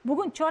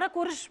 Bugun chora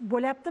ko'rish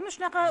bo'lyaptimi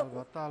shunaqa?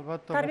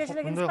 Albatta,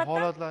 tarbiyachilarga bunday nisbatan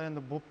holatlar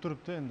endi bo'lib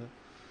turibdi endi.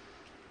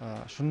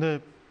 Shunday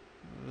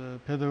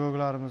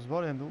pedagoglarimiz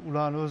bor, endi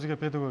ularni o'ziga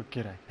pedagog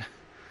kerak.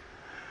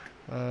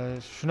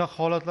 Shunaqa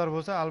holatlar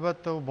bo'lsa,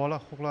 albatta u bola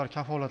huquqlari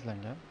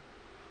kafolatlangan.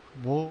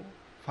 Bu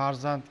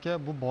farzandga,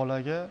 bu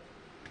bolaga,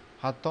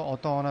 hatto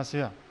ota-onasi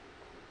ham,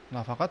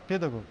 nafaqat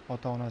pedagog,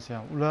 ota-onasi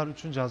ham ular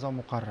uchun jazo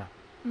muqarrar.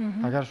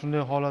 Agar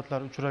shunday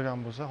holatlar uchragan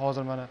bo'lsa,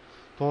 hozir mana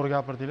to'g'ri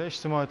gapirdinglar,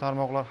 ijtimoiy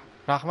tarmoqlar,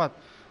 rahmat,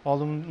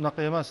 oldin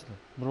unaqa emas edi.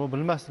 Birov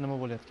bilmasdi nima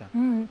bo'layotgan.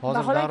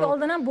 Vaholanki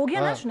oldin ham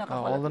bo'lgan shunaqa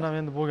holatlar. Oldin ham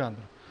endi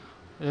bo'lgandir.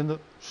 Endi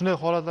shunday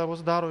holatlar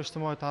bo'lsa, darrov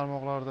ijtimoiy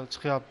tarmoqlarda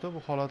chiqyapti bu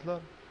holatlar.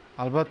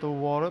 Albatta u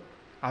borib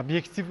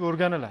obyektiv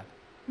o'rganiladi.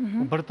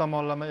 Bir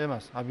tomonlama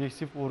emas,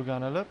 obyektiv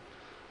o'rganilib,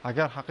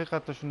 agar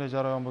haqiqatda shunday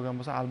jarayon bo'lgan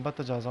bo'lsa,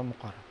 albatta jazo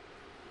muqarrar.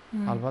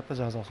 Albatta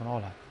jazosini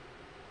oladi.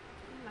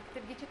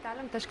 Maktabgacha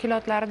ta'lim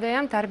tashkilotlarida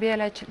ham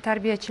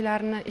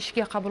tarbiyachilarni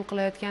ishga qabul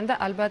qilayotganda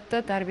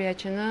albatta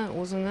tarbiyachini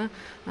o'zini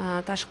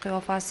tashqi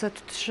qiyofasi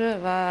tutishi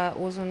va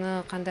o'zini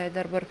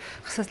qandaydir bir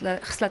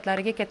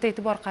xislatlariga katta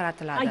e'tibor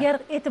qaratiladi.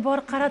 Agar e'tibor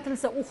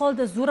qaratilsa, u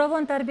holda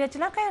zo'ravon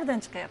tarbiyachilar qayerdan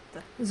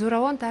chiqyapti?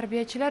 Zo'ravon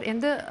tarbiyachilar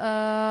endi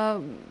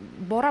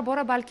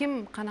bora-bora balkim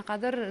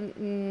qanaqadir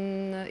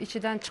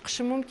ichidan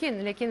chiqishi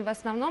mumkin, lekin v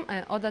основном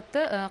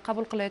odatda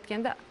qabul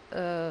qilayotganda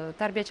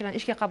tarbiyachilarni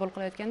ishga qabul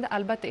qilayotganda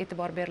albatta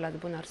e'tibor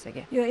beriladi bu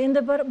narsaga. Yo'q, endi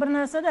bir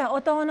narsada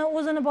ota-ona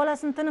o'zini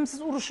bolasini tinimsiz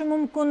urishi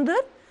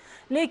mumkindir,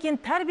 lekin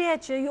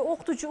tarbiyachi yo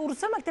o'qituvchi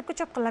ursa maktabga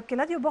chopqillab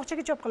keladi, yo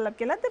bog'chaga chopqillab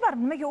keladi,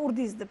 baribir nimaga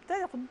urdingiz debda,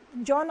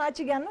 joni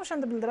achiganini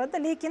o'shanda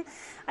bildiradi. Lekin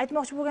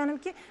aytmoqchi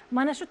bo'lganimki,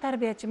 mana shu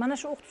tarbiyachi, mana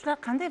shu o'qituvchilar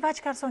qanday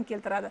vaj karson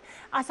keltiradi?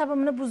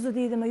 Asabimni buzdi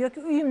deydimi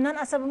yoki uyimdan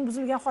asabim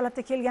buzilgan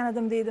holatda kelgan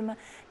edim deydimi?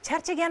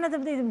 Charchagan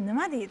edim deydimi?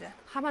 Nima deydi?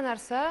 Hamma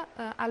narsa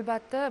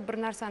albatta bir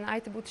narsani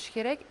aytib o'tish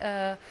kerak.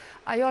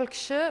 Ayol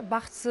kishi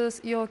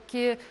baxtsiz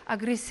yoki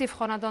agressiv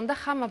xonadonda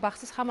hamma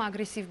baxtsiz, hamma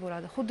agressiv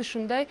bo'ladi. Xuddi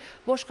shunday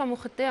boshqa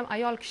muhitda ham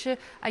ayol kishi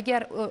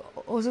agar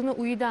o'zini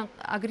uyidan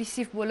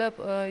agressiv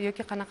bo'lib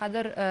yoki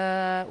qanaqadir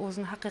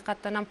o'zini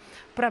haqiqatdan ham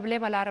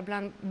problemalari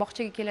bilan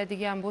bog'chaga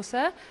keladigan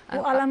bo'lsa,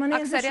 bu alamini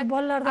endi shu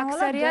bolalardan oladi.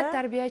 Aksariyat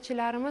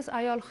tarbiyachilarimiz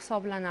ayol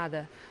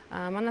hisoblanadi.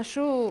 Mana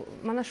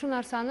shu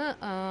narsani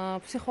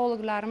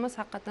psixologlarimiz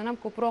haqiqatdan ham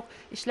ko'proq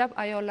ishlab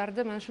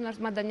ayollarda mana shu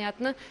narsa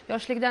madaniyatni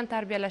yoshlikdan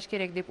tarbiyalash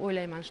kerak deb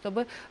o'ylayman.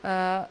 Чтобы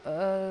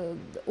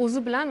o'zi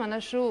bilan mana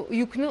shu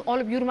yukni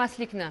olib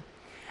yurmaslikni.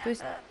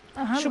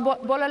 Shu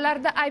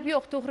bolalarda ayb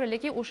yo'q, to'g'ri,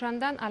 lekin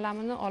o'shandan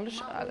alamini olish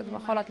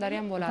holatlari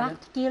ham bo'ladi.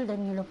 Vaqt keldi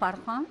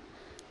Nilufarxon.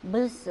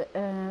 Biz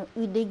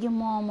uydagi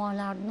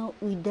muammolarni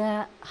uyda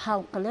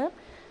hal qilib,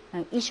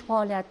 ish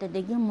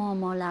faoliyatidagi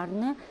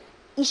muammolarni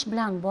ish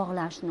bilan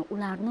bog'lashni,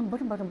 ularni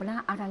bir-biri bilan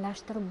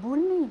aralashtirib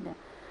bo'lmaydi.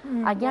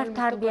 Agar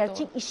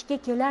tarbiyachi ishga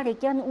kelar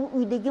ekan, u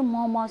uydagi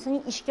muammosini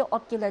ishga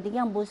olib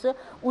keladigan bo'lsa,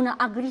 uni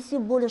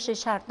agressiv bo'lishi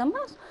shart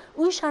emas.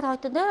 Uy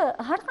sharoitida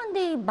har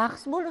qanday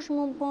bahs bo'lishi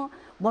mumkin,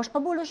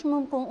 boshqa bo'lishi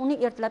mumkin. Uni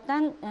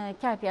ertalabdan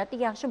kayfiyati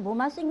yaxshi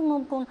bo'lmasligi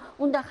mumkin.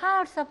 Unda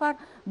har safar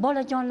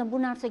bolajonlar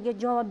bu narsaga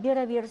javob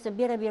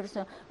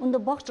beraversa, unda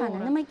bog'chani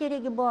nima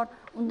keragi bor?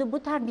 Unda bu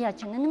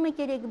tarbiyachini nima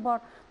keragi bor?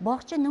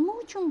 Bog'cha nima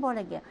uchun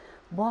bolaga?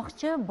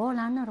 Bog'cha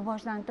bolani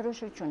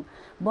rivojlantirish uchun,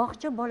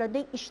 bog'cha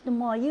bolada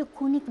ijtimoiy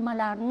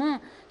ko'nikmalarni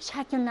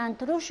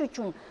shakllantirish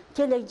uchun,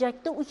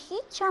 kelajakda u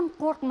hech ham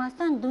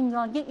qo'rqmasdan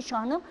dunyoga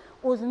ishonib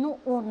o'zini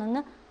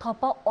o'rnini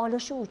topa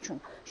olishi uchun.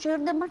 Shu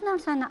yerda bir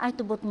narsani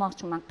aytib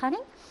o'tmoqchiman.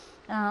 Qarang,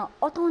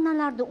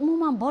 ota-onalarda,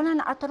 umuman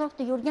bolani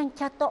atrofida yurgan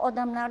katta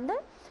odamlarda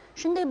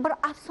shunday bir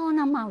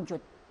afsona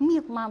mavjud,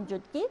 mif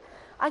mavjudki,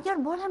 agar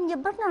bolamga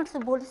bir narsa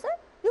bo'lsa,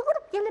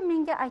 yugurib kelib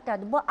menga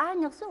aytadi. Bu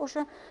ayniqsa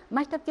o'sha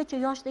maktabgacha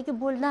yoshdagi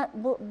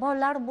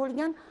bolalar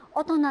bo'lgan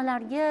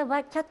ota-onalarga va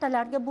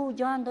kattalarga,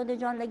 buvijon,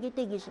 dadajonlarga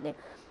tegishli.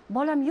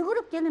 Bolam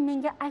yugurib kelib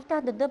menga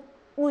aytadi deb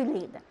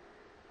o'ylaydi.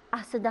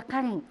 Aslida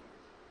qarang,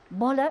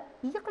 bola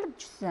yiqilib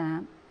tushsa,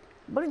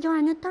 bir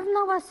joyini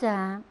tirnab olsa,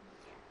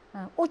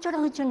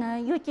 o'chirg'ichini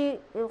yoki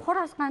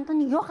xo'roz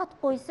qandini yo'qotib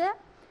qo'ysa,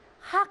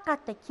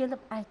 haqiqatda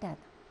kelib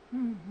aytadi.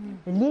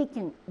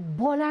 Lekin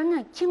bolani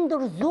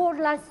kimdir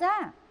zo'rlasa,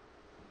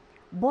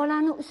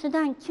 bolani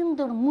ustidan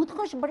kimdir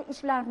mudhish bir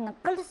ishlarni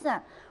qilsa,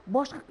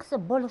 boshqa qilsa,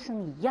 bola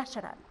shuni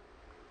yashiradi.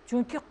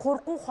 Chunki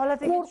qo'rquv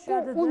holatiga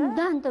tushadi-da.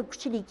 Undan-da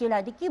kuchli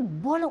keladiki,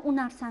 bola u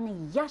narsani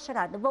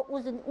yashiradi va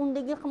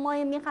undagi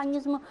himoya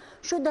mexanizmi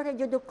shu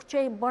darajada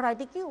kuchayib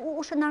boradiki, u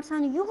o'sha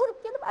narsani yugurib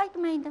kelib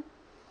aytmaydi.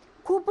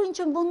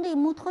 Ko'pincha bunday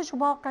mudhish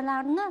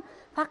voqealarni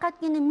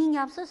faqatgina ming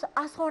afsus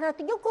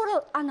asoratiga ko'ra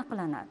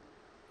aniqlanadi.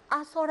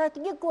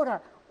 Asoratiga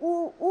ko'ra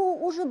u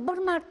o'sha bir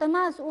marta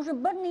emas, o'sha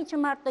bir necha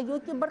marta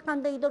yoki bir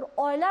qandaydir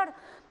oylar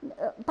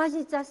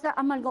pozitsiyasida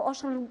amalga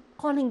oshirilib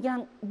qolingan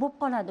bo'lib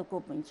qoladi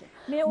ko'pincha.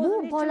 Men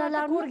bu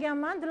bolalarni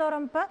ko'rganman,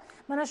 Dilorom opa,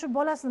 mana shu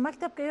bolasini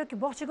maktabga yoki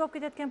bog'chaga olib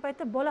ketayotgan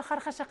paytda bola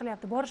xarxasha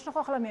qilyapti, borishni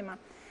xohlamayman.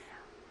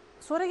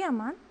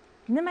 So'raganman,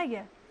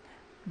 nimaga?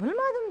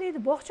 bilmadim deydi,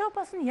 bog'cha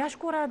opasini yaxshi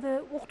ko'radi,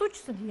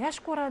 o'qituvchisini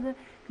yaxshi ko'radi,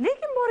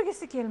 lekin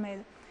borgisi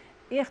kelmaydi.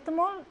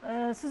 Ehtimol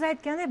siz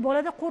aytgandek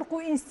bolada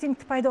qo'rquv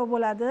instinkti paydo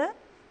bo'ladi.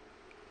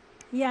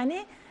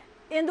 Ya'ni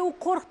endi u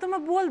qo'rqdimi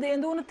bo'ldi,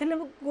 endi uni tili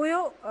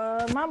go'yo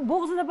men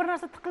bo'g'zida bir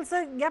narsa tiqilsa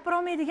gapira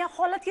olmaydigan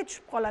holatga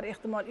tushib qolar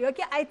ehtimol.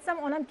 Yoki aytsam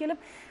onam kelib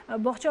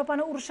bog'cha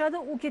opani urishadi,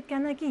 u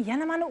ketgandan keyin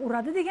yana meni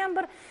uradi degan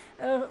bir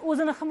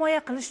o'zini himoya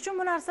qilish uchun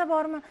bu narsa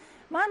bormi?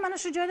 Men mana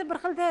shu joyda bir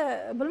xilda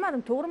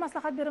bilmadim, to'g'ri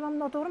maslahat beramanmi,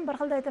 noto'g'rimi, bir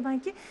xilda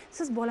aytamanki,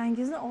 siz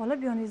bolangizni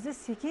olib yoningizda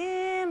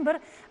sekin bir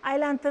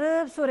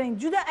aylantirib so'rang.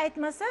 Juda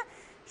aytmasa,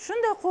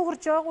 shunday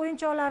qo'g'irchoq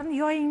o'yinchoqlarni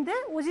yoyingda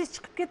o'zingiz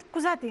chiqib ketib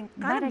kuzating.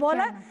 Qani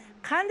bola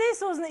qanday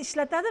so'zni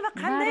ishlatadi va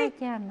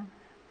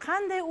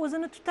qanday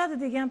o'zini tutadi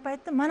degan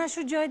paytda mana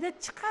shu joyda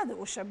chiqadi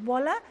o'sha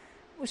bola,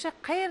 o'sha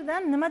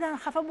qayerdan nimadan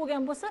xafa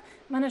bo'lgan bo'lsa,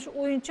 mana shu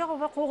o'yinchoq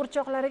va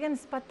qo'g'irchoqlariga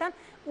nisbatan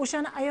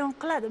o'shani ayon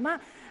qiladi. Men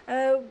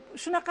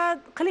shunaqa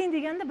qiling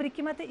deganda bir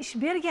ikki marta ish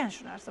bergan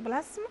shu narsa,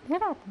 bilasizmi?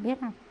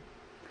 Beradi.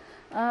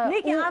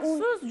 Lekin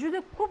afsus, juda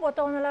ko'p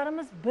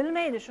ota-onalarimiz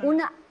bilmaydi shuni.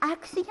 Uni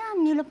aksiga ham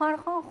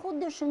Nilufarxon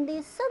xuddi shunday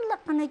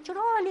silliqqina,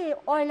 chiroyli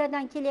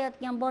oiladan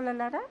kelayotgan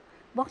bolalari,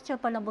 bog'cha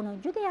opalar buni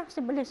juda yaxshi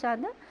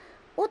bilishadi.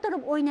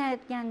 O'tirib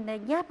o'ynayotganda,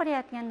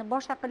 gapirayotganda,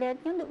 boshqa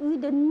qilayotganda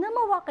uyda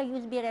nima voqea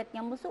yuz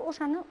berayotgan bo'lsa,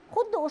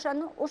 xuddi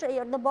o'sha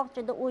yerda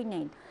bog'chada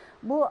o'ynaydi.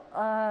 Bu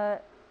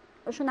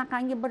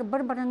shunaqangi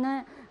bir-birini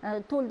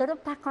to'ldirib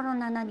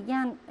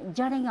takrorlanadigan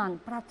jarayon,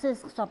 proses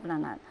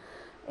hisoblanadi.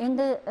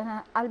 Endi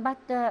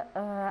albatta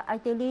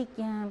aytaylik,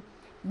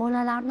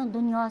 bolalarning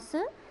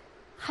dunyosi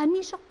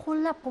hamisha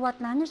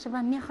qo'llab-quvvatlanish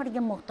va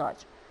mehrga muhtoj.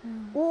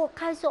 U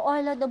qaysi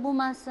oilada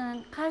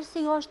bo'lmasin, qaysi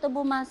yoshda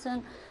bo'lmasin,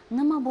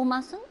 nima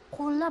bo'lmasin,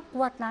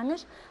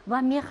 qo'llab-quvvatlanish va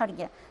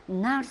mehrga,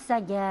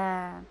 narsaga,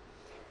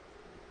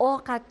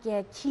 ovqatga,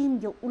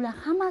 kiyimga, ular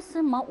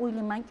hammasi men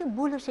o'ylaymanki,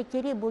 bo'lishi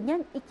kerak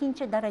bo'lgan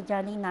ikkinchi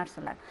darajali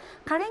narsalar.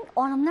 Qarang,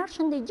 olimlar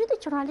shunday juda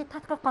chiroyli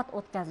tadqiqot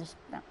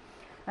o'tkazishibdi.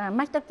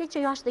 Maktabgacha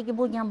yoshdagi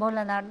bo'lgan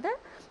bolalarda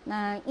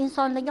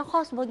insonlarga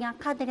xos bo'lgan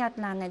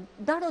qadriyatlarni,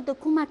 darrov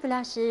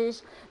ko'maklashish,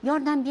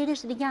 yordam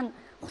berish degan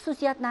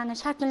xususiyatlarni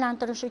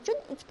shakllantirish uchun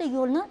ikkita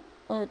yo'lni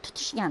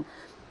tutishgan.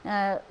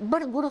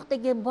 Bir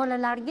guruhdagi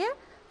bolalarga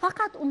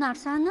faqat u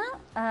narsani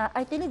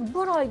aytaylik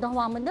 1 oy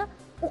davomida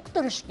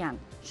o'qitirishgan.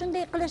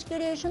 Shunday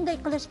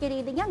qilish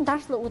kerak degan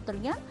darslar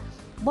o'tilgan.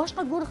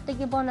 Boshqa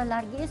guruhdagi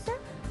bolalarga esa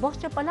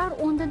bog'chapalar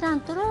o'rnidan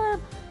turib,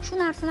 shu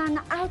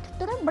narsalarni aytib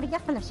turib birga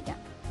qilishgan.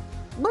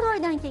 1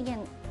 oydan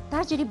keyin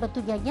tajriba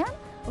tugagan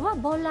va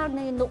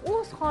bolalarni endi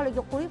o'z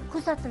holiga qo'yib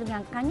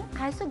kuzatilgan, qani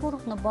qaysi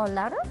guruhning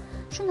bolalari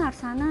shu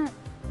narsani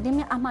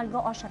demak amalga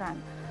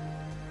oshiradi.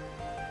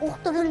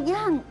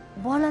 O'qitirilgan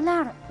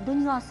bolalar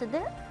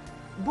dunyosida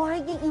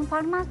boyagi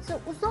informatsiya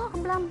uzoq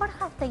bilan bir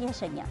hafta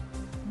yashagan.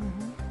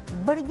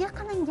 Birga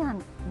qilingan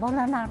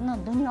bolalarning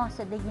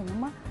dunyosidagi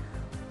nima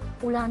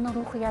ularning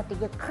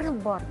ruhiyatiga kirib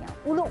borgan.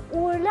 Ular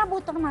o'ylab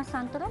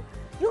o'tirmasdan turib,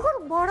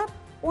 yugurib borib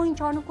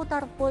o'yinchoqni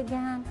ko'tarib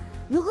qo'ygan,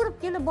 yugurib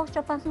kelib bog'cha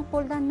opasining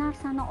qo'lidan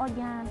narsani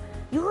olgan,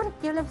 yugurib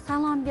kelib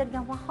salom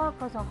bergan va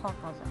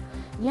hokazo.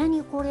 Ya'ni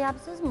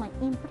ko'ryapsizmi,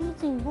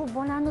 imprinting bu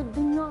bolaning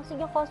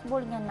dunyosiga xos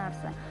bo'lgan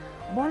narsa.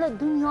 Bola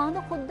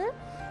dunyoni xuddi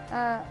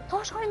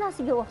tosh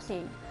oynasiga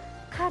o'xshaydi.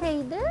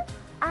 Qaraydi,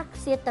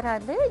 aks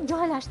ettiradi,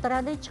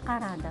 joylashtiradi,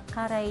 chiqaradi.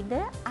 Qaraydi,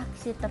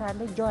 aks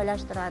ettiradi,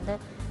 joylashtiradi,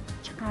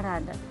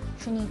 chiqaradi.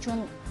 Shuning uchun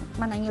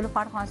mana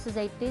Nilufarxon siz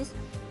aytdingiz,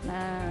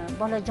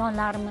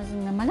 bolajonlarimizni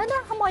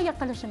nimalardan himoya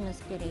qilishimiz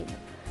kerak edi.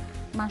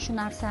 Men shu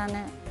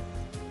narsani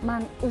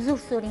uzr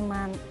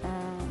so'rayman,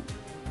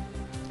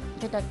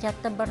 juda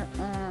katta bir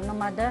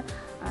nimada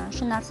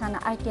shu narsani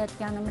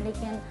aytayotganim,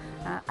 lekin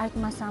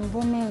aytmasam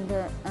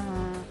bo'lmaydi.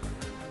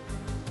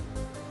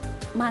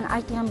 Men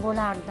aytgan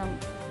bo'lardim.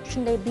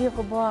 Shunday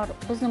beg'ubor,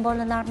 bizning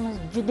bolalarimiz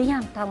juda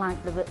ham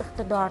talantli va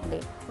iqtidorli.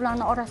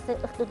 Ularning orasida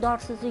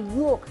iqtidorsizi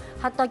yo'q.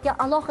 Hattoki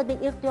alohida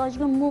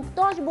ehtiyojga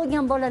muhtoj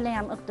bo'lgan bolalar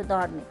ham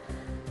iqtidorli.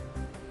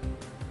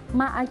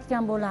 Men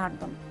aytgan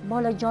bo'lardim,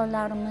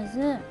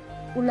 bolajonlarimizni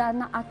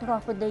ularning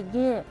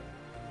atrofidagi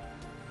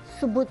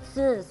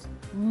subutsiz,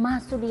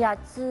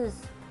 mas'uliyatsiz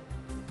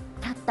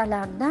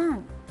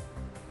kattalardan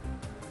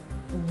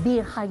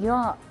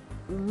behayo,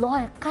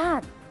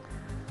 loyqat,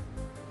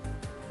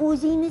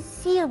 o'zingni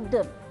sev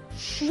deb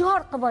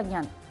shior qilib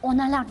olgan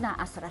onalardan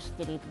asrash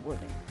kerak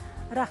bo'ldi.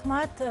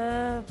 Rahmat,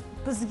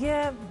 bizga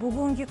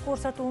bugungi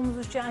ko'rsatuvimiz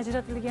uchun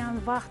ajratilgan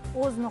vaqt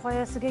o'z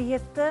nihoyasiga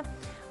yetdi.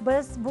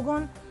 Biz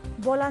bugun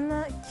bolani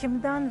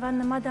kimdan va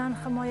nimadan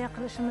himoya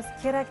qilishimiz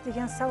kerak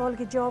degan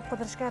savolga javob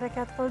qidirishga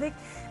harakat qildik.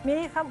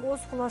 Mening ham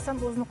o'z xulosam,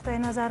 o'z nuqtai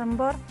nazarim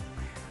bor.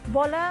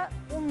 Bola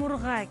u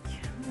murg'ak,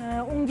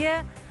 unga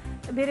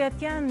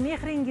berayotgan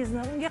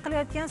mehringizni, unga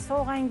qilayotgan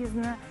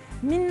sovg'angizni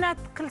minnat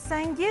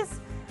qilsangiz,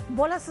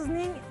 bola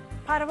sizning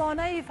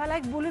parvonai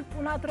falak bo'lib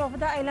uni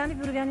atrofida aylanib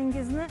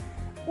yurganingizni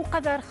u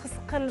qadar his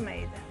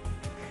qilmaydi.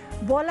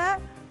 Bola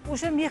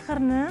o'sha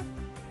mehrni,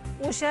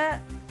 o'sha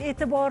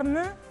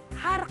e'tiborni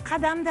har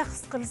qadamda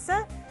his qilsa,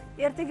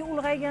 ertaga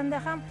ulg'ayganda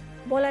ham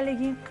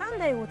bolaliging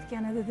qanday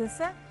o'tgan edi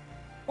desa,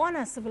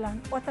 onasi bilan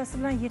otasi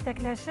bilan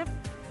yetaklashib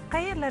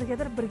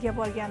qayerlargadir birga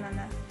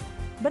borganini,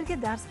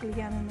 birga dars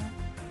qilganini,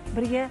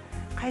 birga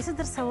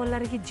qaysidir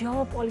savollariga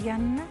javob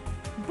olganini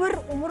bir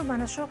umr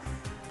mana shu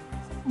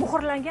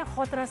muhrlangan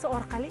xotirasi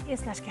orqali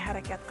eslashga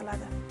harakat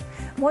qiladi.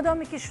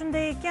 Modomiki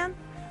shunday ekan,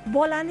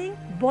 bolaning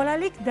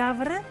bolalik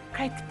davri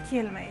qaytib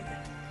kelmaydi.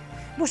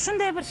 Bu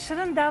shunday bir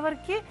shirin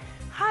davrki,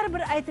 har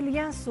bir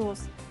aytilgan so'z,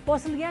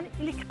 bosilgan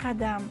ilk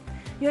qadam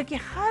yoki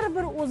har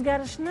bir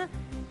o'zgarishni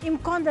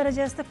imkon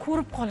darajasida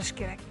ko'rib qolish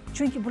kerak.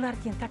 Chunki bular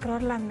keyin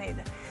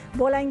takrorlanmaydi.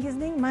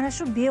 Bolangizning mana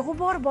shu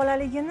beg'ubor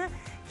bolaligini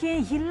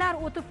keyin yillar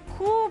o'tib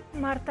ko'p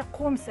marta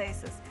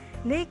qo'msaysiz.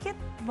 Lekin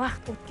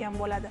vaqt o'tgan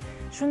bo'ladi.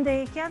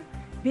 Shunday ekan,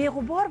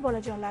 beg'ubor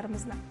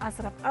bolajonlarimizni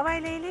asrab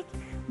avaylaylik.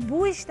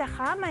 Bu ishda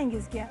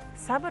hammangizga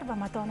sabr va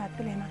matonat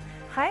tilayman.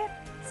 Xayr,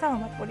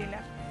 salomat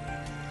bo'linglar.